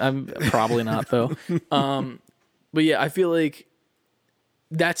 I'm probably not though. But yeah, I feel like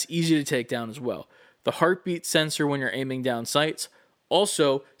that's easy to take down as well. The heartbeat sensor when you're aiming down sights,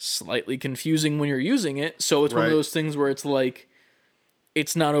 also slightly confusing when you're using it. So it's one of Right. those things where it's like,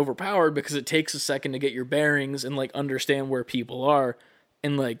 it's not overpowered because it takes a second to get your bearings and like understand where people are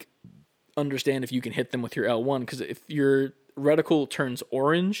and like understand if you can hit them with your L1. Because if your reticle turns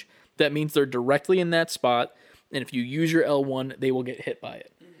orange, that means they're directly in that spot. And if you use your L1, they will get hit by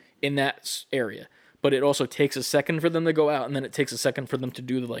it in that area. But it also takes a second for them to go out, and then it takes a second for them to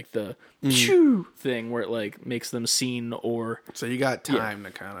do the choo thing where it like makes them seen or So you got time to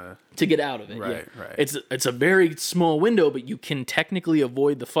kind of. to get out of it. Right, yeah. right. It's a very small window, but you can technically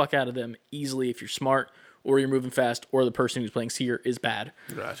avoid the fuck out of them easily if you're smart or you're moving fast or the person who's playing Seer is bad.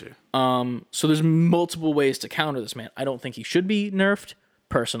 Gotcha. So there's multiple ways to counter this man. I don't think he should be nerfed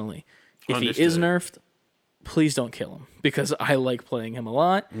personally. If he is Understood. nerfed, please don't kill him because I like playing him a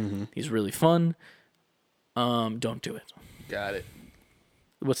lot. He's really fun. Don't do it. Got it.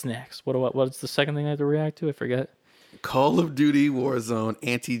 What's next? What's the second thing I have to react to? I forget. Call of Duty Warzone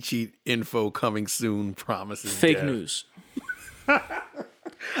anti-cheat info coming soon. Promises. Fake death. news. I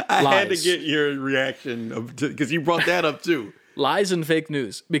had to Lies. get your reaction because you brought that up too. Lies and fake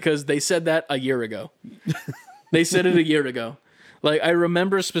news because they said that a year ago. They said it a year ago. Like, I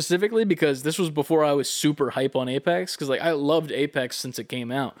remember specifically because this was before I was super hype on Apex because, like, I loved Apex since it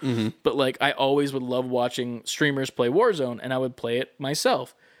came out. But, like, I always would love watching streamers play Warzone, and I would play it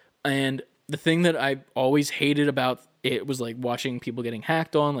myself. And the thing that I always hated about it was, like, watching people getting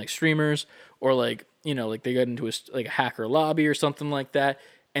hacked on, like, streamers, or, like, you know, like, they got into a hacker lobby or something like that,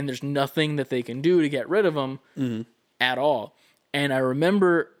 and there's nothing that they can do to get rid of them at all. And I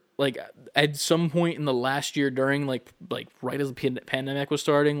remember, like, at some point in the last year during, like right as the pandemic was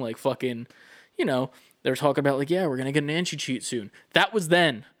starting, like, fucking, you know, they were talking about, like, yeah, we're going to get an anti-cheat soon. That was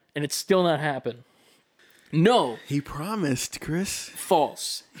then, and it's still not happened. No, He promised, Chris.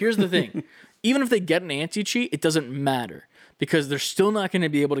 false. Here's the thing. Even if they get an anti-cheat, it doesn't matter because they're still not going to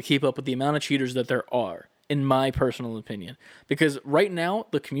be able to keep up with the amount of cheaters that there are, in my personal opinion. Because right now,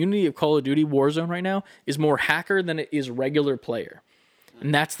 the community of Call of Duty Warzone right now is more hacker than it is regular player.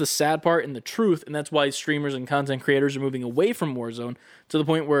 And that's the sad part and the truth, and that's why streamers and content creators are moving away from Warzone to the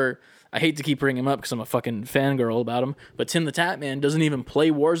point where I hate to keep bringing him up because I'm a fucking fangirl about him, but Tim the Tap Man doesn't even play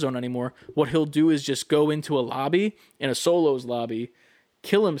Warzone anymore. What he'll do is just go into a lobby, in a solos lobby,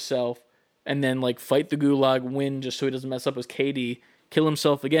 kill himself, and then like fight the gulag, win just so he doesn't mess up his KD, kill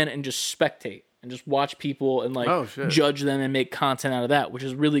himself again, and just spectate and just watch people and like Oh, shit. judge them and make content out of that, which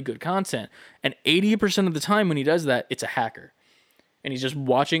is really good content. And 80% of the time when he does that, it's a hacker. And he's just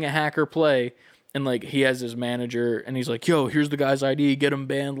watching a hacker play, and like he has his manager, and he's like, "Yo, here's the guy's ID. Get him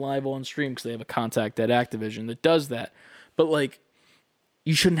banned live on stream," because they have a contact at Activision that does that. But like,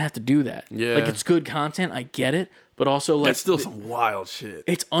 you shouldn't have to do that. Yeah. Like, it's good content. I get it, but also like That's still some wild shit.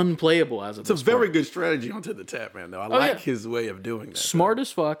 it's unplayable as of It's a this very point. good strategy onto the Tap Man, though. I like yeah. his way of doing that. Smart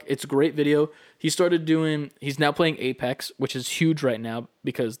as fuck. It's a great video. He's now playing Apex, which is huge right now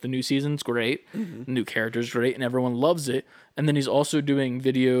because the new season's great, the new character's great, and everyone loves it. And then he's also doing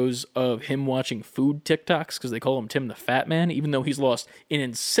videos of him watching food TikToks because they call him Tim the Fat Man, even though he's lost an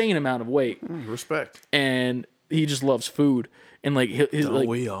insane amount of weight. Respect. And he just loves food. And like his Don't like,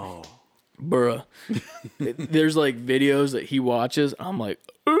 we all? bruh, there's like videos that he watches. I'm like,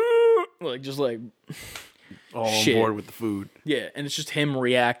 like just like. All Shit. on board with the food. Yeah, and it's just him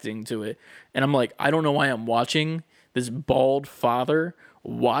reacting to it. And I'm like, I don't know why I'm watching this bald father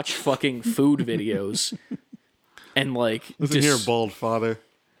watch fucking food videos. And like, Listen here, bald father.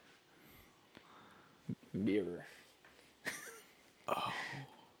 Beer.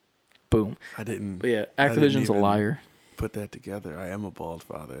 Boom. I didn't. But yeah, I didn't Activision's a even liar. Put that together. I am a bald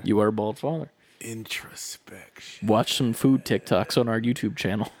father. You are a bald father. Introspection. Watch some food TikToks on our YouTube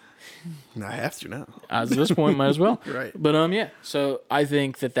channel. I have to now. At this point, might as well. Right. But yeah. So I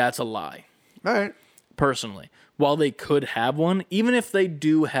think that that's a lie. All right. Personally, while they could have one, even if they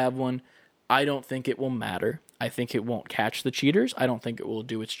do have one, I don't think it will matter. I think it won't catch the cheaters. I don't think it will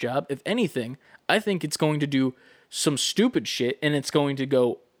do its job. If anything, I think it's going to do some stupid shit, and it's going to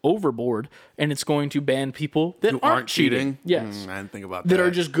go overboard, and it's going to ban people that aren't cheating. Yes, I didn't think about that. that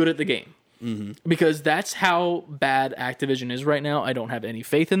are just good at the game. Because that's how bad Activision is right now. I don't have any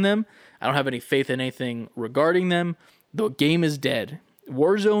faith in them. I don't have any faith in anything regarding them. The game is dead.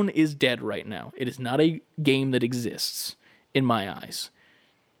 Warzone is dead right now. It is not a game that exists in my eyes.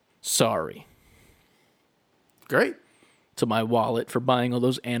 Sorry Great. to my wallet for buying all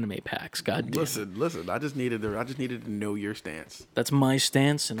those anime packs. God damn. Listen. I just needed to know your stance. That's my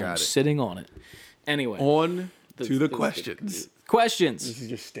stance, and I'm Got it. sitting on it. Anyway, On to the questions. questions. This is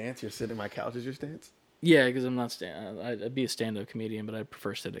your stance. You're sitting. My couch is your stance. Yeah, because I'm not I'd be a stand-up comedian, but I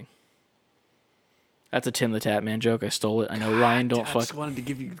prefer sitting. That's a Tim the Tap Man joke. I stole it. I know Ryan don't I fuck. just wanted to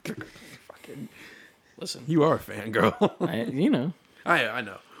give you fucking. Listen, You are a fangirl. you know. I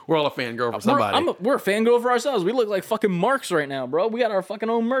know. We're all a fangirl for somebody. We're a fangirl for ourselves. We look like fucking marks right now, bro. We got our fucking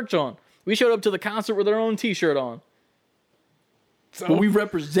own merch on. We showed up to the concert with our own T-shirt on. So, But we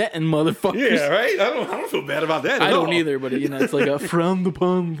representing motherfuckers. yeah, right. I don't feel bad about that. I at don't all. either, but it's like a frowned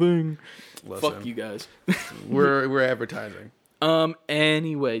upon thing. Listen, Fuck you guys. We're advertising.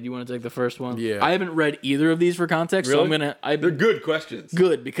 Anyway, do you want to take the first one? Yeah. I haven't read either of these for context, so Really? I'm They're good questions.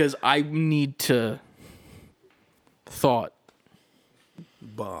 good because I need to thought.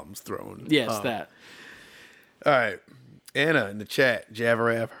 Bombs thrown. Yes, that. All right. Anna in the chat,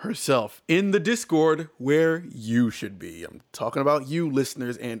 Javarav herself in the Discord where you should be. I'm talking about you,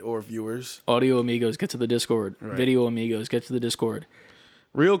 listeners and or viewers. Audio amigos, get to the Discord. Video amigos, get to the Discord.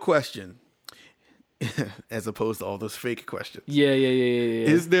 Real question, as opposed to all those fake questions. Yeah.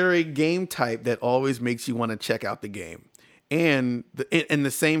 Is there a game type that always makes you want to check out the game? And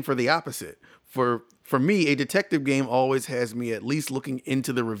the same for the opposite. For me, a detective game always has me at least looking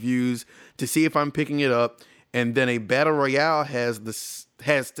into the reviews to see if I'm picking it up. And then a battle royale has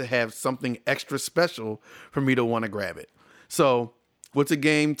to have something extra special for me to want to grab it. So, what's a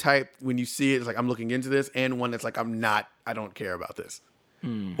game type when you see it? It's like I'm looking into this, and one that's like I don't care about this,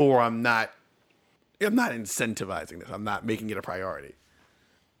 or I'm not incentivizing this. I'm not making it a priority.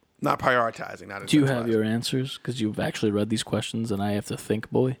 Not prioritizing. Not. Do you have your answers? Because you've actually read these questions, and I have to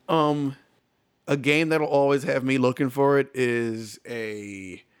think, boy. A game that'll always have me looking for it is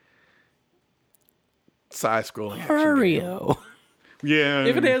a side-scrolling action game. Mario. Yeah.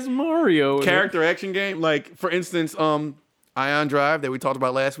 If it has Mario in it. Character action game, like for instance, Ion Drive that we talked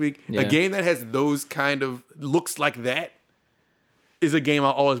about last week. Yeah. A game that has those kind of looks like that is a game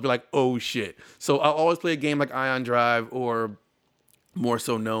I'll always be like, oh shit. So I'll always play a game like Ion Drive, or more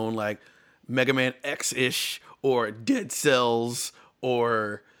so known like Mega Man X-ish or Dead Cells,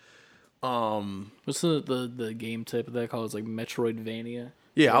 or What's the game type of that called? It's like Metroidvania.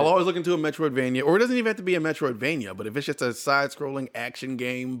 yeah, I'll always look into a Metroidvania, or it doesn't even have to be a Metroidvania, but if it's just a side-scrolling action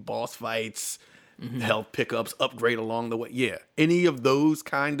game, boss fights, health pickups, upgrade along the way, yeah, any of those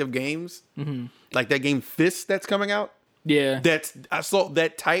kind of games, like that game Fist that's coming out, Yeah. I saw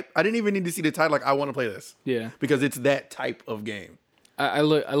that type. I didn't even need to see the title. Like, I want to play this, Yeah. because it's that type of game. I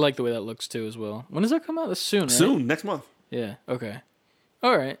like the way that looks too as well. When does that come out? That's soon, right? Soon, next month. Yeah. Okay.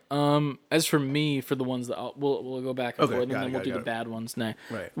 All right. As for me, for the ones that we'll go back and Okay, forth, and got then it, we'll got do it, the got bad ones now.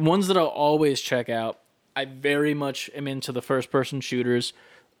 Right. Ones that I'll always check out. I very much am into the first-person shooters.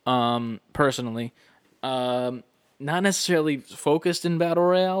 Personally, not necessarily focused in battle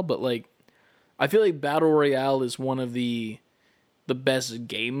royale, but like I feel like battle royale is one of the best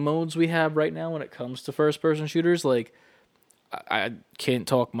game modes we have right now when it comes to first-person shooters. Like, I can't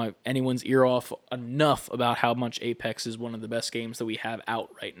talk anyone's ear off enough about how much Apex is one of the best games that we have out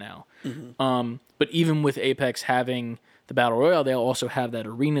right now. But even with Apex having the Battle Royale, they'll also have that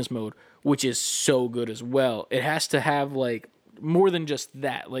Arenas mode, which is so good as well. It has to have, like, more than just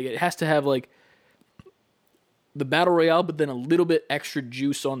that. Like, it has to have, like, the Battle Royale, but then a little bit extra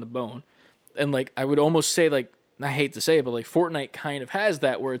juice on the bone. And, like, I would almost say, like, I hate to say it, but like Fortnite kind of has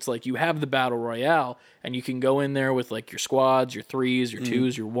that, where it's like you have the battle royale and you can go in there with like your squads, your 3s, your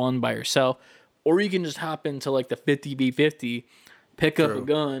 2s, your 1 by yourself, or you can just hop into like the 50v50, pick up a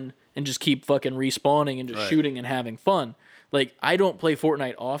gun and just keep fucking respawning and just shooting and having fun. Like, I don't play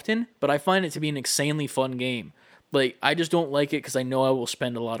Fortnite often, but I find it to be an insanely fun game. Like, I just don't like it because I know I will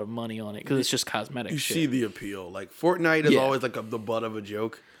spend a lot of money on it because it's just cosmetic You shit. see the appeal. Like, Fortnite is Yeah. always like the butt of a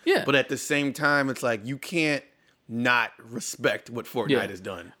joke. Yeah. But at the same time, it's like you can't not respect what Fortnite has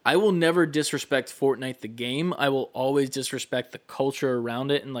done. I will never disrespect Fortnite the game. I will always disrespect the culture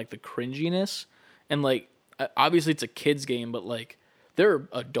around it and like the cringiness. And like, obviously it's a kid's game, but like there are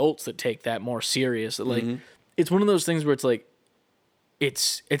adults that take that more serious. Like, it's one of those things where it's like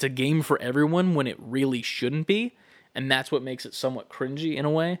it's a game for everyone when it really shouldn't be, and that's what makes it somewhat cringy in a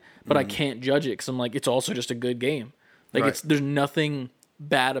way. But I can't judge it because I'm like, it's also just a good game. Like, there's nothing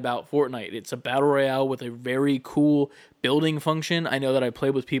bad about Fortnite. It's a battle royale with a very cool building function. I know that I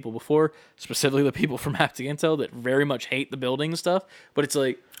played with people before, specifically the people from Haptic Intel, that very much hate the building stuff, but it's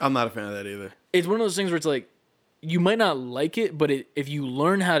like, I'm not a fan of that either. it's one of those things where it's like, you might not like it, but if you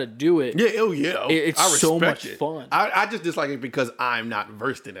learn how to do it, Yeah, oh yeah. It's I so respect much it. fun. I just dislike it because I'm not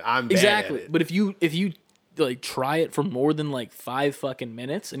versed in it. I'm bad exactly. at it. But if you like try it for more than like 5 fucking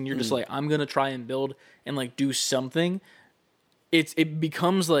minutes and you're just like, I'm gonna try and build and like do something, it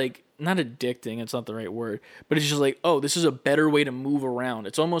becomes like not addicting, it's not the right word, but it's just like, oh, this is a better way to move around.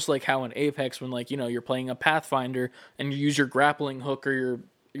 It's almost like how in Apex, when like, you know, you're playing a Pathfinder and you use your grappling hook or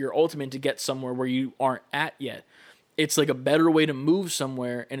your ultimate to get somewhere where you aren't at yet. It's like a better way to move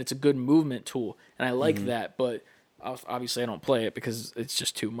somewhere, and it's a good movement tool, and I like that. But obviously, I don't play it because it's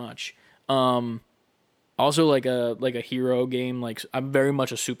just too much. Also, like a hero game, like I'm very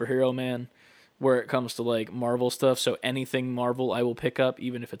much a superhero man where it comes to like Marvel stuff. So anything Marvel, I will pick up,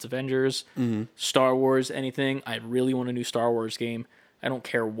 even if it's Avengers, Star Wars, anything. I really want a new Star Wars game. I don't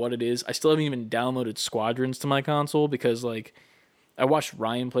care what it is. I still haven't even downloaded Squadrons to my console because like I watched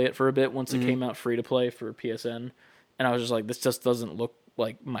Ryan play it for a bit once it came out free to play for PSN, and I was just like, this just doesn't look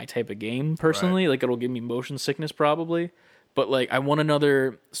like my type of game personally. Right. Like it'll give me motion sickness probably, but like I want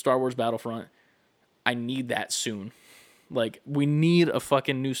another Star Wars Battlefront. I need that soon. Like we need a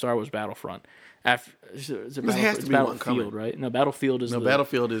fucking new Star Wars Battlefront. After it's Battlefield, right? No, Battlefield is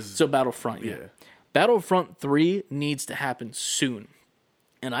Battlefield is so Battlefront. Yeah, Battlefront 3 needs to happen soon,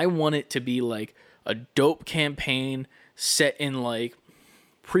 and I want it to be like a dope campaign set in like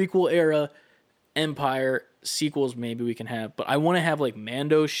prequel era, Empire sequels. Maybe we can have, but I want to have like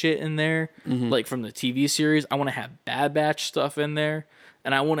Mando shit in there, like from the TV series. I want to have Bad Batch stuff in there,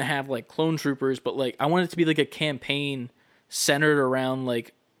 and I want to have like clone troopers, but like I want it to be like a campaign centered around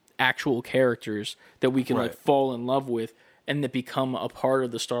like actual characters that we can like fall in love with and that become a part of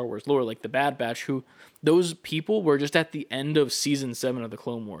the Star Wars lore, like the Bad Batch, who those people were just at the end of season 7 of the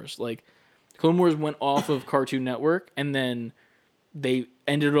Clone Wars. Like Clone Wars went off of Cartoon Network and then they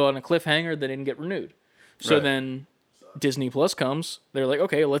ended on a cliffhanger that didn't get renewed. So then Disney Plus comes, they're like,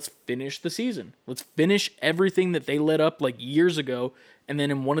 okay, let's finish the season. Let's finish everything that they lit up like years ago. And then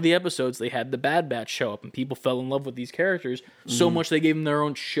in one of the episodes, they had the Bad Batch show up, and people fell in love with these characters so much they gave them their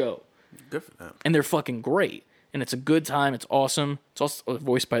own show. Good for them. And they're fucking great. And it's a good time. It's awesome. It's also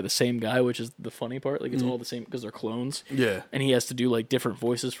voiced by the same guy, which is the funny part. Like, it's all the same because they're clones. Yeah. And he has to do, like, different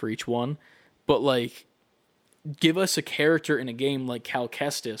voices for each one. But, like, give us a character in a game like Cal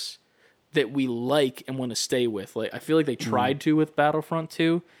Kestis that we like and want to stay with. Like, I feel like they tried to with Battlefront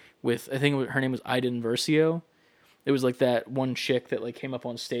 2 with, I think her name was Iden Versio. It was like that one chick that like came up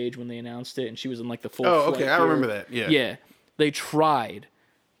on stage when they announced it, and she was in like the full. Oh, okay, I remember that. Yeah, yeah. They tried,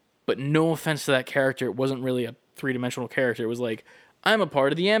 but no offense to that character, it wasn't really a 3-dimensional character. It was like, I'm a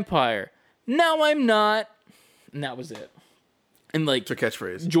part of the Empire. No, I'm not, and that was it. And like, it's her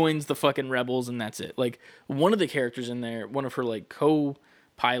catchphrase. Joins the fucking rebels, and that's it. Like one of the characters in there, one of her like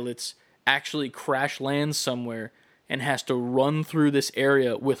co-pilots, actually crash lands somewhere and has to run through this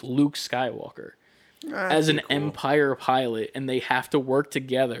area with Luke Skywalker. As an Empire pilot, and they have to work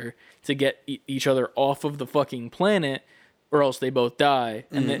together to get each other off of the fucking planet, or else they both die.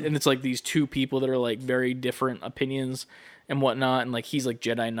 And and it's like these two people that are like very different opinions and whatnot. And like he's like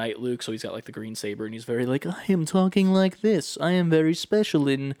Jedi Knight Luke, so he's got like the green saber, and he's very like, I am talking like this. I am very special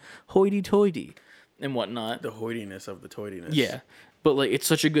in hoity-toity and whatnot. The hoitiness of the toitiness. Yeah. But like it's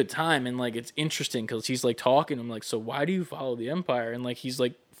such a good time, and like it's interesting because he's like talking. I'm like, so why do you follow the Empire? And like he's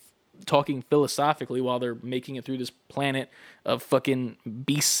like talking philosophically while they're making it through this planet of fucking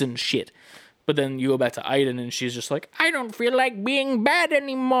beasts and shit. But then you go back to Iden, and she's just like, I don't feel like being bad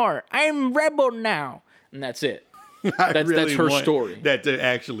anymore. I'm rebel now. And that's it. That's her story. That to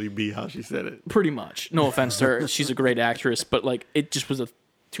actually be how she said it. Pretty much. No offense to her. She's a great actress, but like it just was a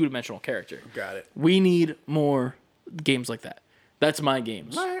 2-dimensional character. Got it. We need more games like that. That's my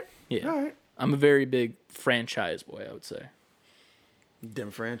games. All right. Yeah. All right. I'm a very big franchise boy, I would say.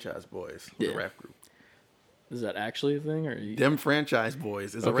 Them Franchise Boys. Yeah. The rap group. Is that actually a thing? Or Them Franchise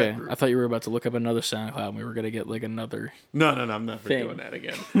Boys is a okay? rap group. I thought you were about to look up another SoundCloud and we were gonna get like another. No, I'm not thing. doing that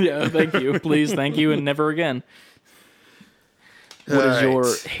again. Yeah, thank you, please, thank you, and never again. What is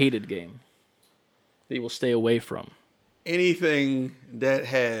your hated game that you will stay away from? Anything that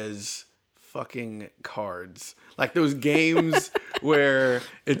has fucking cards, like those games where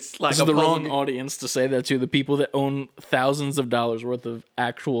it's like This is the wrong audience to say that to. The people that own thousands of dollars worth of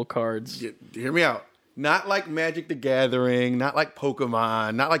actual cards. Hear me out. Not like Magic the Gathering, not like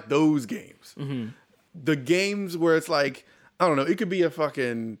Pokemon, not like those games. Mm-hmm. The games where it's like, I don't know, it could be a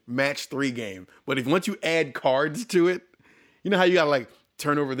fucking match 3 game, but if once you add cards to it, you know how you gotta like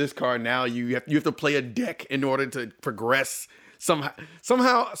turn over this card now, you have to play a deck in order to progress.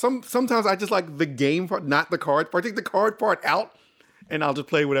 Sometimes I just like the game part, not the card part. I take the card part out, and I'll just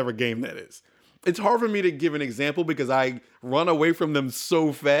play whatever game that is. It's hard for me to give an example because I run away from them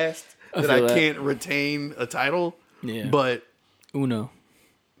so fast that I can't retain a title. Yeah. But Uno.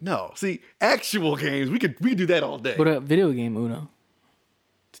 no, see, actual games we could do that all day. What a video game Uno.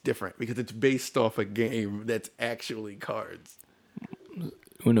 It's different because it's based off a game that's actually cards.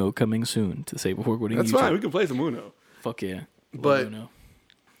 Uno coming soon to say before quitting That's YouTube. fine. We can play some Uno. Fuck yeah. Love But- Uno.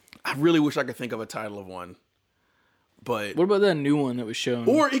 I really wish I could think of a title of one. But What about that new one that was shown?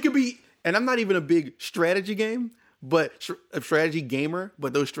 or it could be, and I'm not even a big strategy game, but a strategy gamer.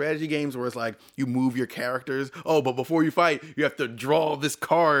 But those strategy games where it's like you move your characters. Oh, but before you fight, you have to draw this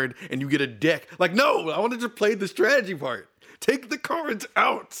card and you get a deck. Like, no, I want to just play the strategy part. Take the cards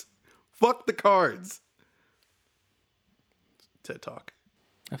out. Fuck the cards. TED Talk.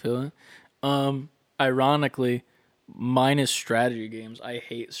 I feel it. Ironically, mine is strategy games. I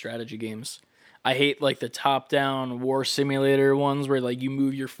hate strategy games. I hate like the top-down war simulator ones where like you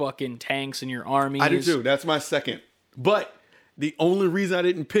move your fucking tanks and your armies. I do too. That's my second. But the only reason I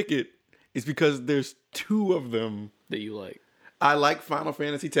didn't pick it is because there's two of them. that you like. I like Final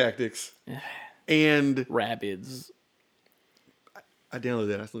Fantasy Tactics. And Rabbids. I downloaded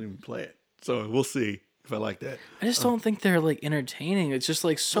that. I still didn't even play it. So we'll see if I like that. I just don't think they're like entertaining. It's just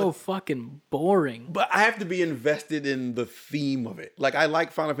like so fucking boring. But I have to be invested in the theme of it. Like, I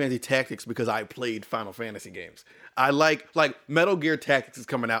like Final Fantasy Tactics because I played Final Fantasy games. I like Metal Gear Tactics is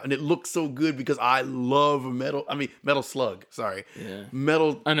coming out, and it looks so good because I love Metal Slug. Sorry, Yeah.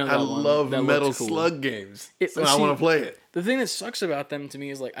 Metal. I know that one. love That Metal looks cool. Slug games. So I see, want to play it. The thing that sucks about them to me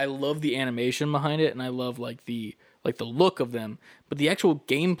is like I love the animation behind it, and I love like the look of them, but the actual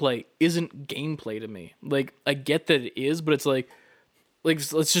gameplay isn't gameplay to me. Like I get that it is, but it's like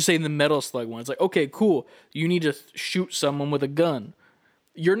let's just say in the Metal Slug one, it's like okay, cool. You need to shoot someone with a gun.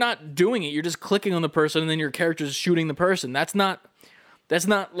 You're not doing it. You're just clicking on the person, and then your character's shooting the person. That's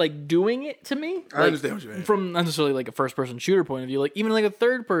not like doing it to me. I understand what you mean. From not necessarily like a first person shooter point of view, like even like a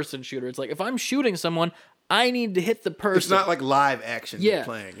third person shooter. It's like if I'm shooting someone, I need to hit the person. It's not like live action you're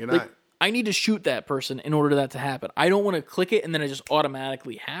playing. You're like, not. I need to shoot that person in order for that to happen. I don't want to click it and then it just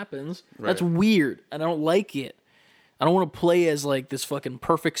automatically happens. That's weird. And I don't like it. I don't want to play as like this fucking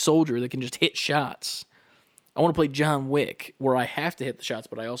perfect soldier that can just hit shots. I want to play John Wick where I have to hit the shots,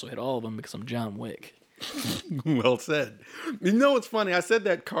 but I also hit all of them because I'm John Wick. Well said. You know what's funny? I said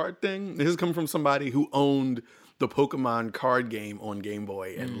that card thing. This is coming from somebody who owned the Pokemon card game on Game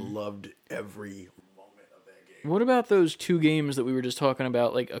Boy and loved every moment of that game. What about those two games that we were just talking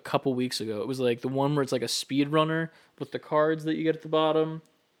about like a couple weeks ago? It was like the one where it's like a speed runner with the cards that you get at the bottom.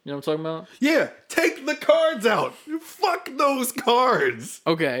 You know what I'm talking about? Yeah, take the cards out. Fuck those cards.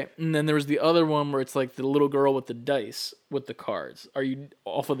 Okay, and then there was the other one where it's like the little girl with the dice with the cards. Are you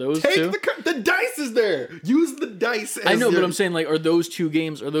off of those Take two? the dice is there. Use the dice. As I know, but your- I'm saying like, are those two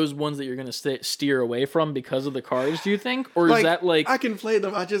games? Are those ones that you're gonna steer away from because of the cards? Do you think, or is that like I can play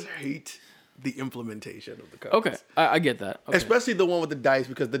them. I just hate the implementation of the cards. okay? I get that. Okay. Especially the one with the dice,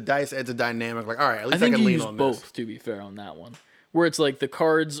 because the dice adds a dynamic. Like, all right, at I least I, think can you lean use on both. this. To be fair on that one, where it's like the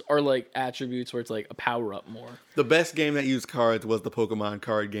cards are like attributes, where it's like a power up more. The best game that used cards was the Pokemon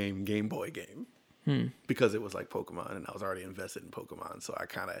card game, Game Boy game. Because it was like Pokemon, and I was already invested in Pokemon, so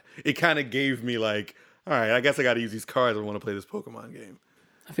it kind of gave me like, all right, I guess I got to use these cards. I want to play this Pokemon game.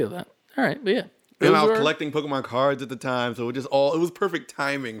 I feel that. All right, but yeah, And I Those was are- collecting Pokemon cards at the time, so it was perfect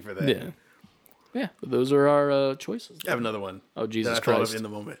timing for that. Yeah, yeah. But those are our choices. I have another one. Oh, Jesus that I thought Christ. of in the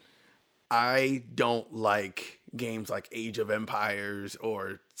moment. I don't like games like Age of Empires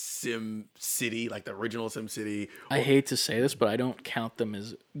or Sim City, like the original Sim City. I hate to say this, but I don't count them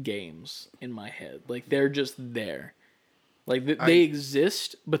as games in my head. Like they're just there. Like they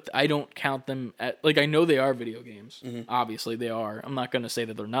exist, but I don't count them at like I know they are video games. Obviously they are. I'm not going to say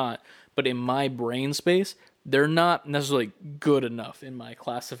that they're not, but in my brain space, they're not necessarily good enough in my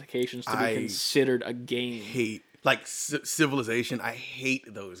classifications to be considered a game. Hate like Civilization. I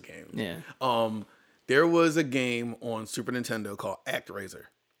hate those games. Yeah. There was a game on Super Nintendo called ActRaiser,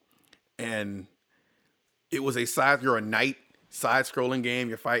 and it was you're a knight, side-scrolling game.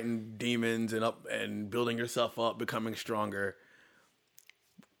 You're fighting demons and building yourself up, becoming stronger.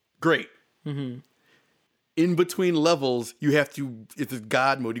 Great. In between levels, it's a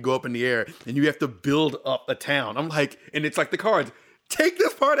god mode. You go up in the air and you have to build up a town. I'm like, and it's like the cards. Take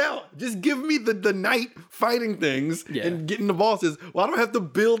this part out. Just give me the knight fighting things and getting the bosses. Well, I don't have to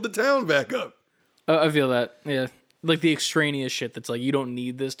build the town back up. I feel that. Yeah. Like the extraneous shit that's like you don't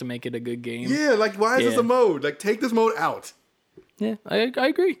need this to make it a good game. Yeah, like why is this Yeah. a mode? Like take this mode out. Yeah, I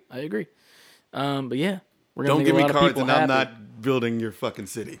agree. I agree. But yeah, we're gonna Don't make give a me lot of cards people and I'm happy. not building your fucking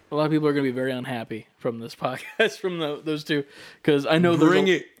city. A lot of people are going to be very unhappy from this podcast, from those two, because I know Bring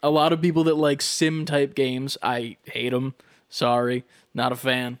there's it. a lot of people that like sim type games. I hate them. Sorry, not a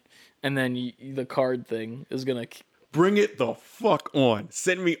fan. And then the card thing is gonna. Bring it the fuck on.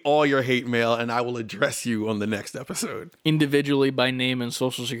 Send me all your hate mail and I will address you on the next episode. Individually by name and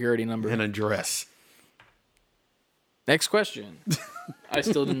social security number. An address. Next question. I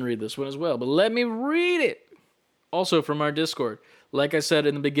still didn't read this one as well, but let me read it. Also from our Discord. Like I said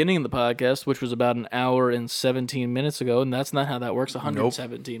in the beginning of the podcast, which was about an hour and 17 minutes ago, and that's not how that works,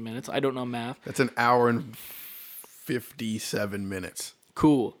 117 minutes. I don't know math. That's an hour and 57 minutes.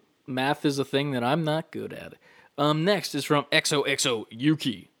 Cool. Math is a thing that I'm not good at. Next is from XOXO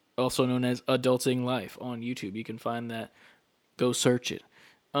Yuki, also known as Adulting Life on YouTube. You can find that. Go search it.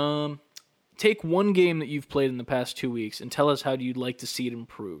 Take one game that you've played in the past 2 weeks and tell us how you'd like to see it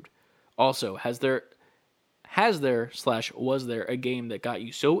improved. Also, was there a game that got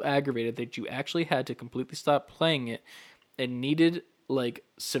you so aggravated that you actually had to completely stop playing it and needed like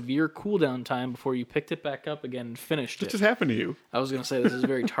severe cooldown time before you picked it back up again and finished it? What just happened to you? I was going to say this is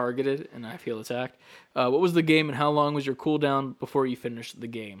very targeted and I feel attacked. What was the game and how long was your cooldown before you finished the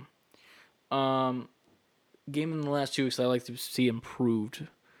game? Game in the last 2 weeks I like to see improved.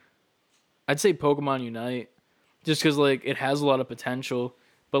 I'd say Pokemon Unite, just because like it has a lot of potential,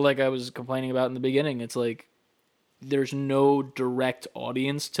 but like I was complaining about in the beginning, it's like there's no direct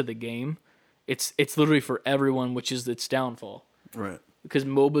audience to the game. It's literally for everyone, which is its downfall. Right. Because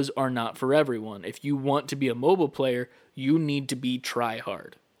MOBAs are not for everyone. If you want to be a MOBA player, you need to be try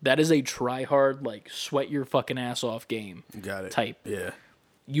hard. That is a try hard, like sweat your fucking ass off game. Got it. Type. Yeah.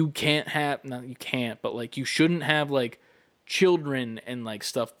 You can't have, not you can't, but like you shouldn't have like children and like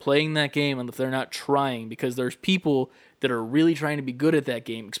stuff playing that game if they're not trying, because there's people that are really trying to be good at that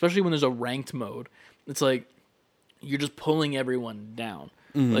game, especially when there's a ranked mode. It's like you're just pulling everyone down.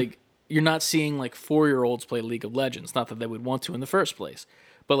 Mm-hmm. Like you're not seeing like 4-year-olds play League of Legends, not that they would want to in the first place,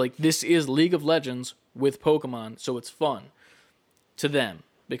 but like this is League of Legends with Pokemon, so it's fun to them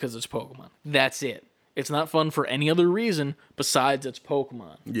because it's Pokemon. That's it. It's not fun for any other reason besides it's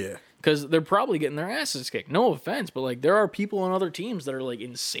Pokemon. Yeah. Because they're probably getting their asses kicked. No offense, but like there are people on other teams that are like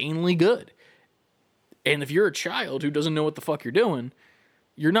insanely good. And if you're a child who doesn't know what the fuck you're doing,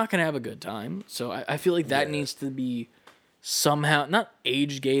 you're not going to have a good time. So I feel like that needs to be somehow, not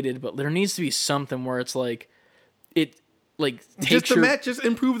age gated, but there needs to be something where it's like, it like takes just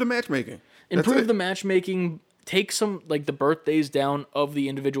improve the matchmaking. Improve the matchmaking. Take some like the birthdays down of the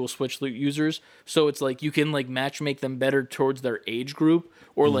individual Switch users, so it's like you can like matchmake them better towards their age group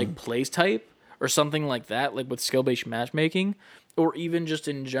or like plays type or something like that, like with skill based matchmaking, or even just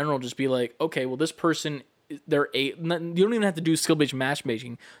in general, just be like, okay, well this person, you don't even have to do skill based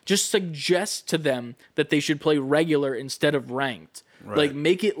matchmaking. Just suggest to them that they should play regular instead of ranked. Right. Like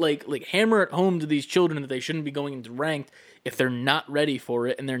make it like hammer it home to these children that they shouldn't be going into ranked if they're not ready for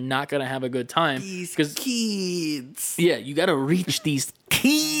it and they're not going to have a good time. These kids. Yeah, you got to reach these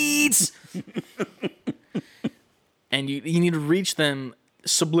kids. And you need to reach them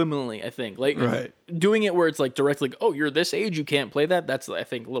subliminally, I think. Like doing it where it's like directly, like, oh, you're this age, you can't play that. That's, I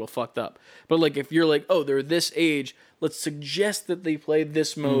think, a little fucked up. But like if you're like, oh, they're this age, let's suggest that they play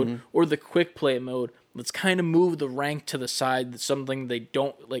this mode or the quick play mode. Let's kind of move the rank to the side. That's something they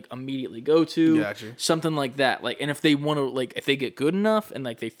don't like immediately go to. Gotcha. Something like that. Like, and if they want to, like, if they get good enough and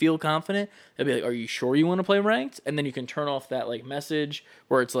like they feel confident, they'll be like, "Are you sure you want to play ranked?" And then you can turn off that like message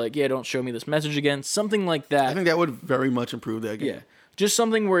where it's like, "Yeah, don't show me this message again." Something like that. I think that would very much improve that game. Yeah, just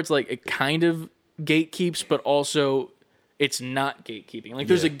something where it's like it kind of gatekeeps, but also it's not gatekeeping. Like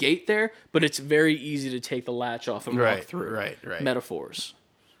there's a gate there, but it's very easy to take the latch off and walk through. Right. Metaphors.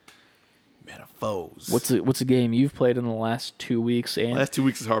 What's a game you've played in the last 2 weeks? And last 2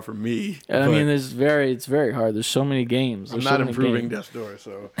 weeks is hard for me. I mean, it's very hard. There's so many games. I'm not improving Death's Door,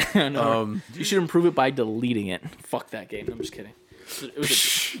 so no, you should improve it by deleting it. Fuck that game. I'm just kidding.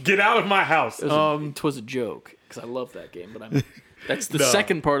 Get out of my house. It was a joke because I love that game, but that's the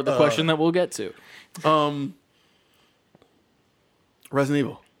second part of the question that we'll get to. Resident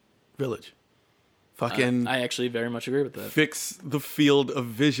Evil Village. Fucking I actually very much agree with that. Fix the field of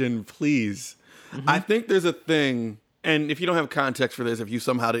vision, please. I think there's a thing, and if you don't have context for this, if you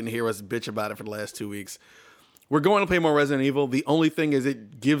somehow didn't hear us bitch about it for the last 2 weeks, we're going to play more Resident Evil. The only thing is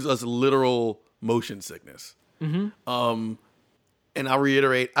it gives us literal motion sickness. And I'll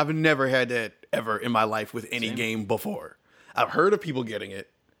reiterate, I've never had that ever in my life with any game before. I've heard of people getting it.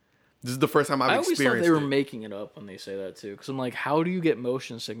 This is the first time I've experienced it. I always thought they were making it up when they say that, too. Because I'm like, how do you get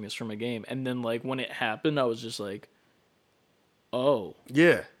motion sickness from a game? And then, like, when it happened, I was just like, oh.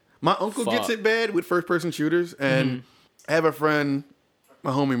 Yeah. My uncle gets it bad with first-person shooters. And I have a friend,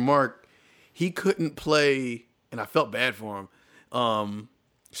 my homie Mark, he couldn't play, and I felt bad for him,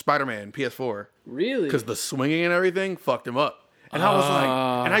 Spider-Man PS4. Really? Because the swinging and everything fucked him up. And I was like,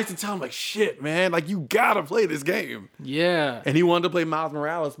 and I used to tell him, like, shit, man, like, you gotta play this game. Yeah. And he wanted to play Miles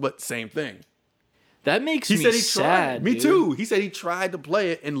Morales, but same thing. That makes He me said he sad. tried. Me dude. too. He said he tried to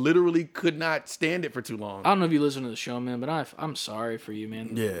play it and literally could not stand it for too long. I don't know if you listen to the show, man, but I'm sorry for you,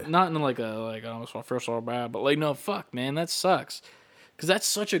 man. Yeah. Not in oh, I feel so bad, but like, no, fuck, man, that sucks. Because that's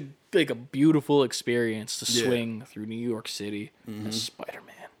such a beautiful experience to swing through New York City as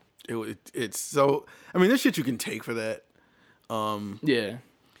Spider-Man. It's so. I mean, there's shit you can take for that. Yeah.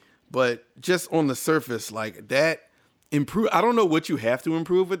 But just on the surface, like that improve. I don't know what you have to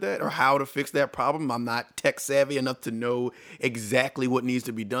improve with that or how to fix that problem. I'm not tech savvy enough to know exactly what needs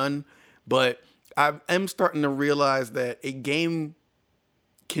to be done. But I am starting to realize that a game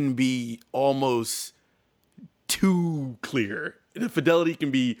can be almost too clear. The fidelity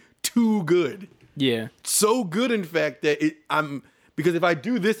can be too good. Yeah. So good, in fact, that because if I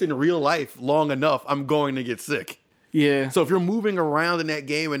do this in real life long enough, I'm going to get sick. Yeah. So if you're moving around in that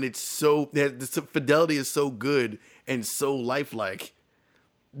game and the fidelity is so good and so lifelike,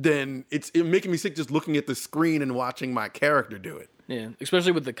 then it's making me sick just looking at the screen and watching my character do it. Yeah.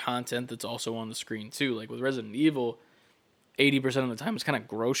 Especially with the content that's also on the screen too. Like with Resident Evil, 80% of the time it's kind of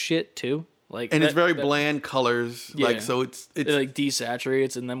gross shit too. Like, and it's very bland colors. Yeah. Like, so it's it like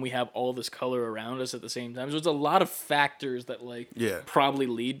desaturates, and then we have all this color around us at the same time. So it's a lot of factors that probably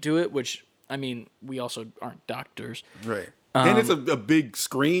lead to it, which, I mean, we also aren't doctors. Right. And it's a big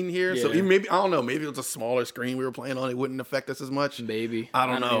screen here. So even maybe, I don't know, maybe it was a smaller screen we were playing on. It wouldn't affect us as much. Maybe. I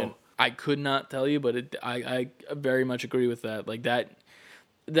don't know. mean, I could not tell you, but I very much agree with that. Like that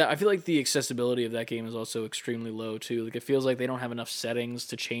I feel like the accessibility of that game is also extremely low too. Like it feels like they don't have enough settings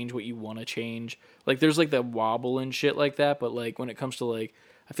to change what you want to change. Like there's like the wobble and shit like that, but like when it comes to like,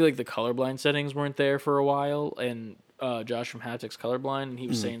 I feel like the colorblind settings weren't there for a while, and Josh from Haptics Colorblind, and he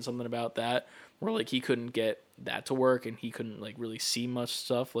was saying something about that where like he couldn't get that to work, and he couldn't like really see much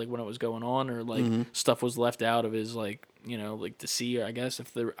stuff like when it was going on, or like stuff was left out of his like, you know, like to see, I guess,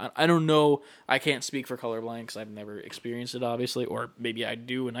 if there, I don't know, I can't speak for colorblind because I've never experienced it, obviously, or maybe I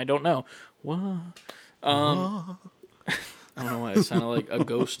do and I don't know. What? I don't know why it sounded like a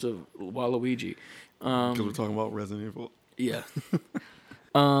ghost of Waluigi. Because we're talking about Resident Evil. Yeah.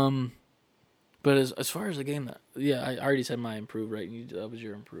 But as far as the game, I already said my improve, right? That was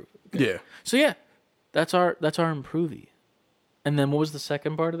your improve. Okay. Yeah. So yeah, that's our improvey. And then what was the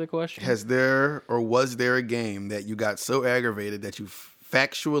second part of the question? Was there a game that you got so aggravated that you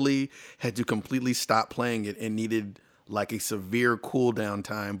factually had to completely stop playing it and needed like a severe cooldown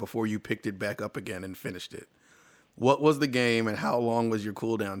time before you picked it back up again and finished it? What was the game and how long was your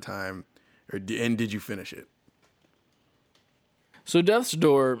cooldown time, and did you finish it? So Death's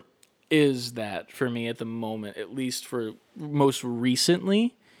Door is that for me at the moment, at least for most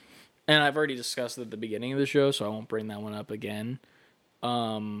recently. And I've already discussed it at the beginning of the show, so I won't bring that one up again.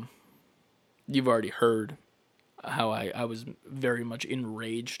 You've already heard how I was very much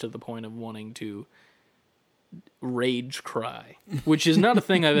enraged to the point of wanting to rage cry, which is not a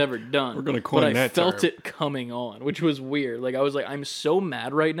thing I've ever done. We're gonna coin but I that felt term. it coming on, which was weird. Like I was like, I'm so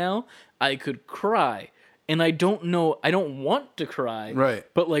mad right now, I could cry. And I don't want to cry. Right.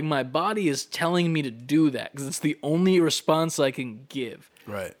 But like my body is telling me to do that because it's the only response I can give.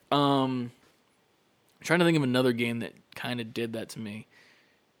 Right. I'm trying to think of another game that kind of did that to me.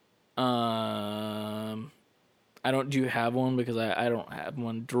 Do you have one? Because I don't have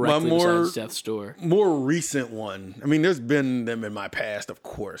one directly besides Death's Door. More recent one. I mean, there's been them in my past, of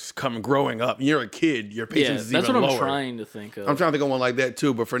course. Growing up, you're a kid, your patience is that's even what lower. I'm trying to think of. I'm trying to think of one like that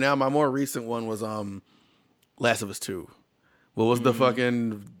too. But for now, my more recent one was Last of Us 2. What was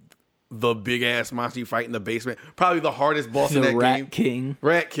the big ass monster you fight in the basement? Probably the hardest boss in that game.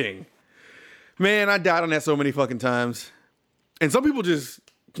 Rat King. Man, I died on that so many fucking times. And some people just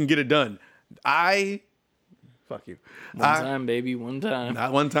can get it done. Fuck you. One time, baby, one time.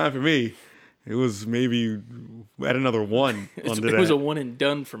 Not one time for me. It was maybe at another one. It was a one and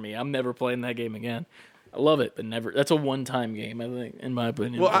done for me. I'm never playing that game again. I love it, but never. That's a one-time game, I think, in my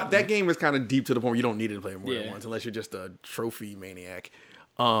opinion. Well, that game is kind of deep to the point where you don't need it to play more than once, unless you're just a trophy maniac.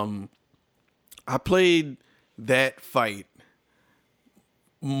 I played that fight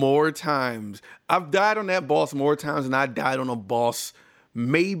more times. I've died on that boss more times than I died on a boss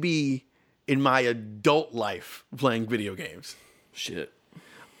maybe in my adult life playing video games. Shit.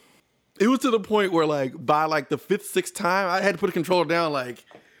 It was to the point where, like, by like the 5th, 6th time, I had to put a controller down. Like,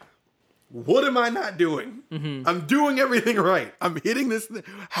 what am I not doing? Mm-hmm. I'm doing everything right. I'm hitting this thing.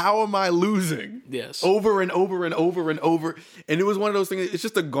 How am I losing? Yes. Over and over and over and over. And it was one of those things. It's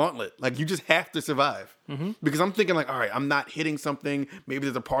just a gauntlet. Like, you just have to survive. Mm-hmm. Because I'm thinking, like, all right, I'm not hitting something. Maybe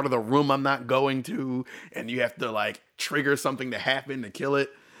there's a part of the room I'm not going to. And you have to, like, trigger something to happen to kill it.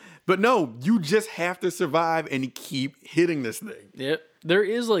 But no, you just have to survive and keep hitting this thing. Yep. There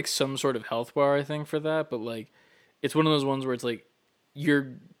is like some sort of health bar, I think, for that, but like it's one of those ones where it's like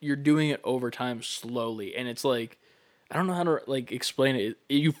you're doing it over time slowly, and it's like I don't know how to like explain it.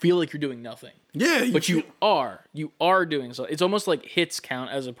 You feel like you're doing nothing. Yeah, But you are doing so. It's almost like hits count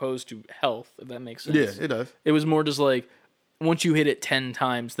as opposed to health, if that makes sense. Yeah, it does. It was more just like once you hit it 10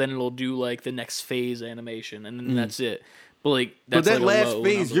 times, then it'll do like the next phase animation, and then that's it. But like that's But that like a last low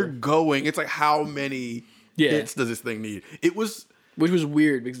phase, number. you're going. It's like how many Yeah. hits does this thing need? It was Which was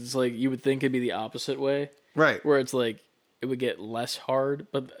weird because it's like you would think it'd be the opposite way, right. where it's like it would get less hard.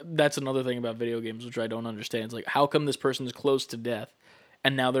 But that's another thing about video games which I don't understand. It's like how come this person's close to death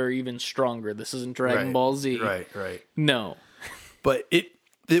and now they're even stronger? This isn't Dragon Right. Ball Z. Right. No. But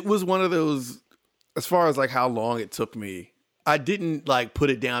it was one of those. As far as like how long it took me, I didn't like put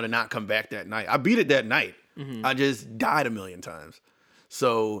it down and not come back that night. I beat it that night. I just died a million times.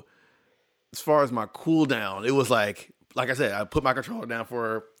 So as far as my cooldown, it was like I said, I put my controller down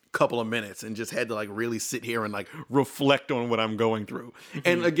for a couple of minutes and just had to like really sit here and like reflect on what I'm going through.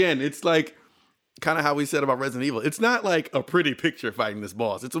 And again, it's like kind of how we said about Resident Evil. It's not like a pretty picture fighting this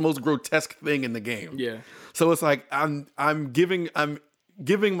boss. It's the most grotesque thing in the game. Yeah. So it's like I'm giving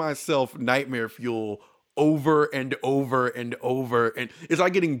myself nightmare fuel over and over and over, and it's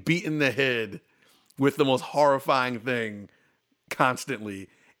like getting beat in the head with the most horrifying thing constantly,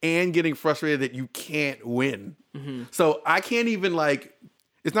 and getting frustrated that you can't win. So I can't even like.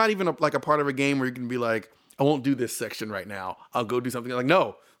 It's not even like a part of a game where you can be like, I won't do this section right now. I'll go do something. Like,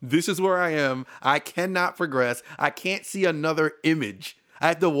 no, this is where I am. I cannot progress. I can't see another image. I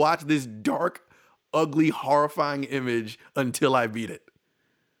have to watch this dark, ugly, horrifying image until I beat it.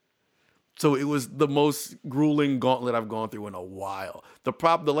 So it was the most grueling gauntlet I've gone through in a while.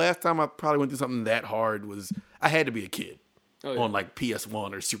 The last time I probably went through something that hard was I had to be a kid on like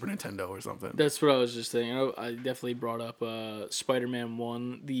PS1 or Super Nintendo or something. That's what I was just saying. I definitely brought up Spider-Man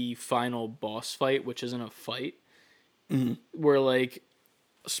 1, the final boss fight, which isn't a fight. Where, like,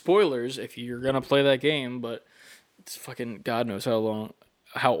 spoilers if you're going to play that game, but it's fucking God knows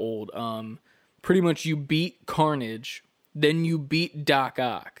how old. Pretty much you beat Carnage, then you beat Doc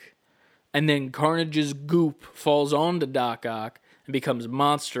Ock. And then Carnage's goop falls onto Doc Ock and becomes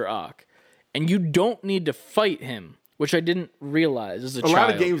Monster Ock. And you don't need to fight him, which I didn't realize as a child. A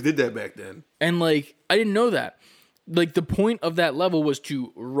lot of games did that back then. And, like, I didn't know that. Like, the point of that level was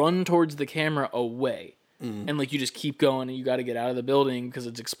to run towards the camera away. And, like, you just keep going and you got to get out of the building because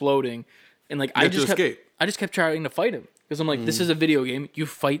it's exploding. And, like, I just kept trying to fight him. Because I'm like, this is a video game. You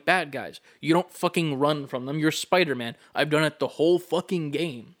fight bad guys. You don't fucking run from them. You're Spider-Man. I've done it the whole fucking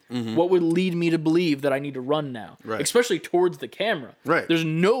game. What would lead me to believe that I need to run now? Right. Especially towards the camera. Right. There's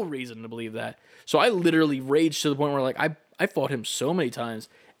no reason to believe that. So I literally raged to the point where, like, I fought him so many times,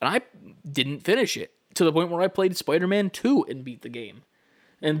 and I didn't finish it. To the point where I played Spider-Man 2 and beat the game.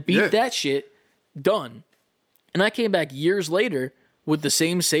 And beat that shit. Done. And I came back years later with the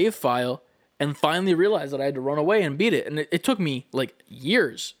same save file and finally realized that I had to run away and beat it. And it took me, like,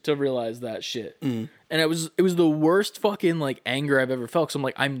 years to realize that shit. And it was the worst fucking, like, anger I've ever felt. Because I'm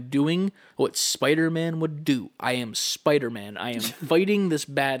like, I'm doing what Spider-Man would do. I am Spider-Man. I am fighting this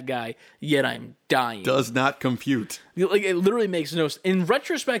bad guy, yet I'm dying. Does not compute. Like, it literally makes no sense. In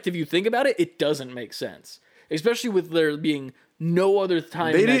retrospect, if you think about it, it doesn't make sense. Especially with there being no other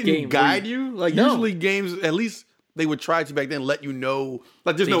time They in that didn't game. guide you? Like, No. usually games, at least they would try to back then let you know.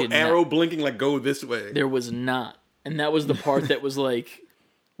 Like, there's They no did arrow not. blinking, like, go this way. There was not. And that was the part that was like,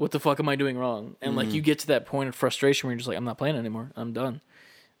 what the fuck am I doing wrong? And like, you get to that point of frustration where you're just like, I'm not playing anymore. I'm done.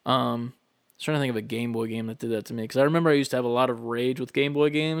 I was trying to think of a Game Boy game that did that to me. Because I remember I used to have a lot of rage with Game Boy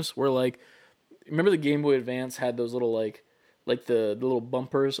games where, like, remember the Game Boy Advance had those little, like the little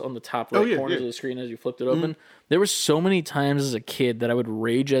bumpers on the top right corners of the screen as you flipped it open? There were so many times as a kid that I would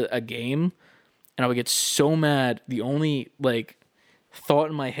rage at a game and I would get so mad. The only, like, thought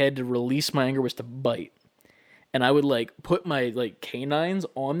in my head to release my anger was to bite. And I would, like, put my, like, canines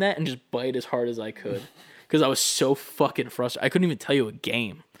on that and just bite as hard as I could. Because I was so fucking frustrated. I couldn't even tell you a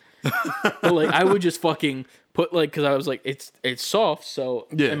game. But, like, I would just fucking put, like, because I was like, it's soft. So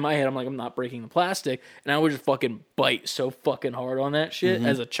in my head, I'm like, I'm not breaking the plastic. And I would just fucking bite so fucking hard on that shit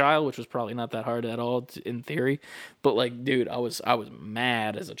as a child, which was probably not that hard at all in theory. But, like, dude, I was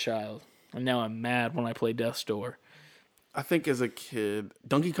mad as a child. And now I'm mad when I play Death's Door. I think as a kid,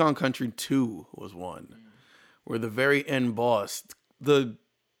 Donkey Kong Country 2 was one. Where the very end boss, the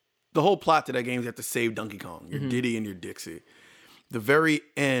whole plot to that game is you have to save Donkey Kong, your Diddy and your Dixie. The very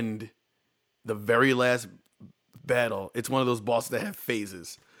end, the very last battle, it's one of those bosses that have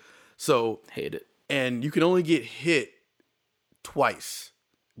phases. So Hate it. and you can only get hit twice,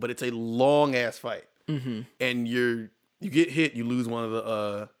 but it's a long ass fight. And You get hit, you lose one of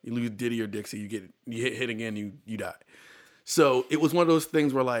the you lose Diddy or Dixie. You get hit again, you die. So it was one of those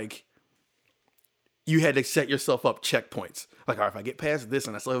things where like you had to set yourself up checkpoints. Like, all right, if I get past this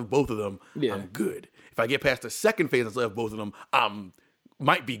and I still have both of them, I'm good. If I get past the second phase and I still have both of them,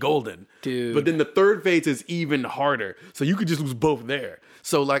 might be golden. Dude. But then the third phase is even harder. So you could just lose both there.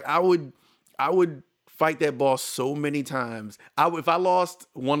 So like I would fight that boss so many times. If I lost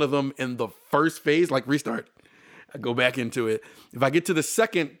one of them in the first phase, like restart, I go back into it. If I get to the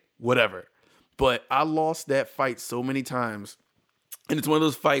second, whatever. But I lost that fight so many times. And it's one of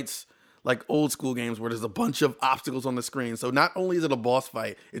those fights like old school games where there's a bunch of obstacles on the screen. So not only is it a boss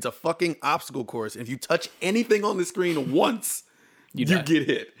fight, it's a fucking obstacle course. If you touch anything on the screen once, you get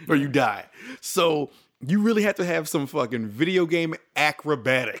hit or you die. So you really have to have some fucking video game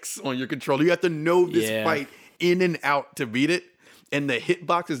acrobatics on your controller. You have to know this fight in and out to beat it. And the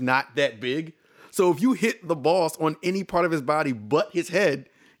hitbox is not that big. So if you hit the boss on any part of his body but his head,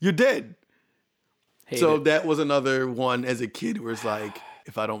 you're dead. That was another one as a kid where it's like,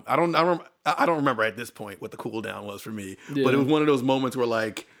 if I don't remember at this point what the cooldown was for me, but it was one of those moments where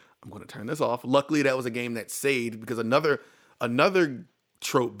like, I'm going to turn this off. Luckily, that was a game that saved, because another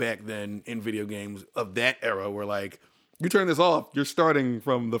trope back then in video games of that era where like, you turn this off, you're starting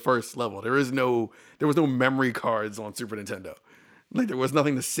from the first level. There was no memory cards on Super Nintendo. Like there was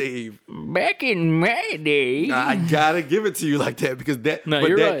nothing to save. Back in my day. I gotta give it to you like that because that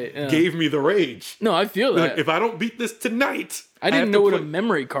right. gave me the rage. No, I feel that. Like, if I don't beat this tonight, I didn't know what a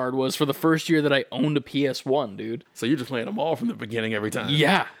memory card was for the first year that I owned a PS1, dude. So you're just playing them all from the beginning every time.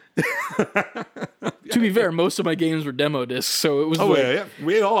 Yeah. To be fair, most of my games were demo discs, so it was yeah.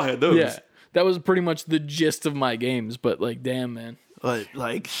 We all had those. Yeah. That was pretty much the gist of my games, but like damn, man.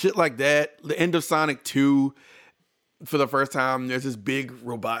 Like shit like that. The end of Sonic 2, for the first time, there's this big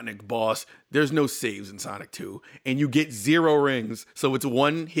Robotnik boss. There's no saves in Sonic 2. And you get 0 rings. So it's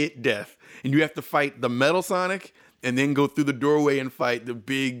one hit death. And you have to fight the Metal Sonic and then go through the doorway and fight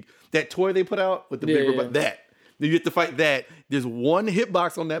that toy they put out with the big robot. That. You have to fight that. There's one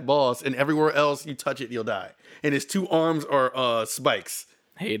hitbox on that boss, and everywhere else you touch it, you'll die. And his 2 arms are spikes.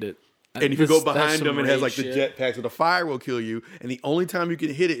 Hate it. And if you go behind him, it has like the jetpack, so the fire will kill you. And the only time you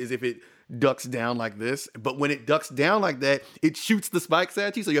can hit it is if it ducks down like this. But when it ducks down like that, it shoots the spikes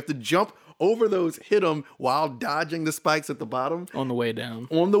at you. So you have to jump over those, hit them while dodging the spikes at the bottom. On the way down.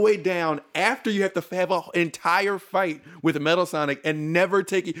 On the way down, after you have to have an entire fight with Metal Sonic and never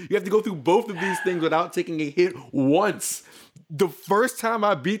take it. You have to go through both of these things without taking a hit once. The first time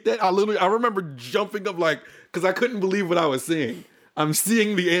I beat that, I remember jumping up like, because I couldn't believe what I was seeing. I'm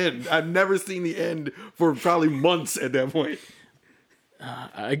seeing the end. I've never seen the end for probably months at that point.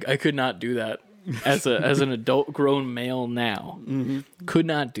 I could not do that as an adult grown male now. Mm-hmm. Could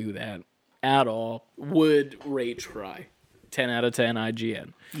not do that at all. Would rage cry. 10 out of 10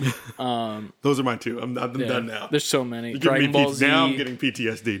 IGN. Those are my 2. I'm done now. There's so many. Dragon Ball Z. Now I'm getting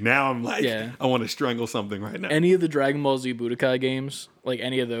PTSD. Now I'm like, I want to strangle something right now. Any of the Dragon Ball Z Budokai games, like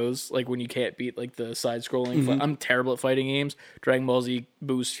any of those, like when you can't beat like the side-scrolling. I'm terrible at fighting games. Dragon Ball Z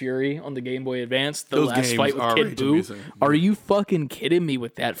Boo's Fury on the Game Boy Advance. The last fight with Kid Buu. Are you fucking kidding me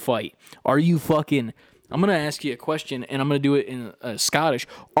with that fight? Are you fucking... I'm going to ask you a question, and I'm going to do it in Scottish.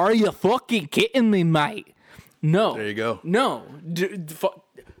 Are you fucking kidding me, mate? No. There you go. No.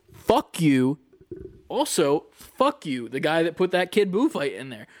 Fuck you. Also, fuck you, the guy that put that Kid Buu fight in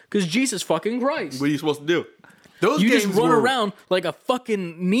there. Because Jesus fucking Christ. What are you supposed to do? You just run around like a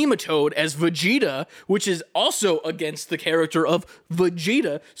fucking nematode as Vegeta, which is also against the character of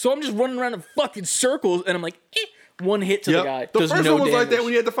Vegeta. So I'm just running around in fucking circles, and I'm like, one hit to the guy. The first one was like that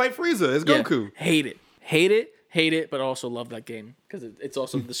when you had to fight Frieza as Goku. Hate it, but also love that game. Because it's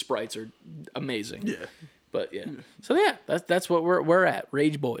also, the sprites are amazing. Yeah. But yeah, so yeah, that's what we're at.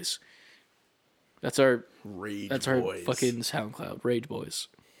 Rage Boys. That's our Rage. That's our fucking SoundCloud. Rage Boys.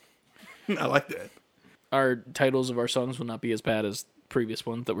 I like that. Our titles of our songs will not be as bad as previous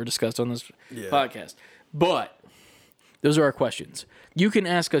ones that were discussed on this podcast. But those are our questions. You can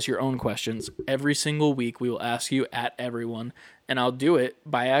ask us your own questions every single week. We will ask you at everyone, and I'll do it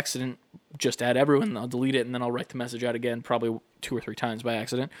by accident. Just at everyone. I'll delete it, and then I'll write the message out again, probably 2 or 3 times by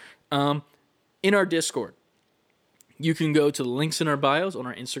accident. In our Discord. You can go to the links in our bios on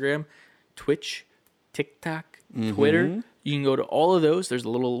our Instagram, Twitch, TikTok, Twitter. You can go to all of those. There's a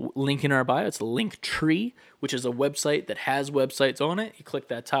little link in our bio. It's a Linktree, which is a website that has websites on it. You click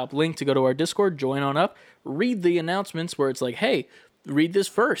that top link to go to our Discord, join on up, read the announcements where it's like, hey, read this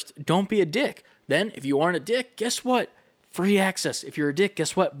first. Don't be a dick. Then, if you aren't a dick, guess what? Free access. If you're a dick,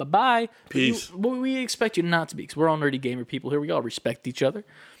 guess what? Bye-bye. Peace. We expect you not to be, because we're all nerdy gamer people here. We all respect each other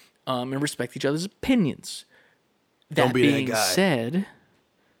and respect each other's opinions. That Don't be that being guy. said,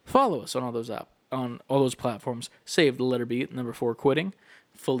 follow us on all those platforms. Save the letter B, number 4 quitting,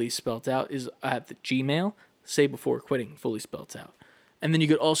 fully spelt out, is at the Gmail. Say before quitting, fully spelt out. And then you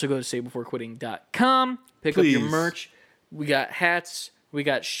could also go to saybeforequitting.com, pick up your Please. merch. We got hats, we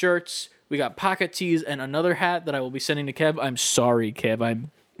got shirts, we got pocket tees, and another hat that I will be sending to Kev. I'm sorry, Kev.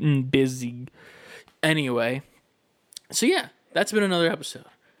 I'm busy. Anyway, so yeah, that's been another episode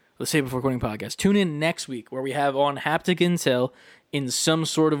of the Say Before Quitting podcast. Tune in next week where we have on Haptic Intel in some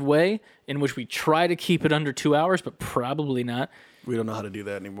sort of way in which we try to keep it under 2 hours, but probably not. We don't know how to do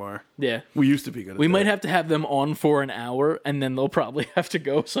that anymore. Yeah. We used to be good at We that. might have to have them on for an hour, and then they'll probably have to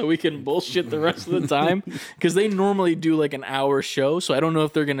go so we can bullshit the rest of the time. Because they normally do like an hour show, so I don't know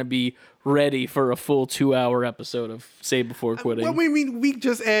if they're going to be ready for a full 2 hour episode of Say Before Quitting. Well, we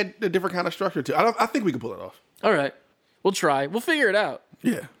just add a different kind of structure to it. I think we can pull it off. All right. We'll try. We'll figure it out.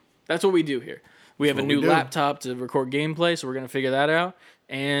 Yeah. That's what we do here. We have a what we new do. laptop to record gameplay, so we're going to figure that out.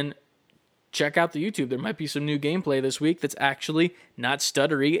 And check out the YouTube. There might be some new gameplay this week that's actually not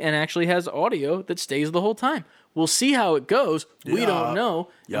stuttery and actually has audio that stays the whole time. We'll see how it goes. We don't know.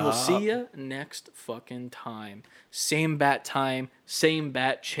 And we'll see you next fucking time. Same bat time, same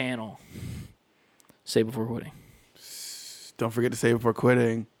bat channel. Say before quitting. Don't forget to say before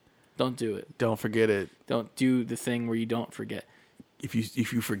quitting. Don't do it. Don't forget it. Don't do the thing where you don't forget. If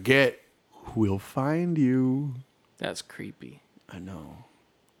you forget, we'll find you. That's creepy. I know.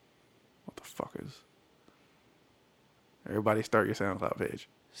 What the fuckers? Everybody start your SoundCloud page.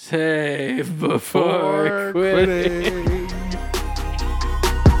 Save before quitting.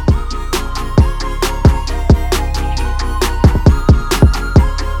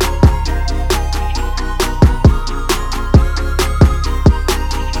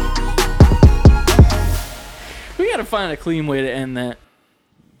 We gotta find a clean way to end that.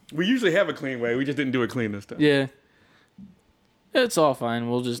 We usually have a clean way. We just didn't do it clean this time. Yeah. It's all fine.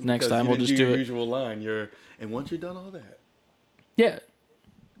 We'll just next time we'll just do your it. usual line. And once you're done all that, Yeah.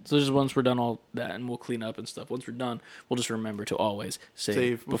 So just once we're done all that, and we'll clean up and stuff. Once we're done, we'll just remember to always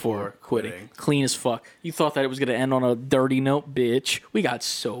save before quitting. quitting. Clean as fuck. You thought that it was gonna end on a dirty note, bitch. We got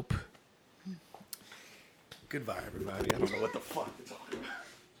soap. Goodbye, everybody. I don't know what the fuck you're talking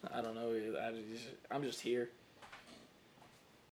about. I don't know. I'm just here.